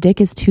 His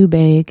dick is too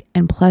big.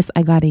 And plus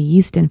I got a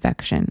yeast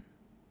infection.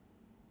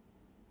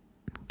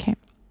 Okay.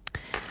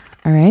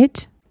 All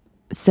right.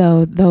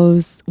 So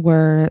those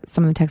were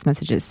some of the text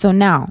messages. So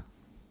now,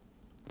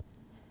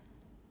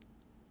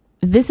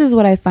 this is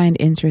what I find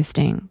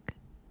interesting.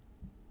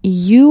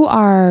 You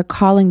are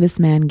calling this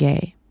man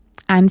gay.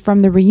 And from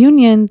the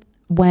reunion,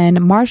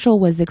 when Marshall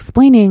was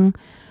explaining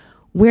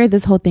where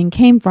this whole thing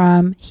came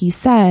from, he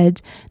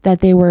said that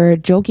they were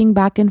joking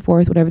back and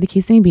forth, whatever the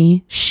case may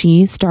be.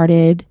 She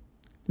started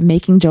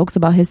making jokes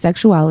about his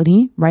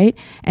sexuality, right?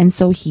 And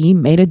so he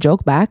made a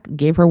joke back,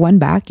 gave her one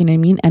back, you know what I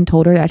mean? And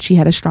told her that she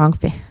had a strong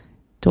face.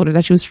 Told her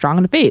that she was strong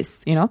in the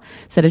face, you know?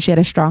 Said that she had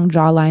a strong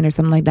jawline or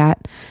something like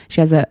that.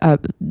 She has a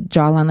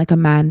jawline like a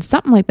man,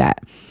 something like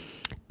that.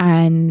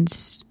 And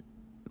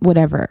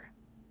whatever.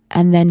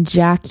 And then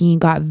Jackie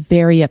got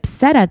very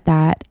upset at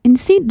that. And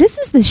see, this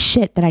is the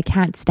shit that I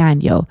can't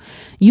stand, yo.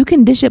 You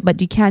can dish it, but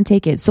you can't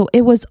take it. So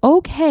it was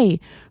okay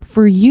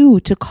for you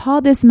to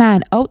call this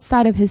man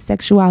outside of his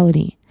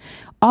sexuality.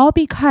 All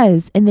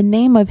because in the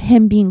name of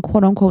him being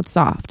quote unquote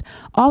soft.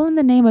 All in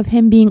the name of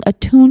him being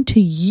attuned to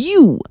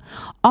you.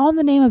 All in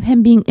the name of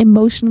him being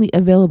emotionally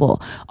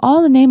available. All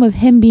in the name of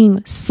him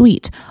being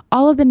sweet.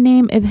 All of the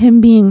name of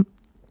him being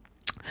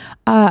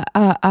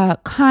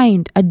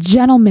kind, a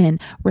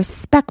gentleman,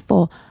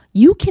 respectful.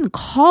 You can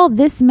call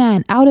this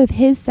man out of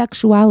his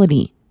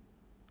sexuality,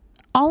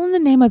 all in the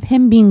name of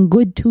him being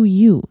good to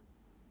you.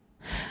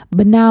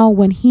 But now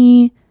when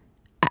he,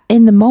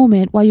 in the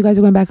moment, while you guys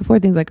are going back and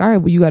forth, things like, all right,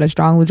 well, you got a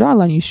strong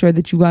jawline. You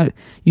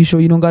sure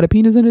you don't got a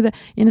penis under that?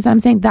 You know what I'm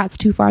saying? That's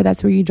too far.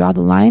 That's where you draw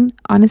the line.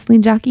 Honestly,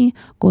 Jackie,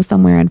 go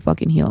somewhere and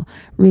fucking heal.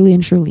 Really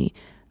and truly.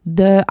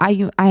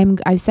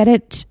 I said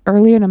it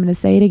earlier and I'm going to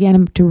say it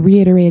again to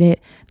reiterate it.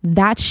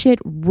 That shit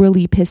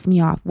really pissed me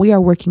off. We are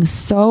working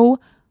so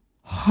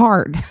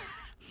hard,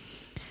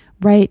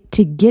 right,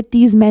 to get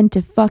these men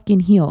to fucking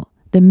heal.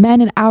 The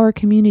men in our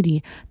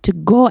community to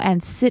go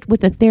and sit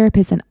with a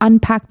therapist and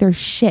unpack their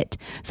shit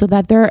so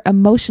that their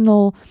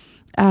emotional,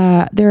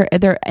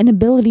 their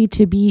inability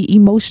to be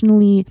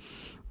emotionally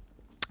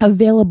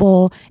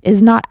available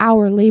is not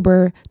our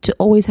labor to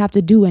always have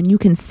to do. And you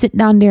can sit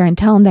down there and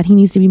tell him that he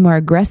needs to be more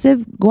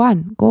aggressive. Go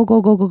on,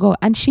 go.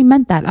 And she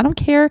meant that. I don't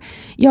care,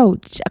 yo,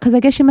 because I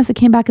guess she must have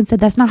came back and said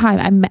that's not how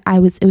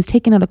it was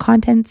taken out of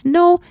context.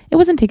 No, it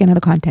wasn't taken out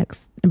of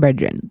context,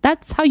 brethren.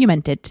 That's how you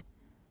meant it.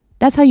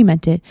 That's how you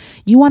meant it.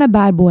 You want a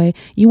bad boy.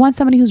 You want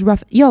somebody who's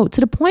rough. Yo,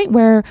 to the point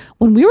where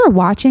when we were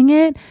watching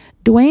it,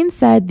 Dwayne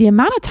said the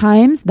amount of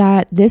times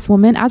that this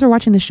woman, as we're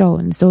watching the show,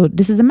 and so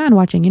this is a man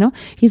watching, you know,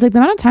 he's like, the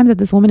amount of times that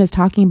this woman is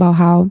talking about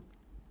how,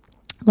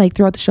 like,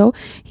 throughout the show,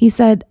 he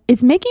said,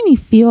 it's making me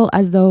feel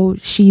as though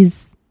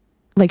she's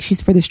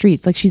for the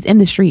streets, like she's in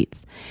the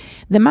streets.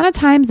 The amount of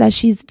times that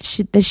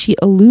she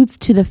alludes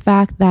to the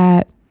fact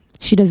that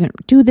she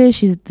doesn't do this,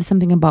 she's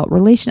something about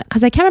relation,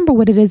 because I can't remember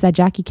what it is that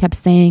Jackie kept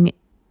saying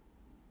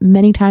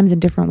many times in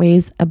different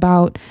ways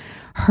about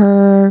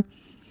her,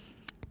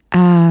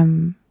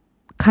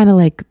 kind of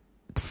like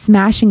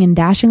smashing and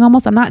dashing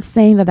almost. I'm not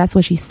saying that that's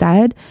what she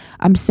said.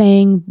 I'm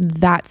saying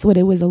that's what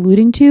it was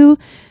alluding to.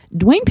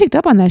 Dwayne picked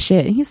up on that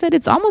shit and he said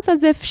it's almost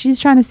as if she's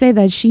trying to say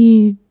that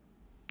she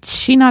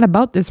not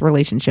about this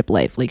relationship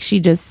life. Like she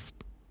just,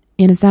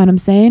 you understand what I'm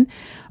saying?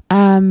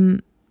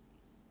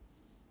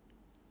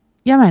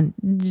 Yeah, man.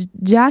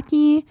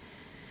 Jackie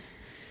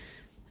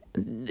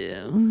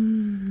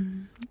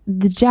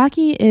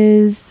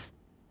is,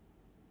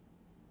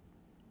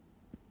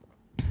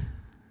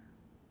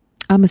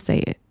 I'm going to say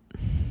it.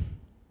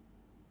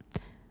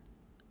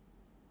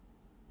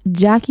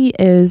 Jackie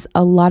is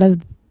a lot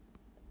of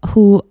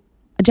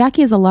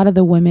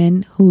the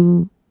women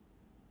who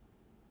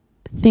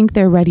think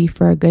they're ready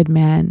for a good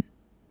man.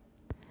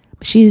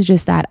 She's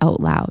just that out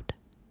loud,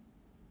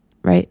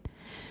 right?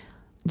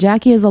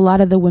 Jackie is a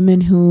lot of the women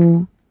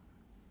who,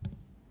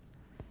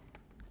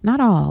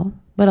 not all,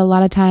 but a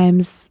lot of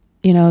times,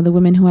 you know, the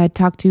women who I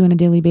talk to on a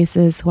daily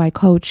basis, who I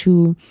coach,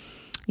 who,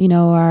 you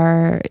know,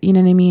 are, you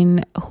know what I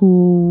mean,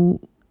 who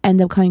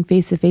end up coming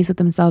face to face with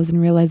themselves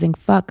and realizing,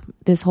 fuck,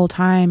 this whole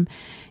time,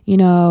 you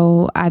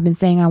know, I've been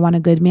saying I want a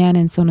good man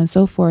and so on and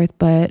so forth,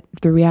 but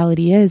the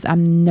reality is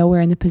I'm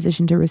nowhere in the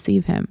position to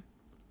receive him.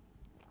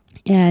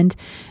 And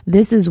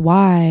this is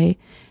why,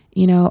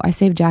 you know, I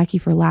saved Jackie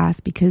for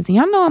last, because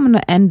y'all know I'm going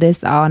to end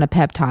this on a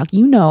pep talk.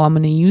 You know, I'm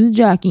going to use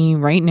Jackie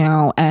right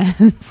now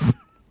as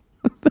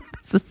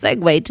a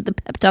segue to the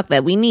pep talk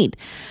that we need.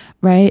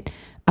 right?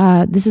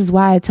 This is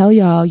why I tell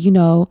y'all, you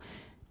know,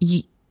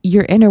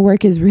 your inner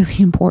work is really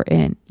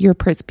important.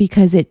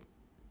 Because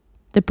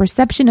the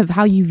perception of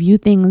how you view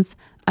things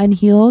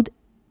unhealed,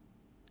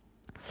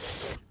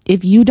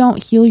 if you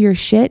don't heal your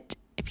shit,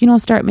 if you don't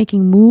start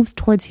making moves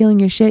towards healing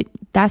your shit,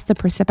 that's the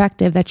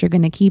perspective that you're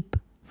going to keep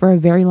for a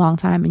very long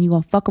time. And you're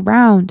going to fuck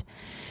around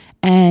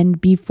and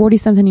be 40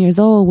 something years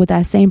old with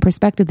that same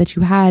perspective that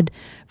you had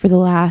for the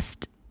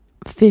last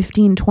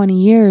 15,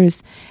 20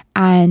 years.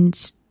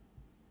 And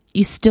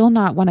you still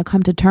not want to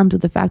come to terms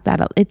with the fact that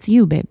it's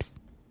you, babes.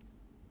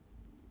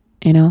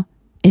 You know,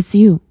 it's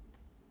you.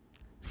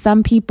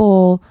 Some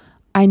people,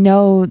 I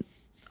know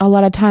a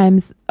lot of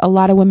times, a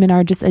lot of women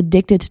are just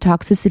addicted to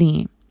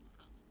toxicity,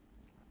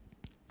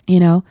 you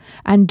know,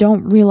 and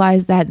don't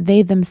realize that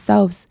they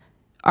themselves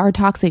are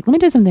toxic. Let me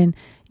tell you something.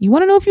 You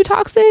want to know if you're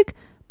toxic?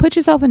 Put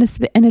yourself in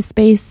a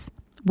space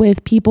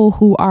with people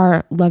who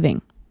are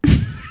loving.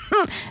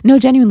 No,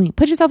 genuinely,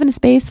 put yourself in a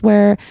space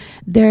where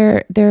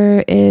there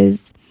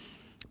is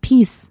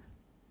peace,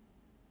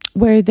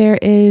 where there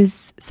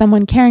is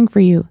someone caring for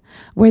you,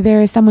 where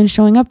there is someone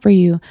showing up for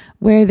you,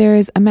 where there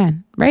is a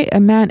man, right? A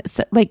man,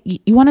 like,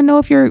 you want to know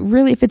if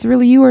it's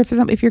really you, or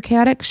if you're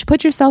chaotic,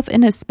 put yourself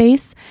in a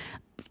space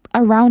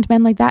around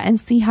men like that and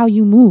see how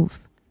you move.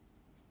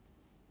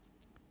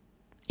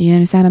 You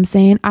understand what I'm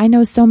saying? I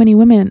know so many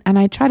women, and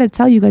I try to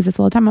tell you guys this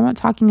all the time. I'm not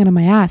talking out of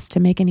my ass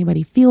to make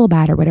anybody feel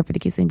bad or whatever the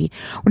case may be.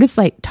 We're just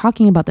like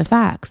talking about the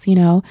facts, you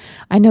know?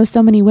 I know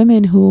so many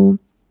women who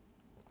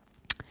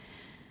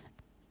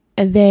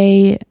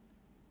they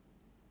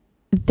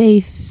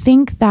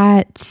think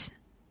that,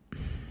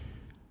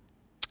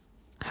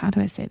 how do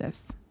I say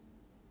this?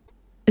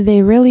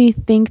 They really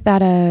think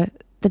that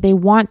they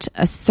want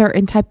a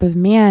certain type of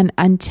man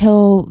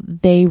until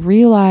they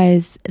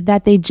realize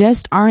that they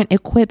just aren't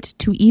equipped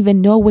to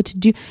even know what to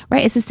do,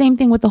 right? It's the same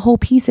thing with the whole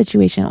peace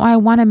situation. Oh, I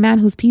want a man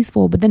who's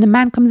peaceful, but then the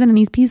man comes in and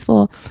he's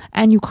peaceful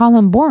and you call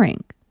him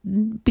boring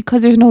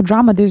because there's no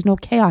drama, there's no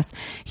chaos.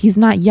 He's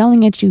not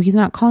yelling at you. He's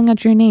not calling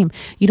out your name.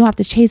 You don't have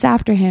to chase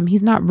after him.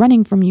 He's not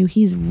running from you.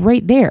 He's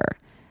right there.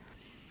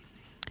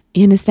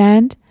 You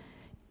understand?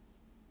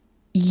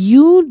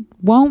 You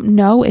won't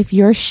know if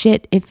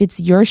it's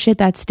your shit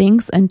that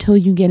stinks until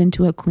you get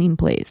into a clean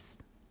place.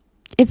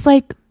 It's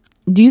like,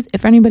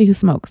 if anybody who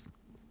smokes,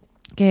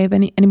 okay, if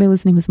anybody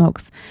listening who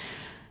smokes,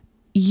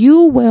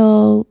 you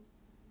will,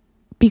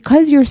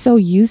 because you're so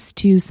used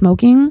to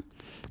smoking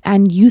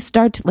and you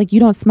start to, like,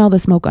 you don't smell the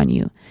smoke on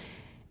you,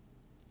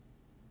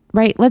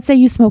 right? Let's say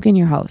you smoke in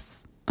your house.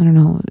 I don't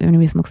know if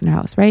anybody smokes in their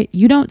house, right?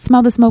 You don't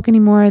smell the smoke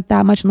anymore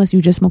that much unless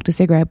you just smoked a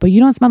cigarette, but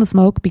you don't smell the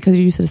smoke because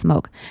you're used to the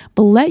smoke.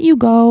 But let you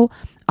go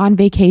on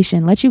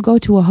vacation, let you go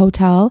to a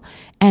hotel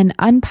and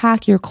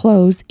unpack your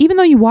clothes, even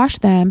though you wash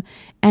them,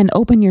 and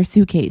open your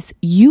suitcase.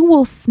 You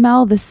will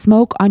smell the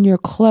smoke on your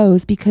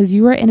clothes because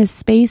you are in a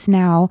space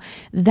now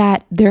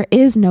that there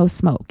is no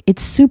smoke.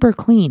 It's super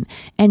clean,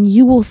 and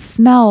you will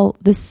smell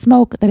the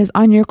smoke that is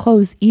on your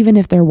clothes even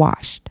if they're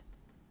washed.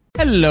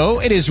 Hello,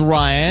 it is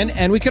Ryan,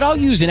 and we could all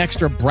use an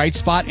extra bright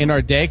spot in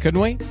our day, couldn't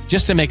we?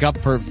 Just to make up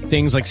for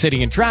things like sitting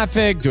in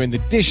traffic, doing the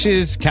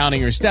dishes, counting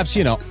your steps,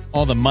 you know,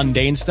 all the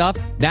mundane stuff.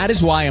 That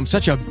is why I'm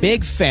such a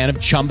big fan of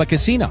Chumba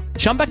Casino.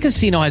 Chumba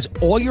Casino has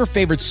all your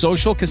favorite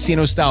social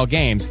casino style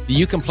games that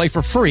you can play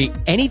for free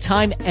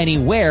anytime,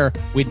 anywhere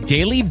with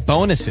daily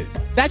bonuses.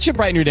 That should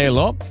brighten your day a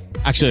little.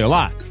 Actually, a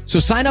lot.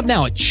 So sign up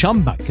now at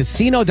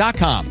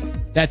ChumbaCasino.com.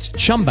 That's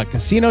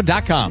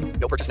ChumbaCasino.com.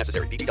 No purchase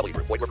necessary. VGW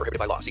Group. Void where prohibited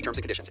by law. See terms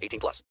and conditions.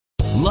 18+.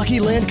 Lucky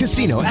Land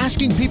Casino,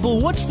 asking people,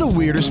 what's the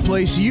weirdest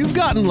place you've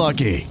gotten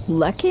lucky?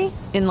 Lucky?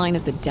 In line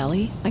at the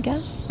deli, I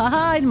guess?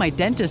 Aha, in my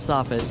dentist's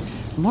office.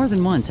 More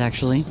than once,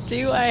 actually.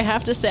 Do I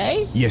have to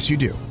say? Yes, you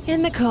do.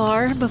 In the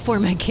car before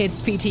my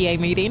kids' PTA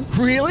meeting.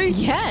 Really?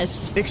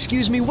 Yes.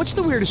 Excuse me, what's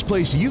the weirdest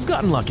place you've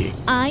gotten lucky?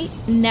 I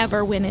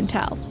never win and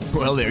tell.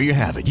 Well, there you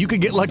have it. You can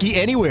get lucky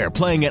anywhere,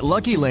 playing at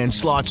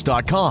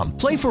LuckyLandSlots.com.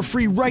 Play for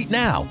free right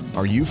now.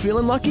 Are you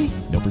feeling lucky?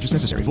 No purchase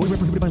necessary. Void where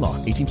prohibited by law.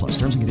 18+.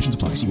 Terms and conditions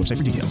apply. See website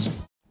for details.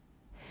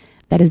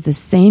 That is the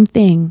same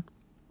thing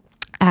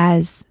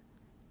as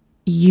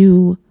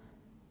you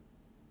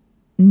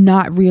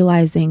not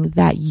realizing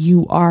that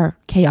you are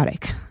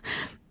chaotic.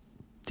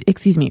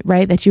 Excuse me,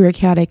 right? That you are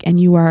chaotic and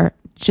you are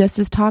just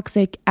as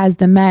toxic as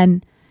the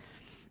men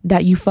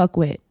that you fuck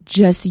with.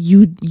 Just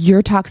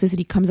your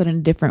toxicity comes out in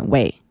a different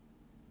way.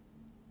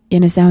 You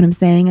understand what I'm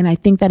saying? And I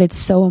think that it's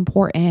so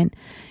important.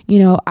 You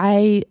know,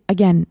 I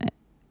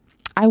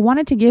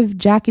wanted to give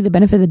Jackie the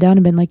benefit of the doubt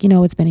and been like, you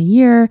know, it's been a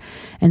year.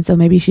 And so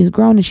maybe she's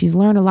grown and she's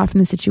learned a lot from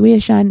the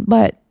situation.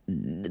 But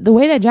the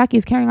way that Jackie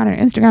is carrying on her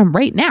Instagram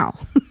right now,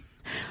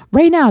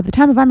 at the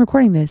time of I'm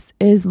recording this,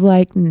 is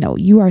like, no,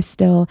 you are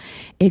still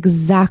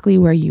exactly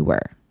where you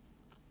were.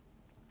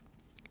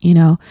 You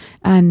know,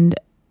 and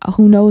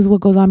who knows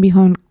what goes on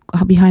behind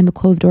the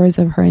closed doors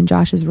of her and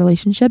Josh's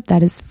relationship.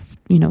 That is,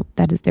 you know,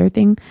 that is their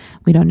thing.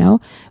 We don't know.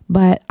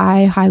 But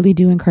I highly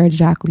do encourage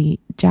Jackie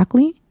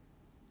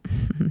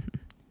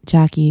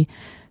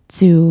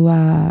to,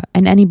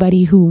 and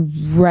anybody who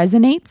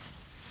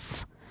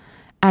resonates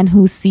and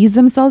who sees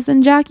themselves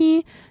in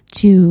Jackie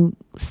to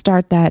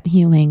start that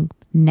healing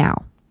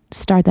now.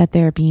 Start that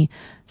therapy,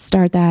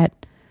 start that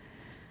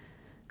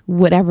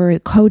whatever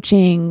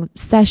coaching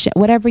session,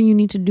 whatever you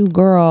need to do,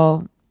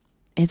 girl.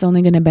 It's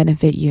only going to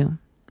benefit you.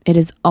 It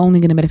is only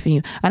going to benefit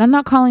you. And I'm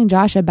not calling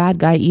Josh a bad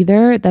guy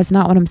either. That's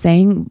not what I'm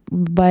saying.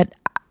 But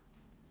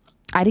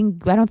I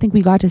don't think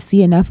we got to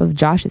see enough of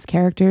Josh's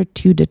character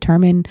to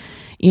determine,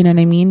 you know what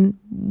I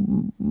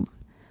mean?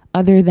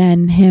 Other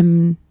than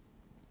him.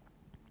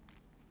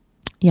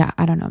 Yeah,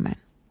 I don't know, man.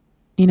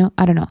 You know,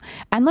 I don't know.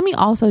 And let me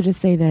also just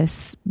say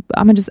this.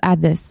 I'm going to just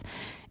add this.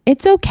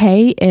 It's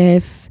okay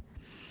if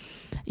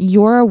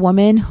you're a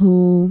woman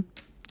who,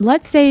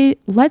 let's say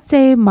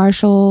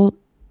Marshall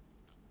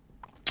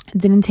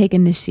didn't take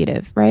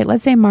initiative, right?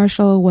 Let's say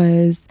Marshall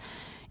was,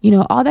 you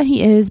know, all that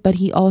he is, but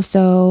he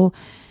also,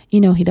 you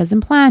know, he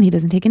doesn't plan, he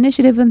doesn't take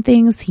initiative in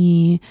things.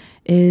 He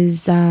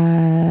is,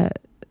 you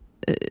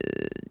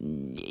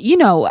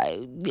know,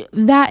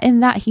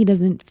 that he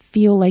doesn't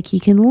feel like he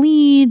can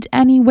lead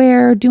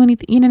anywhere, do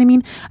anything, you know what I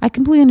mean? I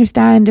completely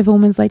understand if a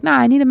woman's like, nah,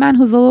 I need a man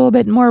who's a little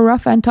bit more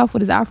rough and tough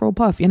with his Afro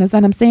puff. You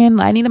understand what I'm saying?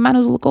 I need a man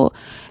who's a little,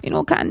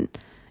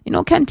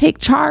 can take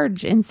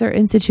charge in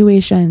certain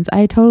situations.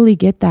 I totally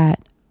get that.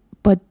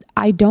 But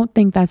I don't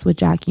think that's what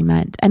Jackie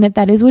meant. And if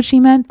that is what she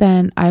meant,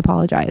 then I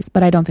apologize.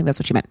 But I don't think that's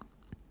what she meant.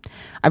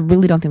 I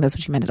really don't think that's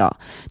what she meant at all.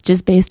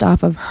 Just based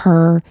off of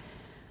her,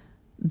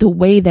 the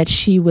way that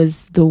she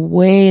was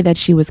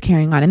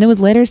carrying on. And it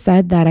was later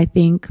said that I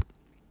think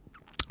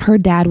her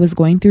dad was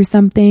going through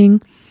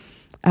something.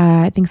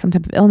 I think some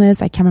type of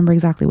illness. I can't remember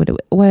exactly what it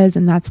was.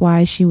 And that's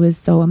why she was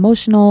so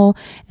emotional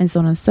and so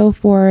on and so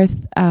forth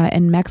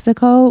in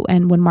Mexico.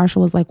 And when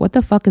Marshall was like, what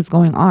the fuck is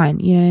going on?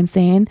 You know what I'm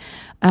saying?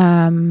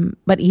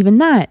 But even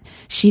that,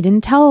 she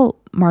didn't tell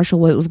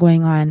Marshall what was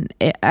going on.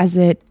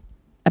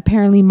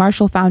 Apparently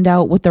Marshall found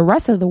out with the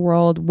rest of the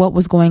world what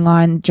was going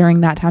on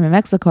during that time in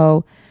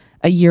Mexico.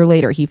 A year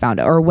later he found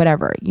out, or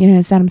whatever. You know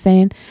what I'm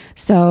saying?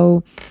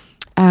 So,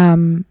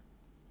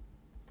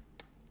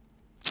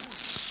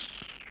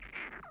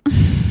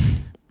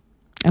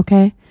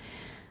 okay.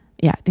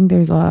 Yeah, I think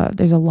there's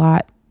a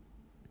lot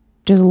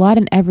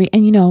in every,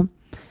 and you know,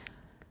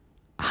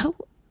 how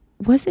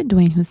was it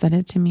Dwayne who said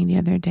it to me the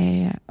other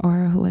day,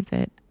 or who was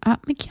it? I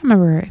can't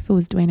remember if it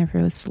was Dwayne or if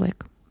it was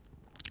Slick.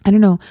 I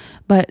don't know,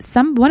 but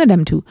one of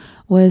them two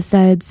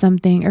said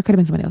something, or could have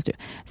been somebody else too,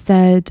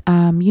 said,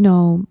 you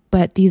know,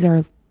 but these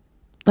are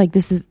like,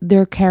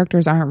 their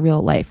characters aren't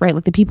real life, right?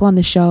 Like the people on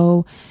the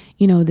show,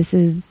 you know, this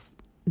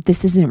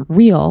isn't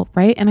real,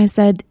 right? And I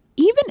said,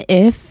 even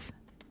if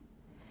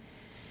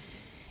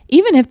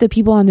the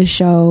people on the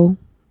show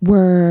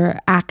were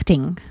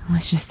acting,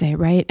 let's just say,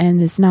 right?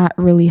 And it's not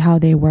really how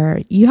they were,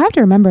 you have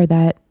to remember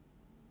that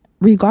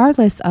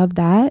regardless of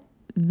that,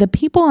 the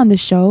people on the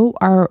show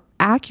are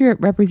accurate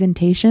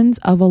representations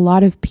of a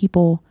lot of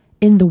people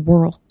in the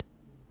world,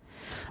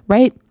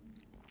 right?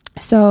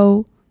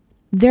 So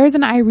there's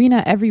an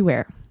Irina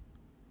everywhere.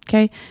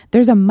 Okay.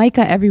 There's a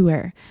Micah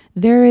everywhere.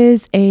 There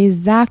is a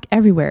Zach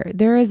everywhere.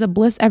 There is a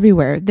Bliss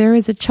everywhere. There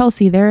is a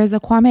Chelsea. There is a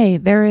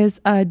Kwame. There is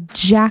a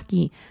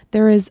Jackie.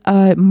 There is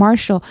a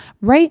Marshall,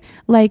 right?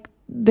 Like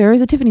there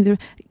is a Tiffany.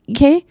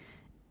 Okay.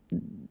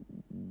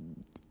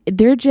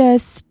 They're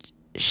just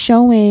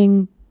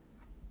showing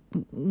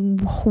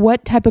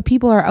what type of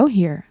people are out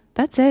here.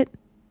 That's it.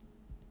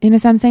 You know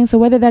what I'm saying? So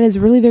whether that is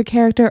really their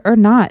character or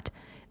not,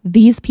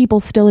 these people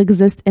still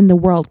exist in the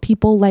world.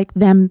 People like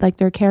them, like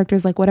their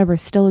characters, like whatever,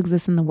 still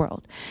exist in the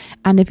world.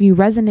 And if you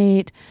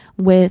resonate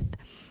with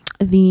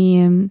the,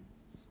 you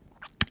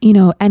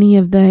know,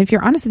 if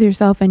you're honest with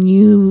yourself and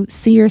you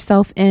see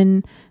yourself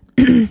in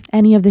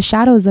any of the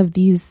shadows of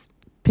these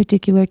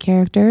particular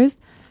characters,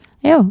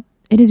 it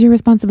is your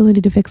responsibility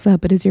to fix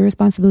up. It is your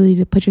responsibility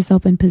to put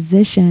yourself in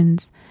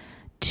positions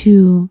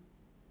to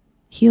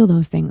heal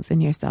those things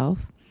in yourself,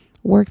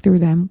 work through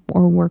them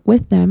or work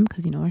with them,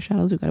 because, you know, our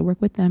shadows, we've got to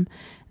work with them,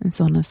 and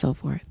so on and so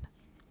forth.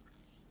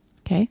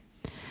 Okay.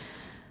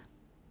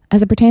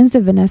 As it pertains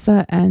to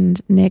Vanessa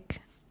and Nick,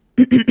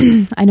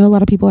 I know a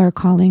lot of people are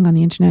calling on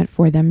the internet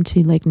for them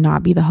to like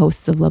not be the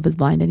hosts of Love is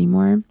Blind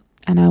anymore.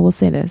 And I will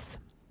say this.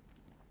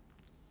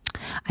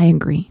 I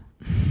agree.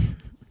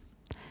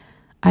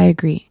 I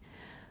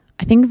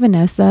think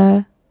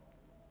Vanessa,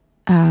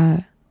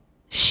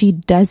 she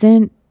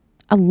doesn't,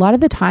 a lot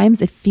of the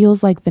times it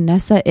feels like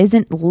Vanessa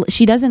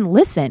she doesn't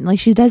listen. Like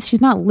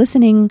she's not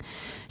listening.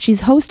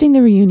 She's hosting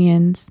the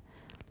reunions.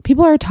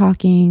 People are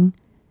talking.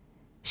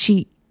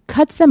 She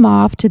cuts them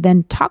off to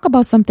then talk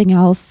about something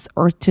else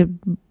or to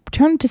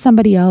turn to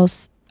somebody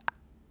else.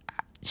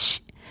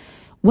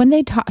 When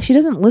they talk, she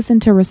doesn't listen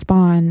to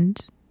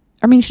respond.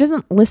 I mean, she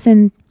doesn't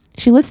listen.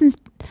 She listens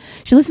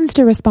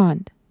to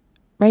respond,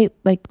 right?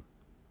 Like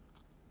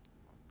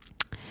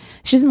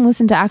she doesn't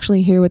listen to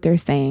actually hear what they're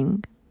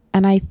saying.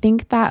 And I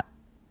think that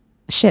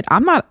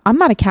I'm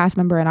not a cast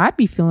member, and I'd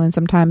be feeling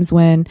sometimes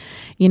when,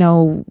 you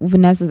know,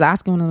 Vanessa's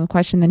asking one of the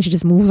question, then she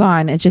just moves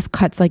on. It just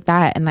cuts like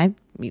that. And I'd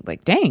be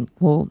like, dang,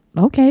 well,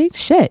 okay,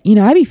 shit. You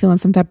know, I'd be feeling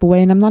some type of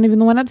way, and I'm not even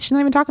the one she's not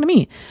even talking to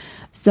me.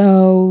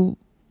 So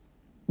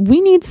we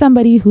need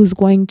somebody who's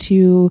going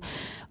to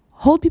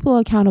hold people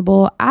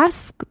accountable,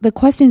 ask the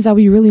questions that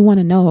we really want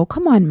to know.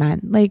 Come on,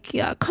 man. Like,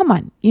 come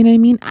on. You know what I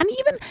mean? And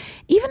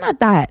even at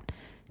that,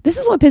 this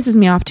is what pisses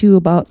me off too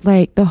about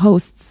like the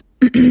hosts.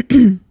 By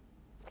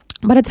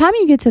the time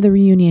you get to the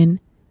reunion,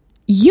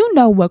 you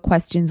know what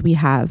questions we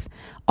have.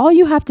 All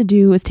you have to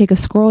do is take a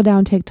scroll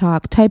down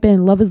TikTok, type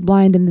in Love is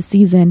Blind in the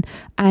season,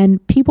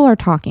 and people are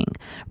talking,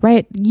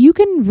 right? You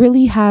can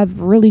really have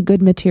really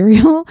good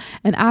material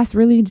and ask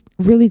really,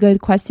 really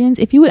good questions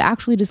if you would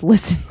actually just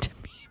listen to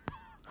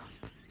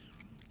people.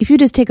 If you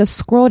just take a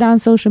scroll down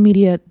social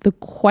media, the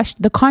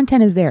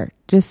content is there.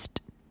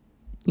 Just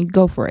you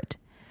go for it,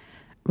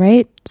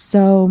 right?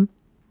 So,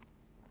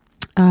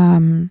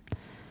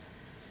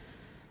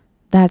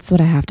 that's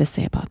what I have to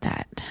say about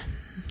that.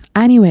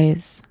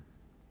 Anyways,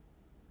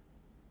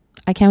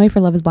 I can't wait for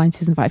Love is Blind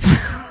season 5.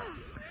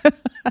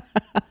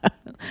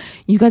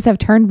 You guys have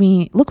turned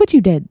me. Look what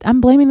you did.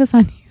 I'm blaming this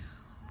on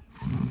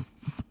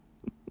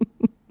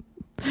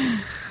you.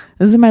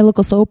 This is my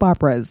local soap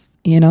operas,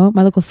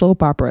 my local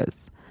soap operas.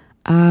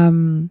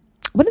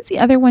 What is the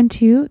other one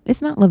too?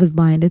 It's not Love is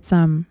Blind. It's I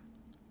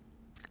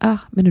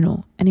don't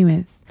know.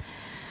 Anyways,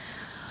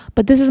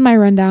 but this is my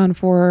rundown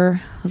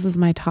this is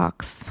my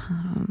talks.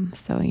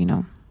 So,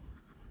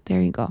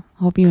 there you go.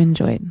 Hope you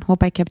enjoyed.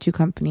 Hope I kept you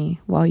company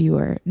while you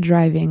were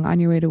driving on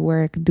your way to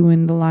work,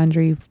 doing the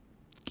laundry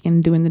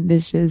and doing the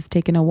dishes,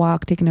 taking a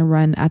walk, taking a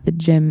run at the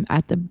gym,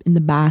 in the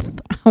bath,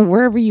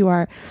 wherever you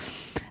are.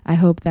 I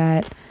hope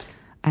that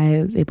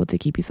I was able to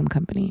keep you some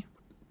company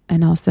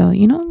and also,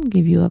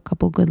 give you a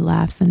couple good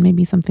laughs and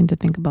maybe something to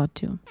think about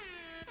too.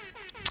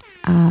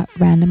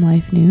 Random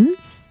life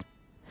news.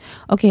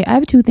 Okay, I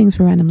have 2 things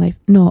for random life.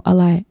 No, a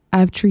lie. I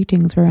have 3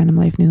 things for random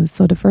life news.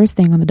 So the first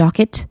thing on the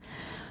docket,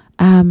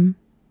 not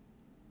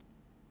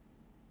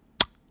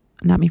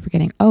me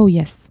forgetting. Oh,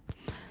 yes.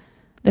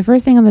 The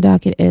first thing on the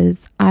docket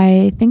is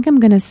I think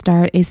I'm going to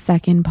start a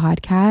second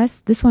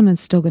podcast. This one is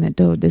still going to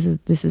do.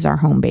 This is our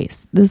home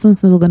base. This one's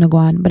still going to go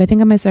on, but I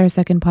think I'm going to start a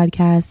second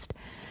podcast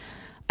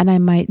and I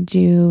might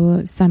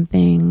do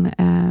something.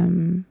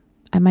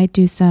 I might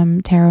do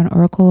some tarot and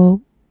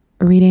oracle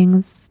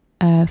readings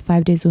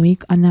 5 days a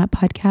week on that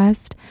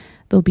podcast.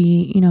 There'll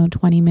be,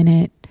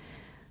 20-minute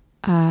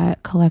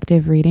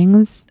collective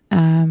readings.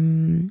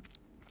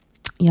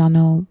 Y'all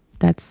know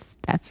that's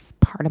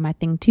part of my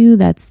thing too.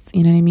 That's,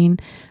 you know what I mean?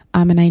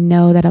 And I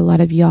know that a lot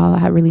of y'all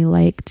have really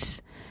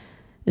liked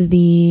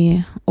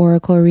the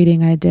oracle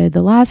reading I did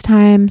the last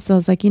time. So I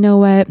was like, you know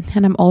what?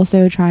 And I'm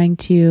also trying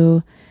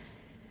to,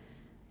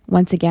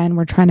 once again,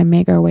 we're trying to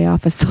make our way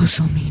off of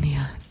social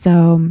media.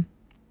 So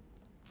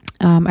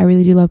I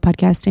really do love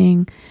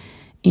podcasting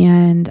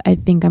and I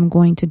think I'm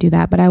going to do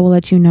that, but I will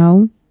let you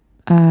know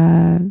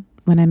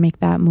when I make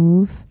that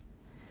move.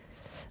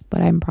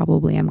 But I'm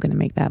going to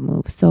make that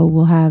move. So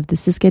we'll have the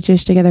Sis Get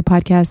Ish Together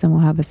podcast and we'll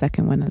have a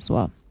second one as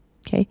well.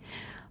 Okay.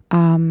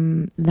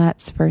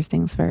 That's first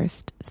things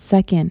first.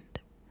 Second,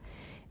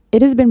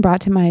 it has been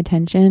brought to my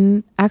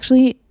attention.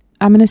 Actually,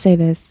 I'm going to say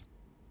this.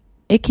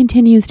 It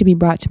continues to be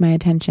brought to my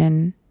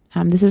attention.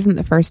 This isn't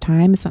the first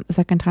time. It's not the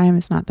second time.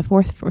 It's not the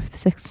fourth,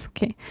 sixth.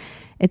 Okay.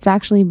 It's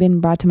actually been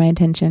brought to my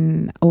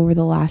attention over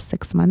the last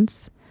 6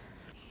 months.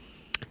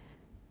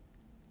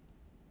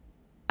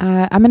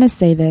 I'm going to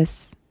say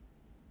this.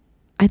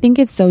 I think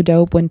it's so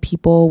dope when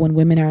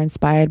women are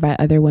inspired by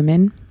other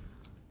women.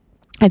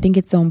 I think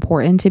it's so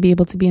important to be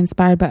able to be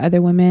inspired by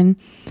other women.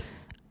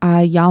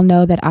 Y'all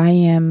know that I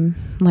am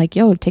like,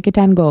 yo, take it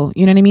and go.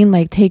 You know what I mean?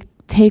 Like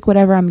take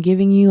whatever I'm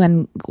giving you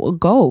and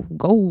go.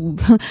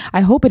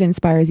 I hope it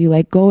inspires you.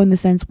 Like go in the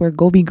sense where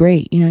go be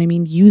great. You know what I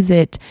mean? Use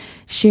it,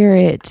 share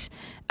it,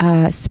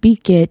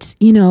 speak it,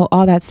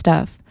 all that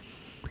stuff.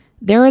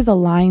 There is a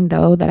line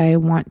though that I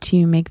want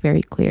to make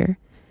very clear.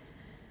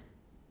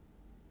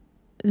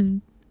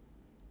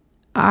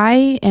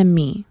 I am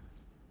me.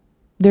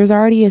 There's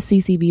already a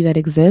CCB that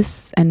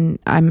exists and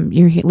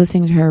you're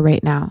listening to her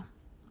right now.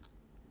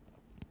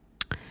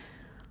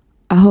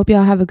 I hope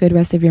y'all have a good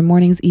rest of your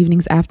mornings,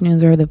 evenings,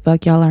 afternoons, wherever the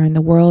fuck y'all are in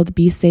the world.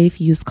 Be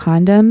safe, use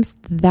condoms.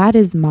 That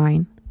is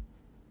mine.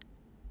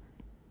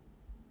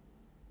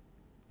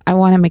 I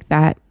want to make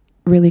that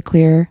really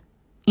clear.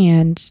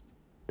 And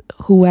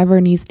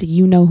whoever needs to,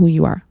 you know who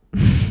you are.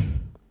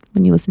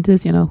 When you listen to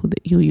this, you know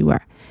who you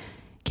are.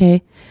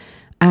 Okay?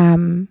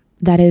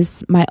 That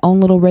is my own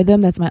little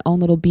rhythm. That's my own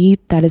little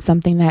beat. That is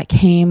something that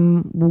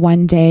came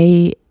one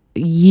day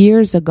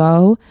years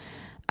ago.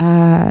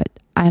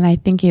 And I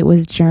think it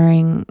was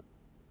during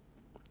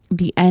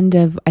the end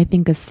of, a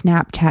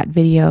Snapchat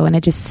video. And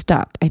it just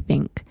stuck, I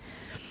think.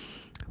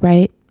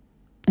 Right?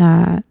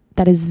 That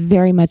is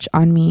very much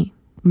on me,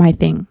 my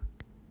thing.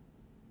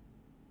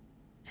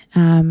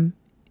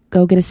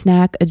 Go get a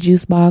snack, a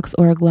juice box,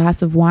 or a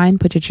glass of wine.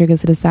 Put your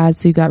triggers to the side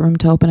so you got room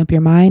to open up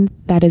your mind.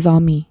 That is all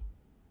me.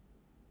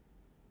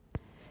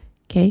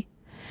 Okay.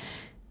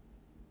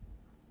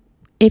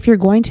 If you're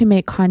going to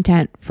make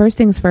content, first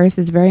things first,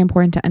 is very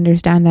important to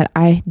understand that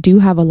I do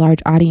have a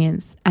large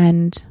audience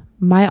and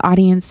My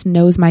audience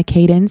knows my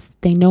cadence.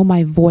 They know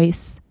my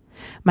voice.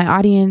 My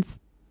audience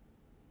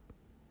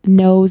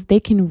knows they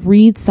can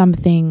read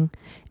something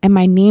and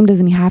my name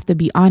doesn't have to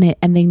be on it,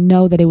 and they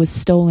know that it was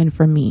stolen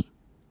from me.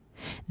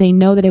 They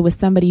know that it was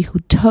somebody who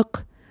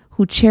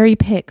cherry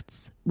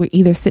picked, were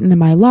either sitting in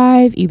my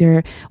live,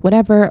 either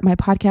whatever, my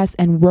podcast,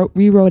 and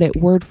rewrote it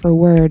word for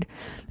word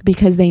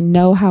because they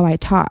know how I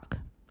talk.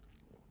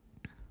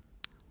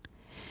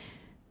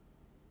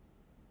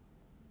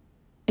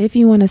 If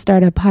you want to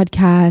start a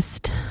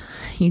podcast,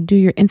 you do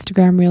your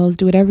Instagram reels,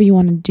 do whatever you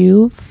want to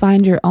do,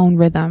 find your own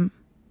rhythm.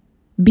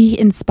 Be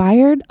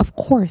inspired, of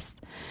course,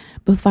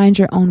 but find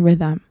your own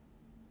rhythm.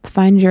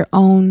 Find your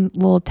own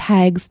little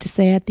tags to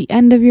say at the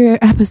end of your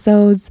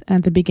episodes and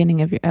at the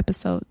beginning of your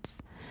episodes.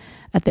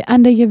 At the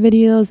end of your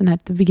videos and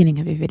at the beginning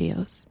of your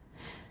videos.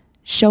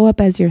 Show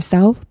up as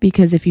yourself,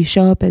 because if you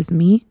show up as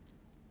me,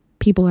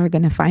 people are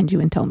going to find you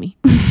and tell me.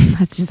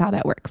 That's just how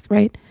that works,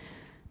 right?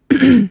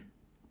 They're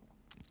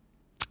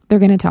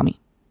going to tell me.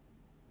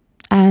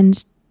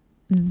 And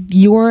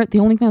the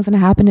only thing that's going to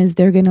happen is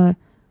they're going to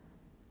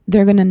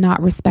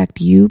not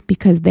respect you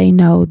because they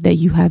know that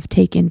you have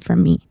taken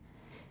from me.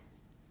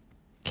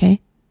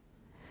 Okay?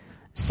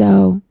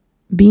 So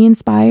be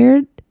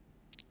inspired.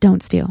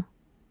 Don't steal.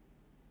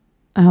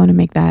 I want to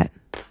make that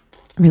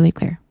really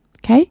clear.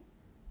 Okay?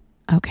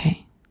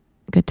 Okay.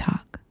 Good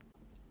talk.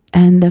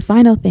 And the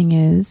final thing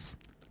is,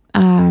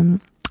 I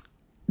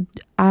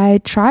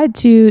tried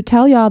to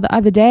tell y'all the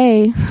other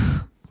day,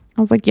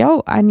 I was like,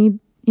 yo, I need,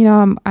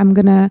 I'm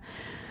going to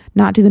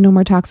not do the No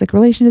More Toxic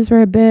Relationships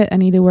for a bit. I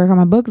need to work on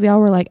my books. Y'all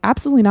were like,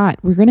 absolutely not.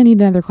 We're going to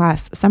need another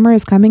class. Summer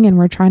is coming and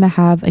we're trying to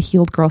have a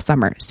healed girl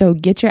summer. So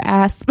get your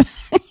ass,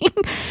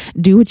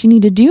 do what you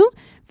need to do,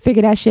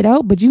 figure that shit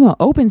out, but you're going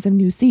to open some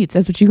new seats.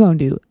 That's what you're going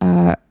to do.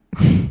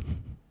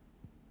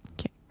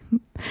 Okay.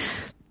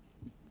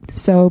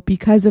 So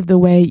because of the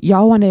way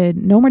y'all wanted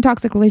No More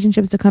Toxic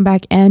Relationships to come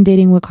back and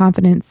Dating with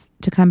Confidence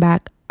to come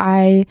back,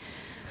 I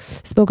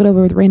spoke it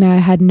over with Raina. I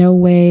had no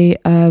way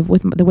of,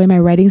 with the way my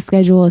writing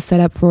schedule is set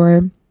up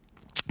for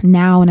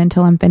now and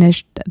until I'm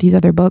finished these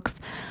other books,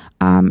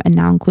 and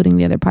now including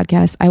the other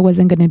podcasts, I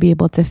wasn't going to be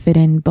able to fit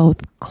in both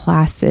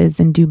classes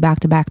and do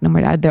back-to-back. No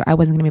more, I wasn't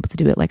going to be able to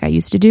do it like I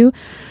used to do.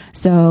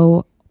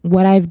 So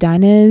what I've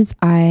done is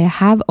I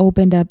have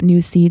opened up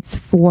new seats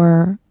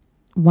for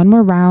one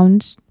more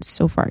round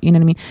so far, you know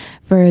what I mean,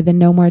 for the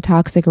No More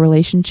Toxic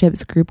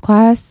Relationships group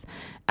class.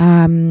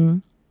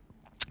 And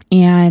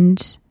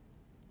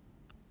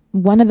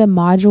one of the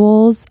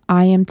modules,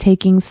 I am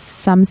taking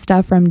some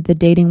stuff from the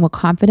Dating with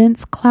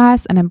Confidence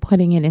class and I'm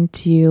putting it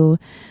into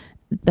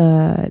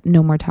the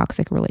No More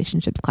Toxic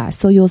Relationships class.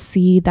 So you'll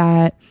see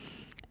that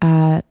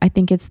I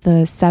think it's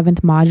the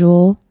 7th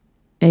module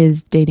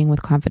is Dating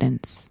with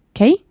Confidence.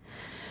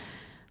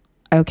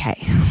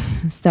 Okay.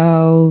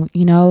 So,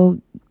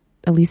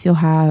 at least you'll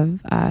have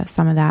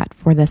some of that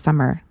for the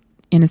summer.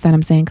 You understand what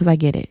I'm saying? Because I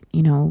get it.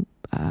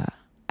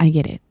 I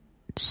get it.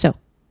 So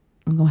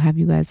I'm going to have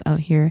you guys out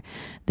here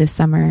this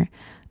summer,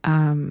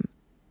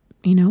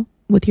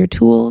 with your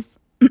tools,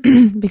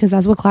 because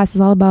that's what class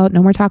is all about.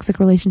 No More Toxic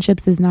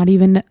Relationships is not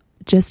even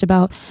just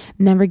about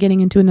never getting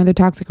into another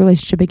toxic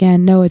relationship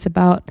again. No, it's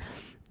about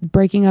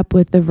breaking up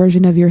with the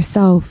version of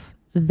yourself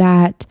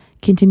that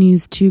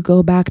continues to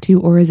go back to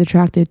or is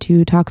attracted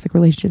to toxic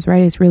relationships,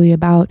 right? It's really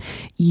about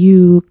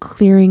you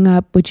clearing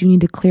up what you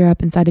need to clear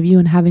up inside of you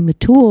and having the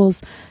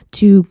tools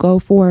to go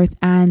forth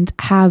and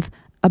have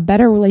a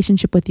better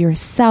relationship with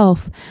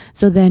yourself,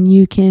 so then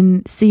you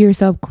can see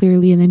yourself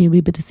clearly and then you'll be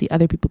able to see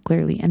other people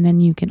clearly. And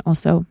then you can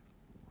also,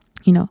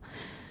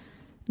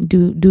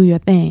 do your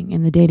thing.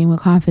 And the Dating with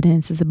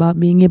Confidence is about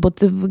being able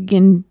to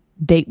again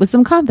date with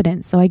some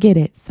confidence. So I get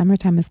it.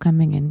 Summertime is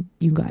coming and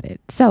you got it.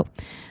 So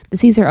the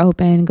seats are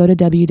open. Go to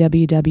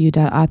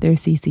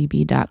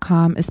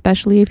www.authorccb.com,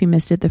 especially if you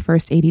missed it the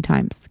first 80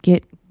 times.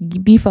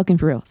 Be fucking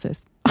for real,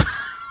 sis.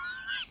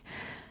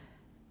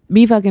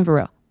 Be fucking for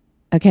real.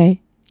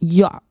 Okay?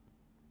 Yeah.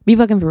 Be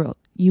fucking for real.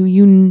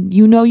 You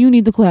know you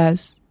need the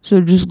class. So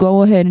just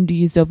go ahead and do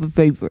yourself a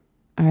favor.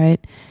 All right?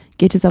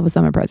 Get yourself a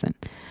summer present.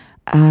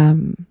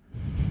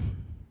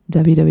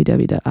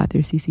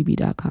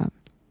 www.authorccb.com.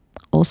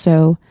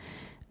 Also,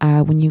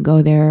 when you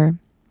go there,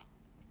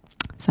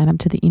 sign up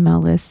to the email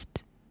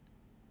list.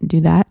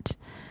 Do that.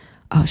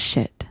 Oh,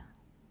 shit.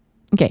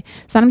 Okay.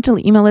 Sign up to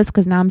the email list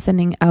because now I'm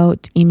sending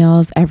out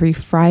emails every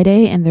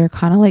Friday and they're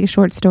kind of like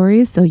short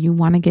stories. So you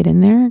want to get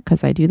in there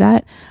because I do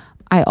that.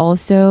 I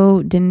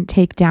also didn't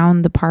take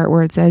down the part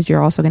where it says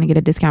you're also going to get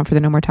a discount for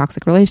the No More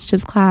Toxic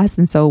Relationships class.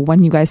 And so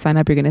when you guys sign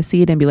up, you're going to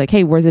see it and be like,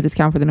 hey, where's the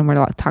discount for the No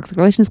More Toxic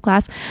Relationships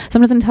class? So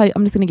I'm just going to tell you,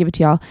 I'm just going to give it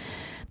to y'all.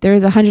 There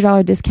is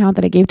 $100 discount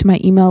that I gave to my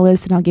email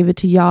list and I'll give it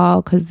to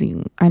y'all because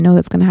I know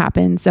that's going to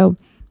happen. So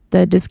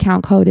the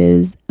discount code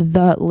is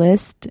the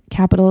list,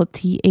 capital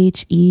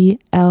THELIST,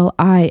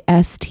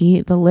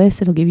 the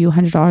list. It'll give you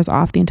 $100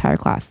 off the entire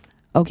class.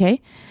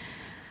 Okay.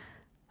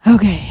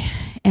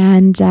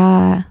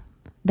 And,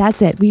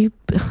 that's it.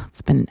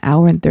 It's been an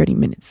hour and 30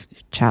 minutes,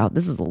 child.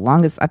 This is the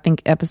longest, I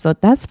think,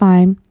 episode. That's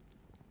fine.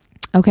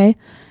 Okay.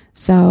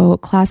 So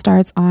class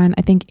starts on,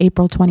 I think,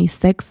 April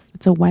 26th.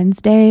 It's a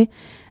Wednesday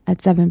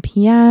at 7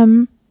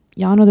 p.m.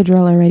 Y'all know the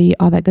drill already,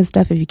 all that good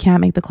stuff. If you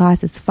can't make the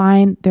class, it's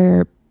fine.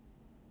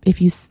 If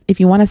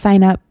you want to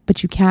sign up,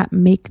 but you can't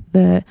make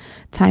the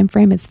time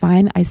frame, it's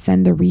fine. I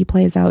send the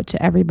replays out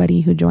to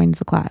everybody who joins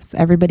the class.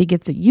 Everybody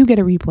gets it. You get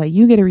a replay.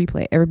 You get a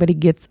replay. Everybody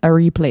gets a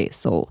replay.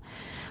 So,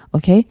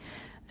 okay.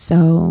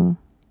 So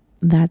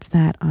that's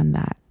that on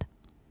that.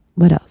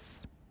 What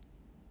else?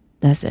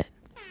 That's it.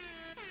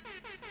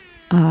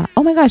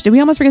 Oh my gosh, did we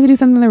almost forget to do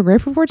something that we're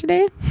grateful for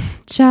today?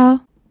 Ciao.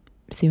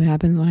 See what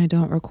happens when I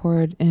don't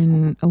record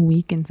in a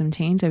week and some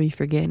change. I'll be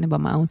forgetting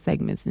about my own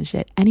segments and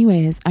shit.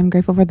 Anyways, I'm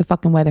grateful for the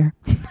fucking weather.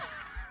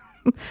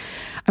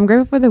 I'm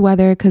grateful for the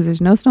weather because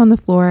there's no snow on the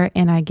floor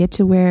and I get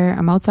to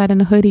I'm outside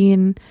in a hoodie,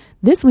 and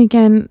this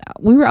weekend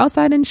we were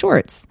outside in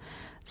shorts.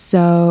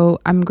 So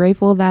I'm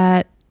grateful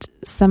that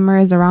summer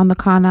is around the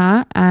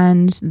corner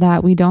and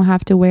that we don't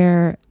have to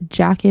wear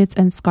jackets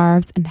and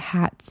scarves and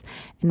hats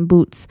and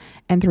boots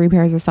and 3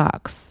 pairs of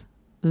socks.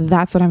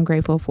 That's what I'm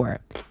grateful for.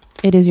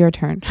 It is your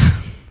turn.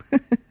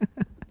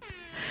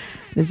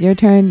 It's your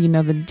turn. You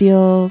know the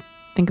deal.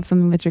 Think of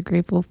something that you're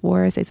grateful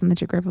for. Say something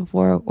that you're grateful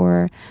for,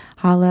 or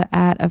holla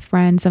at a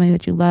friend, something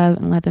that you love,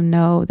 and let them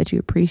know that you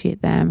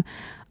appreciate them.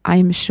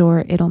 I'm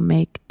sure it'll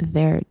make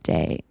their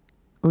day.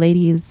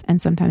 Ladies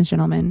and sometimes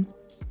gentlemen,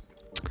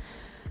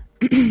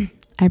 I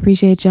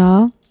appreciate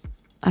y'all.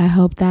 I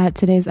hope that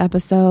today's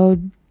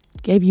episode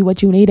gave you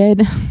what you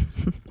needed.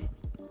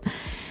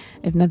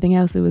 If nothing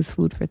else, it was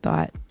food for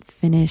thought.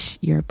 Finish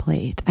your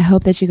plate. I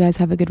hope that you guys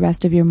have a good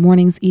rest of your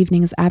mornings,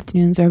 evenings,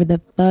 afternoons, wherever the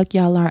fuck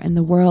y'all are in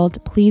the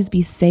world. Please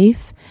be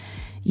safe.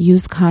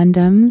 Use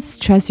condoms.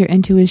 Trust your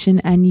intuition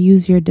and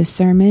use your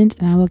discernment.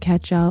 And I will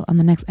catch y'all on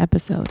the next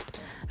episode.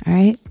 All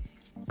right?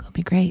 Go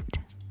be great.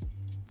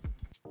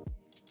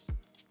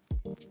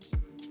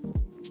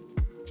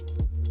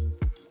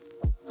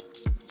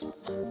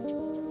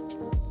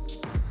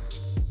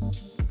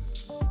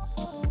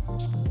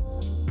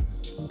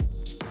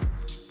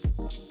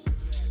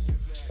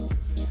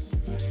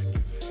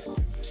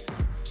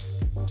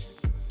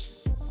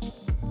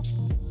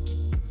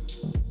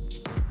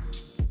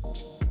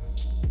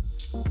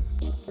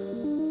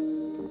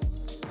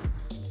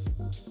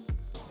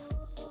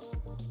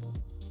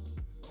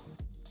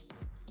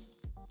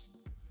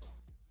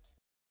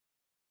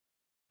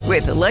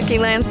 With the Lucky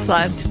Land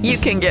Slots, you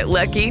can get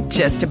lucky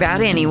just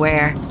about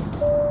anywhere.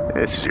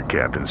 This is your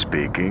captain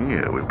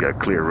speaking. We've got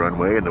clear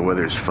runway and the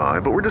weather's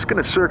fine, but we're just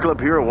going to circle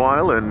up here a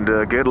while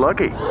and get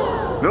lucky.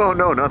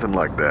 No, nothing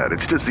like that.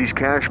 It's just these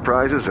cash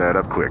prizes add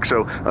up quick.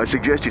 So I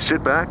suggest you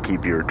sit back,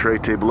 keep your tray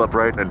table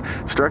upright, and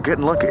start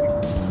getting lucky.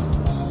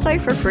 Play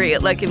for free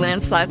at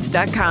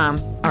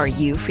LuckyLandSlots.com. Are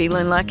you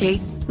feeling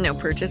lucky? No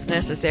purchase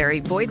necessary.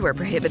 Void where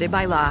prohibited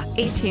by law.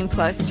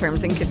 18+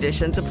 terms and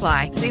conditions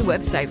apply. See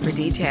website for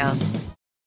details.